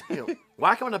 please just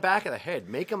whack him on the back of the head.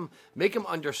 Make him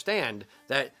understand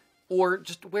that, or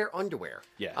just wear underwear.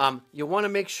 Yeah. You want to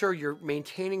make sure you're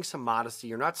maintaining some modesty.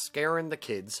 You're not scaring the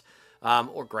kids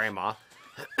or grandma.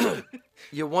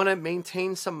 You want to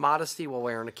maintain some modesty while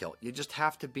wearing a kilt. You just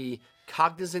have to be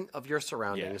cognizant of your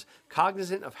surroundings,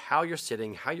 cognizant of how you're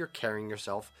sitting, how you're carrying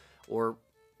yourself, or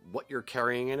what you're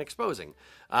carrying and exposing.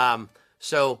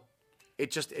 So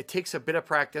it takes a bit of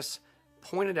practice.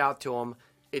 Point it out to them.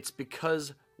 It's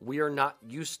because we are not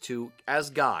used to, as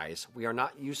guys, we are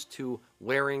not used to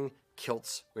wearing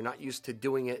kilts. We're not used to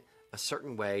doing it a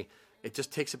certain way. It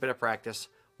just takes a bit of practice.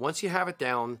 Once you have it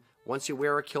down, once you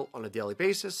wear a kilt on a daily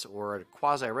basis or a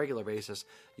quasi-regular basis,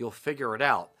 you'll figure it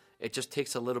out. It just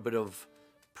takes a little bit of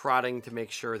prodding to make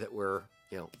sure that we're,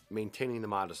 maintaining the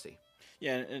modesty.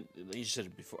 Yeah, and you said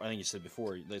it before. I think you said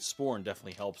before that sporn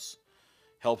definitely helps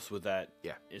with that.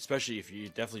 Yeah. Especially if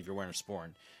you're wearing a sporn.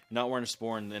 If you're not wearing a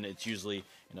sporn, then it's usually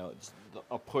it's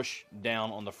a push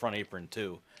down on the front apron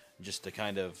too, just to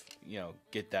kind of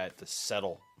get that to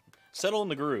settle in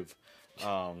the groove.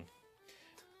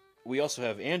 We also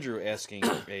have Andrew asking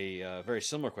a very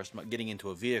similar question about getting into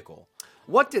a vehicle.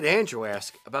 What did Andrew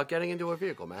ask about getting into a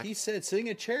vehicle, Mac? He said sitting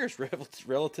in a chair is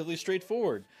relatively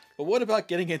straightforward. But what about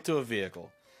getting into a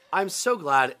vehicle? I'm so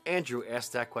glad Andrew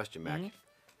asked that question, Mac.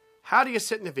 How do you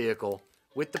sit in a vehicle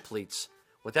with the pleats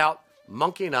without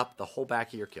monkeying up the whole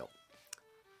back of your kilt?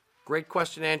 Great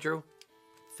question, Andrew.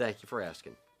 Thank you for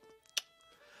asking.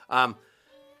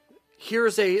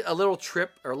 Here's a little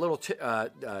trip or a little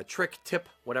trick, tip,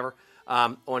 whatever,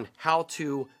 on how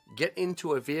to get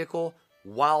into a vehicle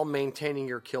while maintaining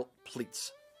your kilt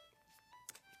pleats.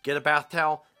 Get a bath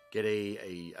towel, get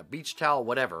a beach towel,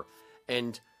 whatever,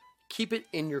 and keep it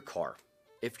in your car.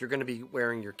 If you're going to be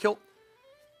wearing your kilt,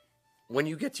 when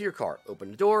you get to your car,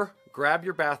 open the door, grab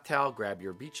your bath towel, grab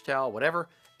your beach towel, whatever,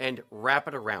 and wrap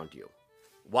it around you.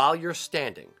 While you're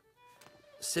standing,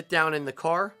 sit down in the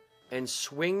car and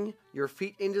swing your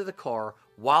feet into the car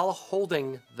while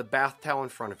holding the bath towel in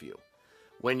front of you.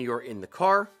 When you're in the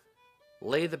car,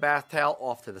 lay the bath towel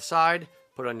off to the side,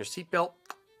 put on your seatbelt,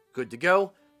 good to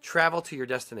go, travel to your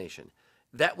destination.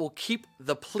 That will keep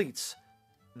the pleats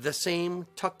the same,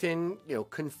 tucked in,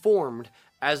 conformed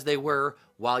as they were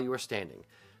while you were standing.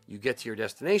 You get to your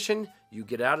destination, you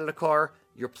get out of the car,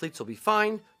 your pleats will be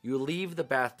fine, you leave the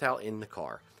bath towel in the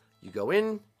car. You go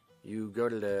in, you go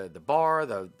to the bar,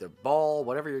 the ball,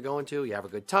 whatever you're going to, you have a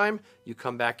good time, you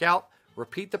come back out,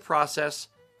 repeat the process,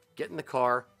 get in the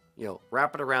car,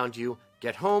 wrap it around you,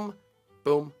 get home,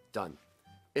 boom, done.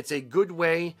 It's a good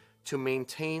way to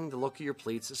maintain the look of your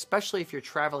pleats, especially if you're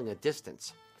traveling a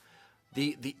distance.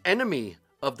 The enemy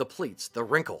of the pleats, the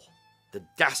wrinkle, the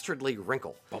dastardly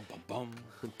wrinkle. Bum, bum, bum.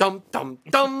 Dum, dum,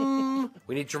 dum.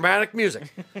 We need dramatic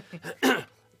music.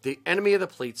 The enemy of the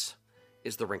pleats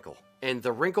is the wrinkle. And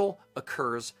the wrinkle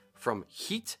occurs from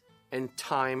heat and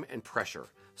time and pressure.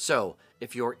 So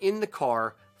if you're in the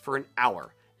car for an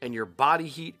hour and your body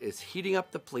heat is heating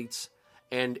up the pleats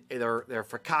and they're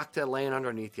fakakta laying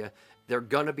underneath you, they're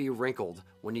going to be wrinkled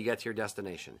when you get to your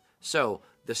destination. So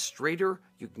the straighter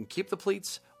you can keep the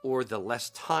pleats, or the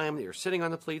less time that you're sitting on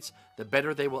the pleats, the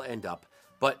better they will end up.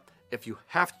 But if you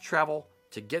have to travel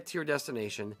to get to your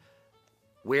destination,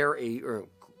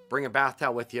 bring a bath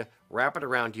towel with you, wrap it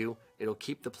around you. It'll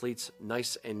keep the pleats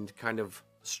nice and kind of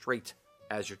straight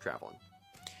as you're traveling.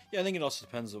 Yeah, I think it also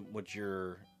depends on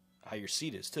how your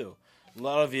seat is too. A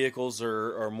lot of vehicles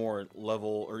are more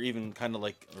level, or even kind of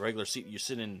like a regular seat you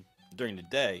sit in during the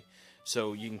day,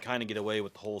 so you can kind of get away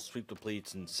with the whole sweep the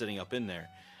pleats and sitting up in there.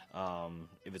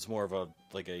 If it's more of a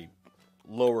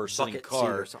lower sitting Bucket car seat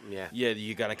or something, yeah,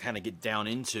 you got to kind of get down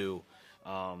into.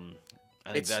 I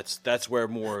think that's where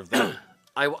more of that.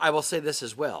 I will say this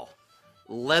as well: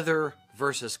 leather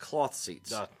versus cloth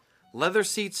seats. Leather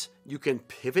seats, you can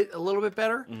pivot a little bit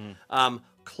better. Mm-hmm.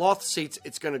 Cloth seats,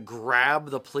 it's going to grab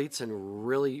the pleats and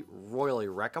really royally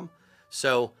wreck them.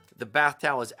 So the bath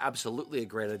towel is absolutely a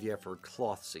great idea for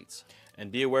cloth seats.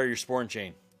 And be aware of your sporn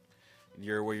chain.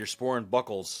 Where your sporn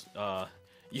buckles,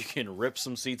 you can rip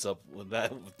some seats up with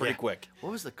that pretty quick.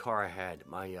 What was the car I had?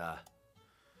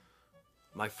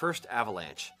 My first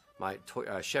Avalanche, my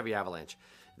Chevy Avalanche.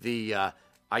 I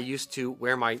used to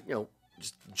wear my,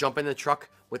 just jump in the truck,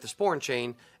 with the sporran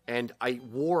chain, and I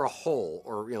wore a hole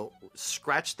or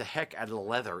scratched the heck out of the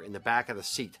leather in the back of the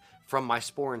seat from my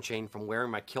sporran chain from wearing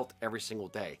my kilt every single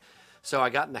day. So I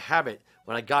got in the habit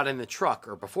when I got in the truck,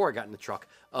 or before I got in the truck,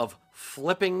 of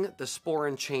flipping the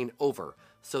sporran chain over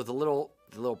so the little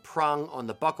prong on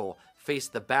the buckle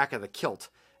faced the back of the kilt,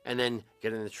 and then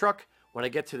get in the truck. When I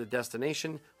get to the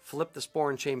destination, flip the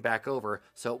sporran chain back over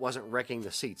so it wasn't wrecking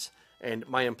the seats. And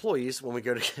my employees, when we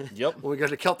go to when we go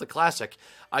to Celtic Classic,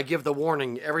 I give the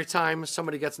warning every time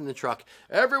somebody gets in the truck.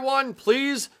 Everyone,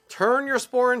 please turn your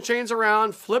sporran chains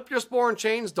around. Flip your sporran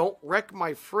chains. Don't wreck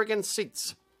my friggin'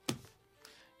 seats.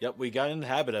 Yep, we got in the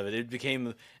habit of it. It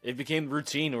became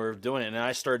routine. We were doing it, and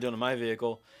I started doing it in my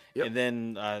vehicle. Yep. And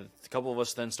then a couple of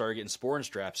us then started getting sporran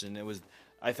straps, and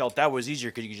I felt that was easier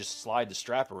because you could just slide the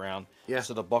strap around. Yeah.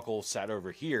 So the buckle sat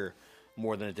over here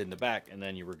more than it did in the back, and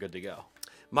then you were good to go.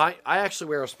 I actually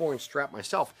wear a sporran strap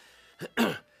myself.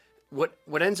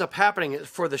 What ends up happening is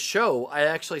for the show, I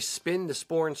actually spin the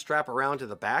sporran strap around to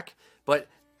the back, but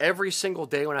every single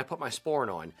day when I put my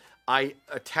sporran on, I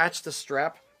attach the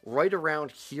strap right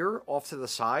around here off to the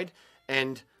side,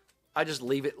 and I just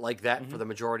leave it like that for the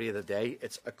majority of the day.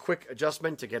 It's a quick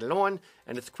adjustment to get it on,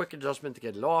 and it's a quick adjustment to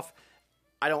get it off.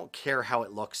 I don't care how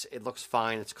it looks. It looks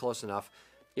fine. It's close enough.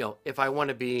 If I want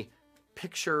to be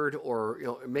pictured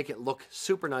or make it look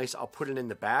super nice, I'll put it in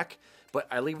the back, but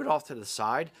I leave it off to the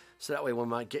side so that way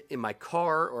when I get in my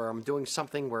car or I'm doing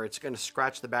something where it's going to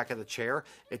scratch the back of the chair,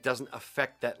 it doesn't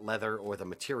affect that leather or the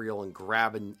material and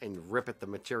grab and rip at the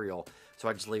material. So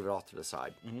I just leave it off to the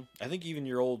side. I think even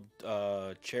your old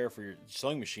chair for your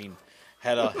sewing machine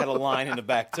had a line in the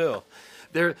back too.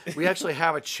 We actually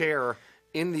have a chair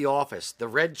in the office, the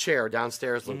red chair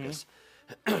downstairs, Lucas.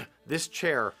 This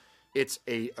chair, it's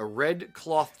a red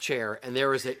cloth chair, and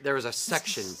there is a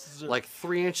section like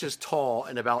 3 inches tall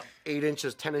and about 8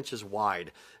 inches, 10 inches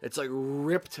wide. It's like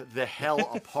ripped the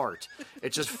hell apart.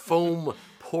 It's just foam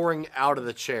pouring out of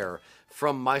the chair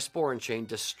from my sporran chain,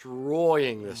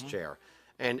 destroying this chair.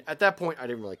 And at that point, I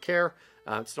didn't really care.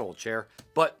 It's an old chair,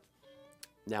 but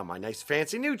now my nice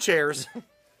fancy new chairs.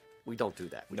 We don't do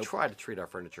that. We try to treat our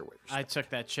furniture with respect. I took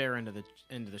that chair into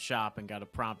the shop and got a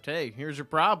prompt. Hey, here's your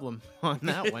problem on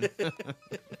that one.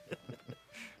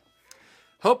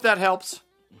 Hope that helps.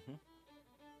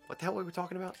 What the hell were we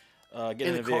talking about?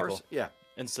 Getting in a vehicle. Cars? Yeah.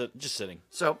 And just sitting.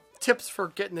 So, tips for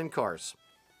getting in cars.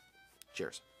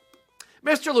 Cheers.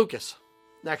 Mr. Lucas,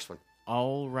 next one.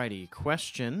 Alrighty,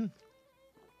 question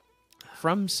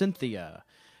from Cynthia.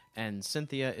 And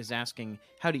Cynthia is asking,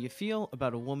 how do you feel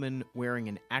about a woman wearing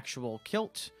an actual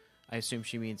kilt? I assume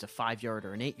she means a 5-yard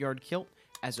or an 8-yard kilt,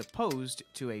 as opposed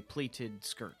to a pleated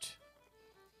skirt.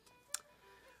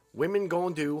 Women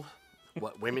gonna do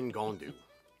what women gonna do.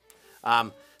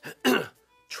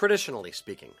 Traditionally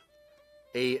speaking,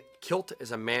 a kilt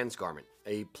is a man's garment.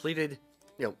 A pleated,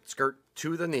 skirt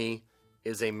to the knee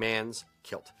is a man's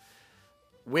kilt.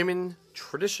 Women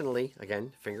traditionally,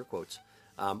 again, finger quotes,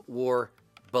 wore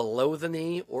below the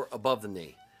knee or above the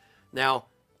knee. Now,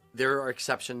 there are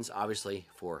exceptions, obviously,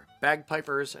 for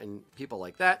bagpipers and people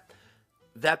like that.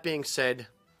 That being said,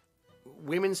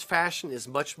 women's fashion is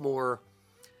much more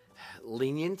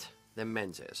lenient than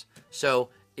men's is. So,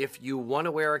 if you want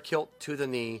to wear a kilt to the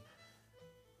knee,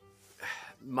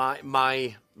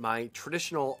 my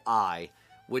traditional eye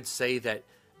would say that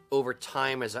over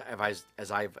time, as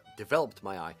I've developed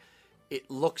my eye,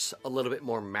 it looks a little bit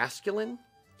more masculine.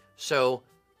 So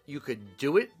you could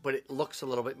do it, but it looks a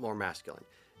little bit more masculine.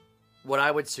 What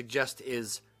I would suggest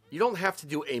is you don't have to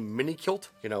do a mini kilt,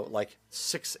 like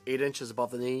 6-8 inches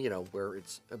above the knee, where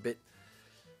it's a bit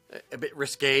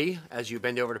risque as you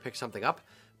bend over to pick something up.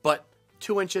 But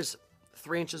 2 inches,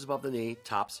 3 inches above the knee,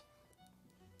 tops,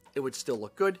 it would still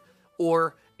look good.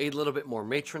 Or a little bit more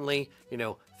matronly,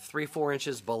 3-4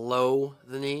 inches below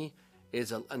the knee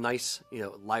is a nice,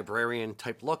 librarian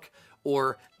type look.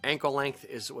 Or ankle length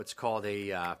is what's called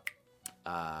a,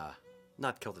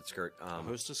 not kilted skirt.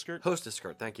 Hostess skirt? Hostess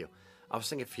skirt, thank you. I was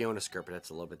thinking Fiona skirt, but that's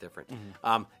a little bit different.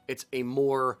 It's a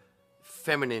more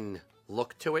feminine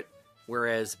look to it,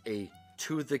 whereas a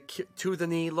to the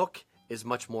knee look is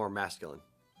much more masculine.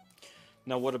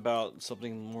 Now, what about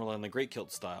something more like the great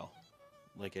kilt style,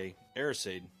 like a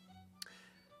Arisade?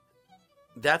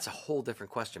 That's a whole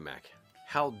different question, Mac.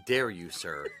 How dare you,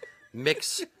 sir,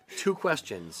 mix two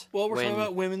questions? Well, we're talking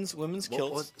about women's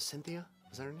kilts. Was Cynthia?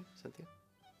 Was that her name? Cynthia?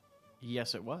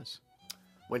 Yes, it was.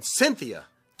 When Cynthia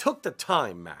took the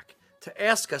time, Mac, to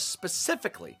ask us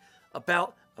specifically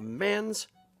about a man's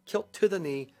kilt to the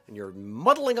knee, and you're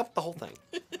muddling up the whole thing.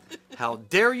 How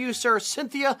dare you, sir?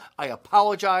 Cynthia, I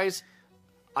apologize.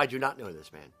 I do not know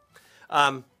this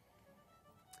man.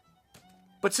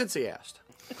 But since he asked,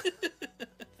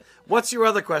 what's your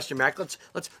other question, Mac? Let's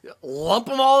lump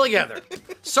them all together.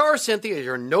 Sorry, Cynthia,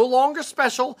 you're no longer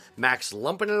special. Mac's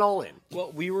lumping it all in.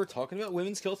 Well, we were talking about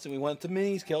women's kilts, and we went to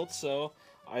men's kilts, so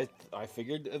I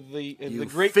figured the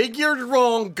great figured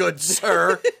wrong, good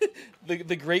sir.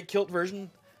 the great kilt version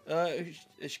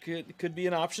could be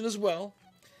an option as well.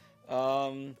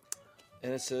 And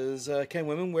it says, can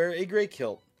women wear a gray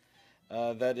kilt?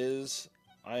 That is,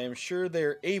 I am sure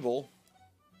they're able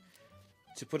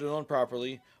to put it on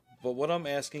properly, but what I'm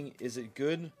asking, is it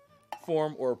good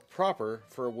form or proper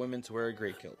for women to wear a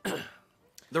gray kilt?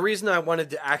 The reason I wanted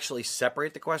to actually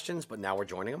separate the questions, but now we're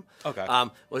joining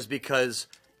them, was because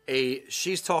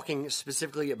she's talking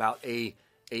specifically about a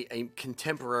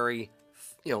contemporary,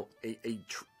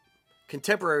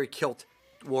 contemporary kilt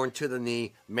worn to the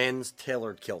knee, men's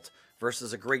tailored kilt,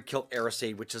 versus a great kilt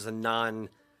Arisade, which is a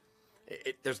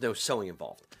there's no sewing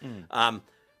involved.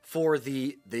 For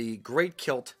the great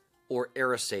kilt or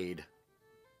Arisade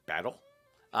battle,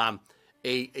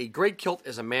 a great kilt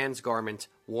is a man's garment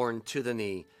worn to the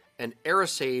knee, and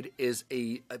Arisade is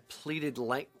a pleated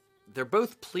length. They're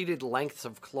both pleated lengths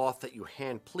of cloth that you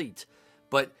hand pleat,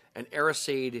 but an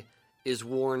Arisade is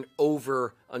worn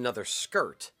over another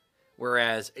skirt,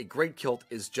 whereas a great kilt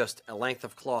is just a length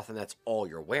of cloth and that's all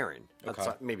you're wearing. That's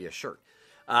maybe a shirt.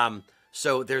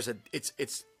 So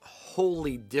it's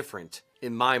wholly different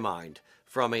in my mind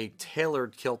from a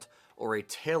tailored kilt or a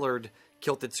tailored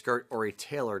kilted skirt or a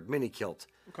tailored mini kilt.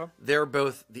 They're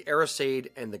both, the Arisade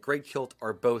and the great kilt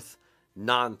are both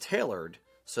non-tailored,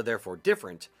 so therefore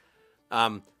different.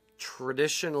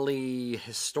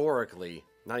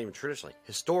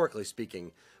 Historically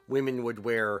speaking, women would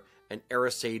wear an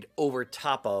Arisade over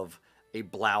top of a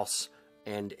blouse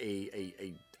and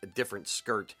a different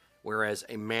skirt, whereas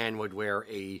a man would wear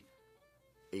a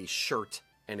shirt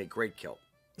and a great kilt.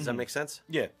 Does that make sense?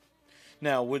 Yeah.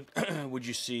 Now, would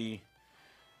you see?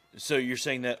 So you're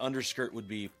saying that underskirt would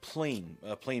be plain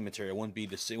material. It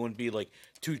wouldn't be like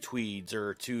two tweeds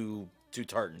or two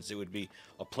tartans. It would be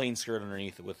a plain skirt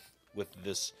underneath it with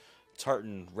this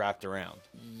tartan wrapped around.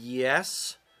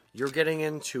 Yes, you're getting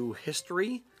into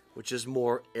history, which is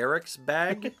more Eric's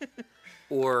bag,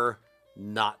 or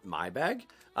not my bag.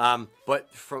 But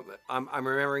I'm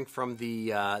remembering from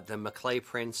the Maclay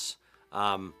prints,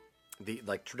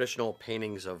 the traditional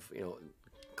paintings of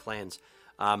clans.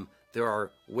 There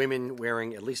are women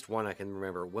wearing, at least one I can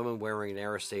remember, women wearing an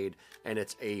Arisade, and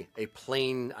it's a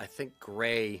plain, I think,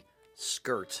 gray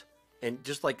skirt, and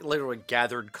just like literally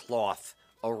gathered cloth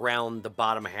around the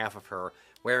bottom half of her,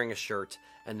 wearing a shirt,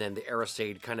 and then the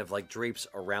Arisade kind of like drapes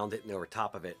around it and over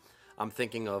top of it. I'm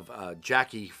thinking of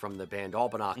Jackie from the band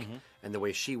Albanach, and the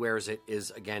way she wears it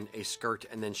is, again, a skirt,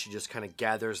 and then she just kind of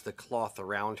gathers the cloth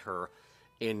around her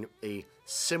in a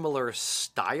similar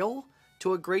style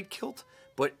to a great kilt,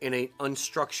 but in an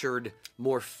unstructured,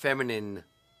 more feminine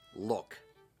look.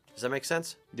 Does that make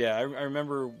sense? Yeah, I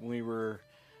remember when we were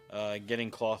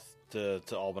getting cloth to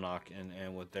Albanach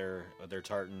and with their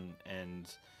tartan, and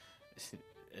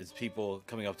it's people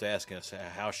coming up to asking us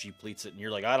how she pleats it, and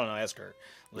you're like, I don't know, ask her.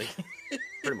 Like,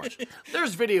 pretty much.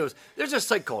 There's videos. There's a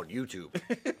site called YouTube.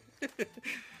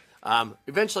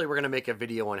 Eventually, we're going to make a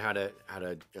video on how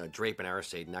to drape an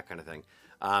Arisade and that kind of thing.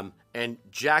 And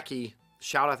Jackie,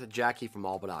 shout out to Jackie from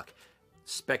Albanach.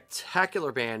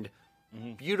 Spectacular band.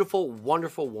 Beautiful,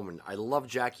 wonderful woman. I love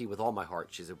Jackie with all my heart.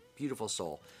 She's a beautiful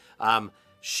soul.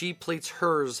 She pleats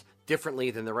hers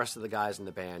differently than the rest of the guys in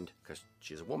the band because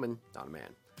she's a woman, not a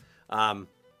man.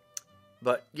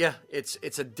 But yeah,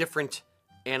 it's a different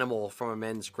animal from a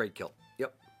men's great kilt.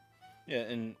 Yep. Yeah,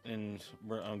 and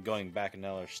I'm going back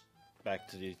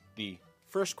to the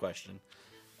first question.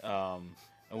 And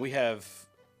we had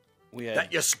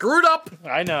that you screwed up.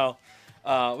 I know.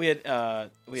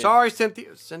 Sorry,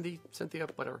 Cynthia,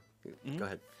 whatever. Go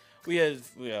ahead. We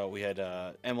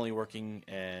had Emily working,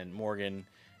 and Morgan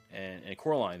and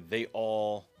Coraline. They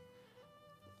all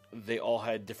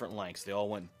had different lengths. They all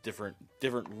went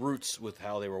different routes with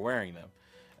how they were wearing them.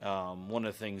 One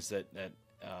of the things that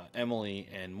Emily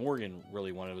and Morgan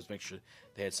really wanted was make sure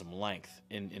they had some length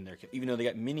in their, even though they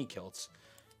got mini kilts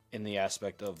in the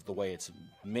aspect of the way it's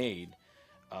made.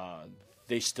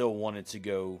 They still wanted to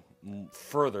go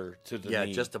further to the knee. Yeah,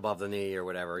 just above the knee or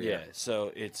whatever. Yeah,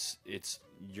 so it's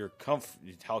your comfort,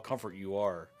 how comfort you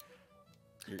are.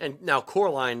 And now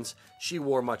Coraline's, she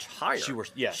wore much higher. She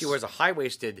wears a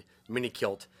high-waisted mini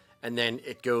kilt, and then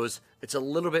it's a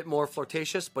little bit more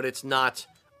flirtatious, but it's not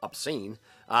obscene.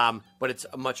 But it's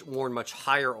worn much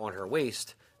higher on her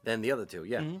waist than the other two.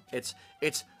 Yeah,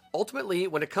 it's ultimately,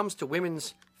 when it comes to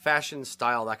women's fashion,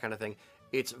 style, that kind of thing,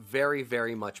 It's very,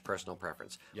 very much personal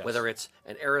preference. Yes. Whether it's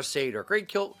an Aerosade or great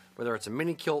kilt, whether it's a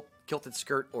mini kilt, kilted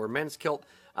skirt, or men's kilt,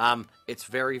 it's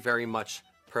very, very much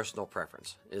personal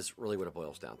preference is really what it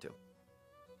boils down to.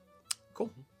 Cool.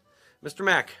 Mr.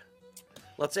 Mack,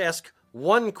 let's ask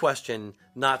one question,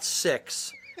 not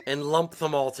 6, and lump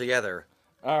them all together.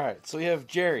 All right, so we have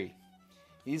Jerry.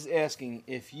 He's asking,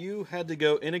 if you had to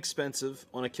go inexpensive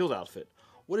on a kilt outfit,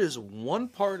 what is one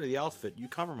part of the outfit you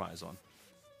compromise on?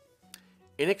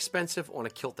 Inexpensive on a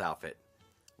kilt outfit.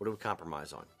 What do we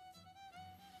compromise on?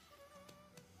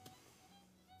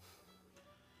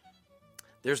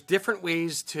 There's different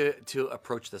ways to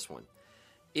approach this one.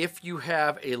 If you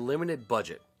have a limited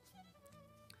budget,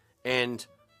 and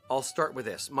I'll start with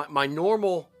this. My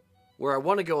normal, where I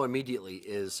want to go immediately,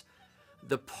 is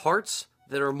the parts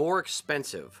that are more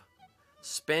expensive.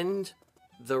 Spend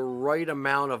the right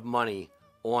amount of money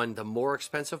on the more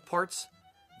expensive parts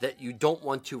that you don't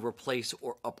want to replace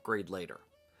or upgrade later.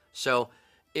 So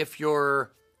if you want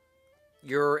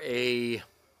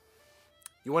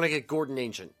to get Gordon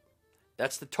Ancient,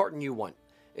 that's the tartan you want.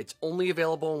 It's only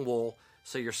available in wool,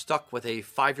 so you're stuck with a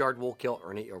 5-yard wool kilt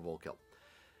or an 8-yard wool kilt.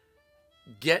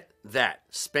 Get that.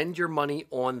 Spend your money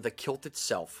on the kilt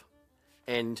itself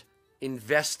and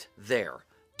invest there.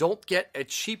 Don't get a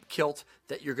cheap kilt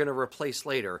that you're going to replace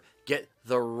later. Get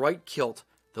the right kilt,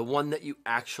 the one that you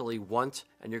actually want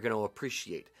and you're going to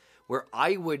appreciate. Where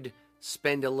I would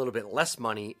spend a little bit less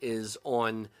money is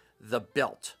on the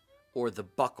belt or the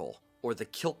buckle or the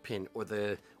kilt pin or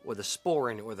the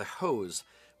sporran or the hose,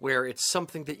 where it's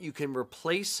something that you can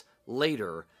replace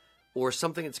later, or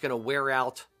something that's going to wear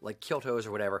out, like kilt hose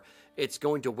or whatever. It's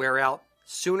going to wear out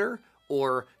sooner,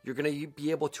 or you're going to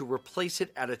be able to replace it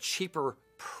at a cheaper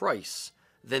price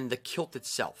than the kilt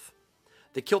itself.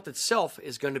 The kilt itself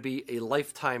is going to be a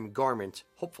lifetime garment,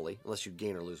 hopefully, unless you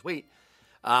gain or lose weight,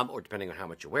 or depending on how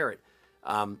much you wear it.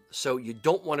 So you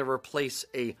don't want to replace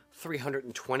a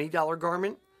 $320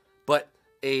 garment, but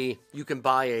you can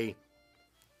buy a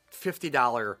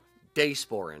 $50 day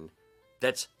sporran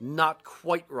that's not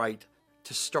quite right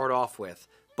to start off with,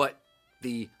 but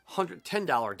the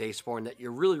 $110 day sporran that you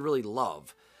really, really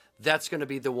love, that's going to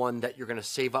be the one that you're going to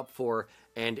save up for,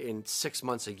 and in 6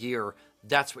 months, a year,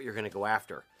 that's what you're going to go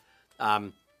after.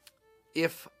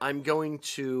 If I'm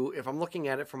looking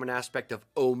at it from an aspect of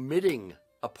omitting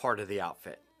a part of the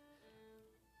outfit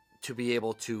to be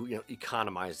able to,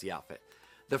 economize the outfit,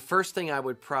 the first thing I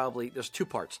would there's 2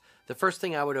 parts. The first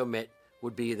thing I would omit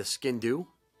would be the skin do,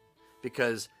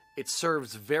 because it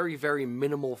serves very, very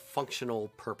minimal functional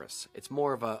purpose. It's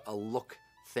more of a look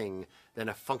thing than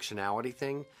a functionality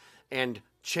thing. And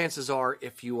chances are,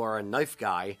 if you are a knife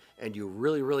guy and you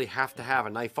really, really have to have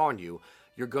a knife on you,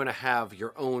 you're going to have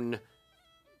your own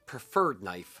preferred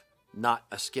knife, not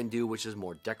a skin do, which is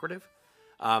more decorative.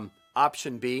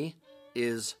 Option B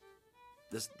is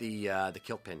the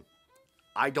kilt pin.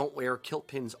 I don't wear kilt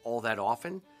pins all that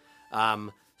often.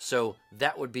 So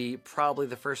that would be probably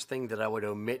the first thing that I would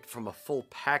omit from a full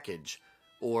package,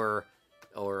 or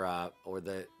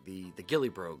the ghillie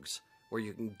brogues, where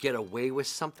you can get away with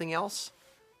something else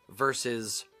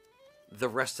versus the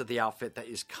rest of the outfit that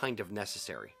is kind of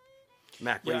necessary.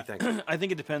 Mac, what do you think? I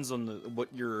think it depends on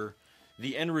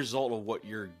the end result of what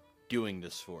you're doing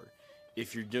this for.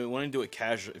 If you're want to do it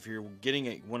casual, if you're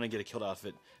want to get a kilt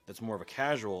outfit that's more of a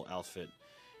casual outfit,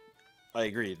 I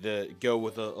agree. Go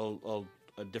with a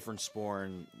different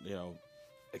sporran,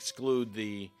 exclude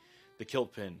the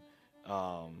kilt pin.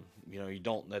 You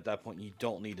don't, at that point, you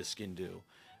don't need a skin do.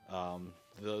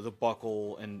 The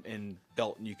buckle and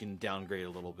belt, you can downgrade a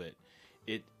little bit.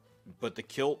 But the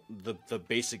kilt, the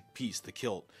basic piece, the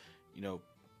kilt,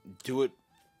 do it.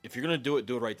 If you're gonna do it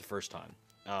right the first time.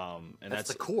 And that's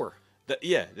the core.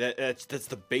 That's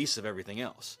the base of everything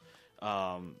else.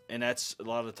 And that's a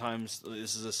lot of the times,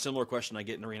 this is a similar question I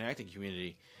get in the reenacting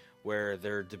community, where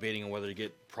they're debating on whether to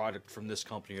get product from this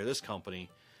company or this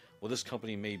company. Well, this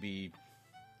company may be,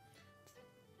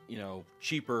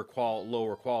 cheaper,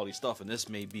 lower quality stuff, and this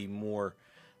may be more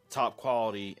top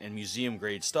quality and museum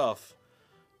grade stuff,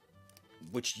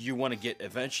 which you want to get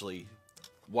eventually.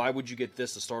 Why would you get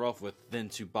this to start off with than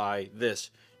to buy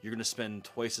this? You're going to spend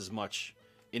twice as much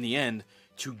in the end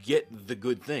to get the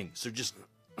good thing. So just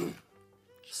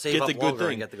Save get up the good longer thing.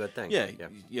 and get the good thing.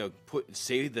 Yeah.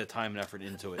 Save the time and effort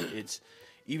into it. It's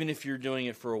even if you're doing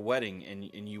it for a wedding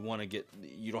and you want to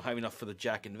you don't have enough for the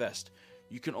jacket and vest,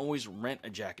 you can always rent a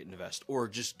jacket and vest, or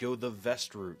just go the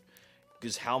vest route.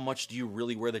 Because how much do you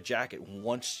really wear the jacket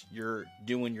once you're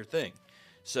doing your thing?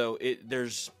 So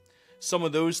there's some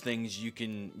of those things you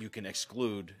can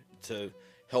exclude to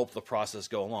help the process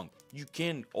go along. You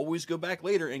can always go back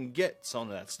later and get some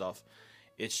of that stuff.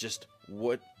 It's just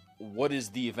what is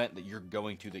the event that you're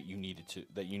going to that you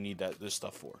need this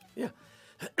stuff for. Yeah.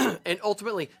 And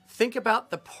ultimately, think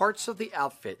about the parts of the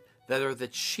outfit that are the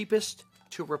cheapest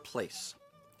to replace.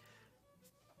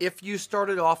 If you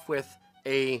started off with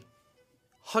a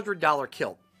 $100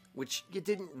 kilt, which you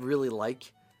didn't really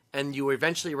like, and you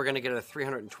eventually were going to get a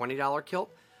 $320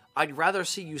 kilt, I'd rather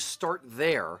see you start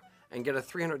there and get a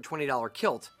 $320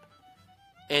 kilt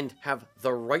and have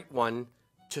the right one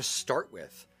to start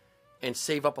with and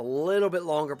save up a little bit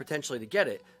longer potentially to get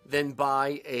it than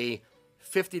buy a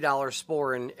 $50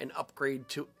 sporran and upgrade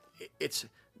to it's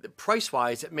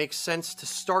price-wise. It makes sense to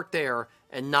start there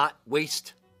and not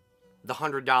waste the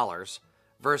 $100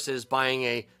 versus buying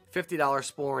a $50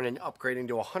 sporran and upgrading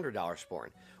to a $100 sporran,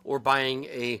 or buying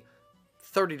a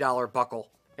 $30 buckle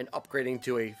and upgrading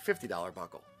to a $50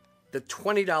 buckle. The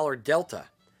 $20 delta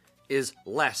is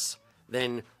less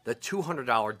than the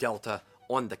 $200 delta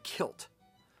on the kilt.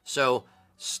 So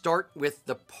start with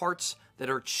the parts that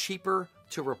are cheaper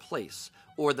to replace,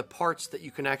 or the parts that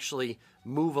you can actually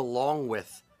move along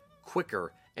with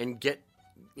quicker and get,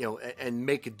 and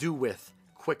make do with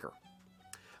quicker.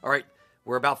 All right,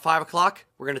 we're about 5 o'clock.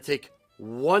 We're going to take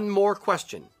one more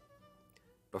question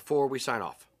before we sign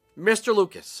off. Mr.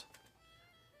 Lucas.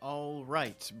 All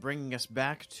right, bringing us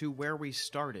back to where we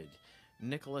started.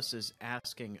 Nicholas is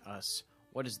asking us,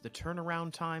 what is the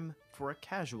turnaround time for a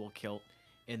casual kilt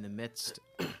in the midst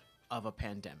of a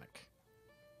pandemic?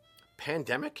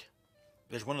 Pandemic?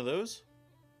 There's one of those?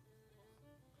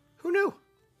 Who knew?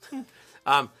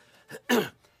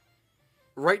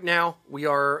 Right now, we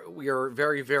are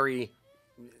very, very...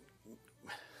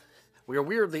 We are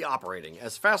weirdly operating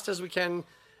as fast as we can,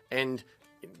 and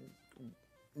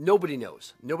nobody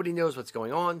knows. Nobody knows what's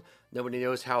going on. Nobody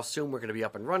knows how soon we're going to be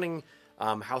up and running,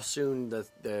 how soon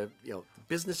the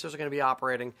businesses are going to be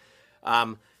operating.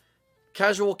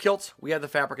 Casual kilts, we have the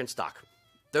fabric in stock.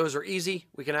 Those are easy.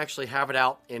 We can actually have it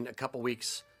out in a couple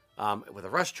weeks with a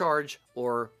rush charge,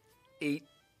 or 8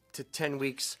 to 10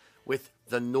 weeks with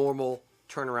the normal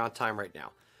turnaround time right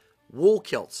now. Wool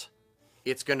kilts,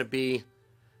 it's going to be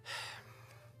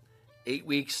 8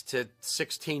 weeks to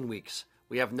 16 weeks.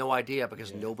 We have no idea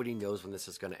because nobody knows when this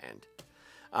is going to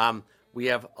end. We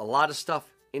have a lot of stuff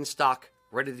in stock,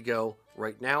 ready to go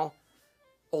right now.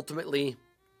 Ultimately,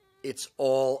 it's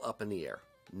all up in the air.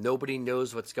 Nobody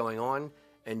knows what's going on.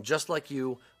 And just like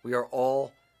you, we are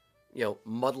all,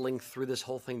 muddling through this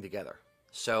whole thing together.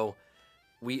 So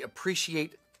we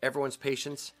appreciate everyone's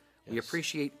patience. Yes. We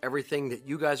appreciate everything that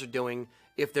you guys are doing.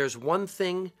 If there's one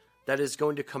thing that is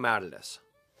going to come out of this,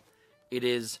 it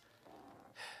is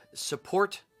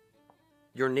support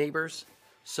your neighbors,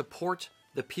 support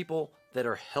the people that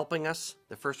are helping us,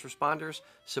 the first responders,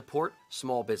 support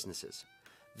small businesses.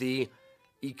 The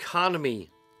economy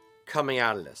coming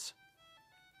out of this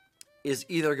is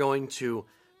either going to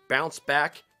bounce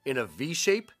back in a V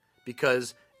shape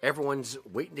because everyone's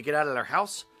waiting to get out of their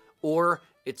house, or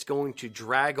it's going to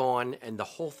drag on and the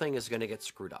whole thing is going to get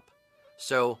screwed up.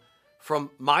 So from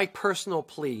my personal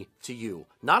plea to you,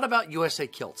 not about USA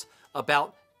Kilts,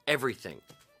 about everything,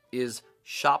 is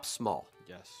shop small.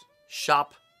 Yes.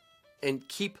 Shop and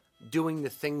keep doing the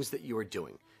things that you are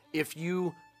doing. If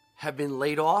you have been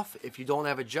laid off, if you don't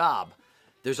have a job,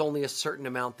 there's only a certain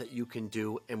amount that you can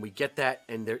do, and we get that,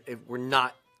 and we're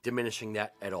not diminishing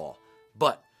that at all.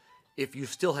 But if you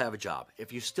still have a job,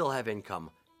 if you still have income,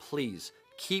 please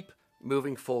keep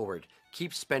moving forward.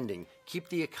 Keep spending. Keep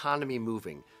the economy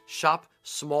moving. Shop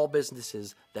small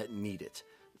businesses that need it.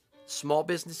 Small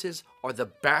businesses are the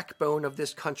backbone of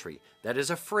this country. That is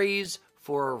a phrase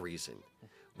for a reason.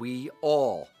 We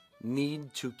all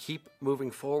need to keep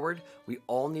moving forward. We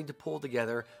all need to pull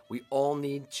together. We all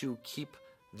need to keep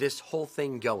this whole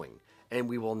thing going. And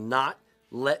we will not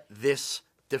let this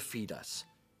defeat us.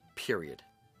 Period.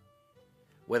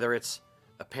 Whether it's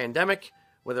a pandemic,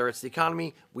 whether it's the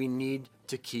economy, we need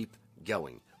to keep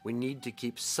going. We need to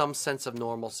keep some sense of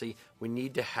normalcy. We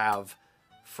need to have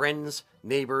friends,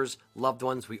 neighbors, loved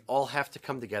ones. We all have to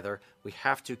come together. We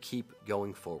have to keep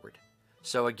going forward.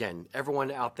 So again,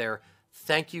 everyone out there,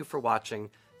 thank you for watching.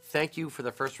 Thank you for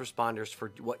the first responders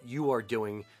for what you are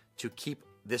doing to keep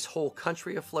this whole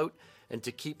country afloat and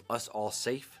to keep us all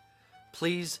safe.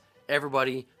 Please,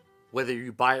 everybody, whether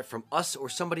you buy it from us or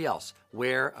somebody else,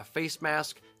 wear a face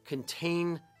mask,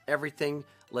 contain everything.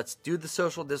 Let's do the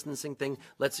social distancing thing.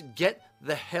 Let's get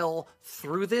the hell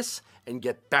through this and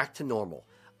get back to normal.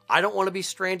 I don't want to be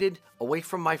stranded away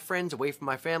from my friends, away from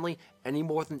my family, any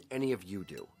more than any of you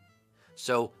do.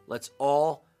 So let's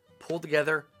all pull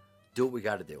together, do what we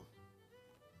got to do.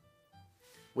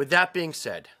 with that being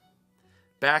said,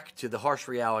 back to the harsh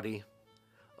reality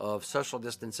of social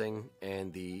distancing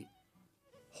and the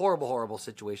horrible, horrible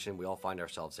situation we all find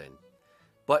ourselves in.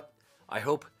 But I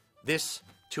hope this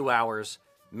 2 hours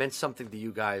meant something to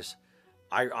you guys.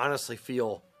 I honestly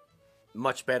feel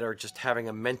much better just having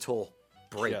a mental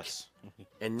break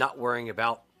and not worrying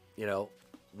about,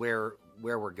 where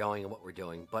we're going and what we're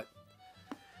doing. But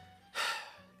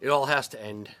it all has to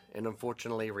end, and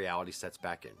unfortunately, reality sets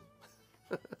back in.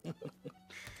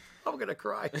 I'm going to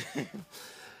cry.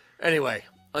 Anyway,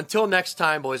 until next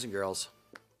time, boys and girls,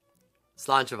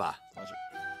 Slanjava.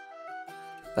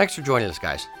 Thanks for joining us,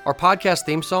 guys. Our podcast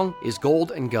theme song is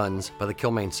Gold and Guns by the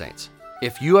Kilmaine Saints.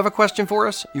 If you have a question for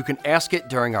us, you can ask it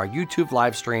during our YouTube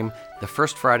live stream the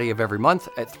first Friday of every month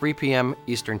at 3 p.m.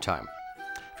 Eastern Time.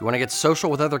 If you want to get social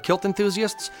with other kilt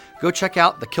enthusiasts, go check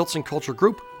out the Kilts and Culture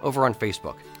group over on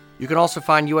Facebook. You can also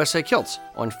find USA Kilts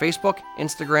on Facebook,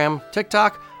 Instagram,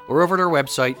 TikTok, or over at our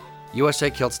website,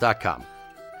 usakilts.com.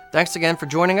 Thanks again for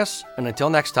joining us, and until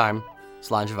next time,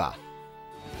 Slanjava.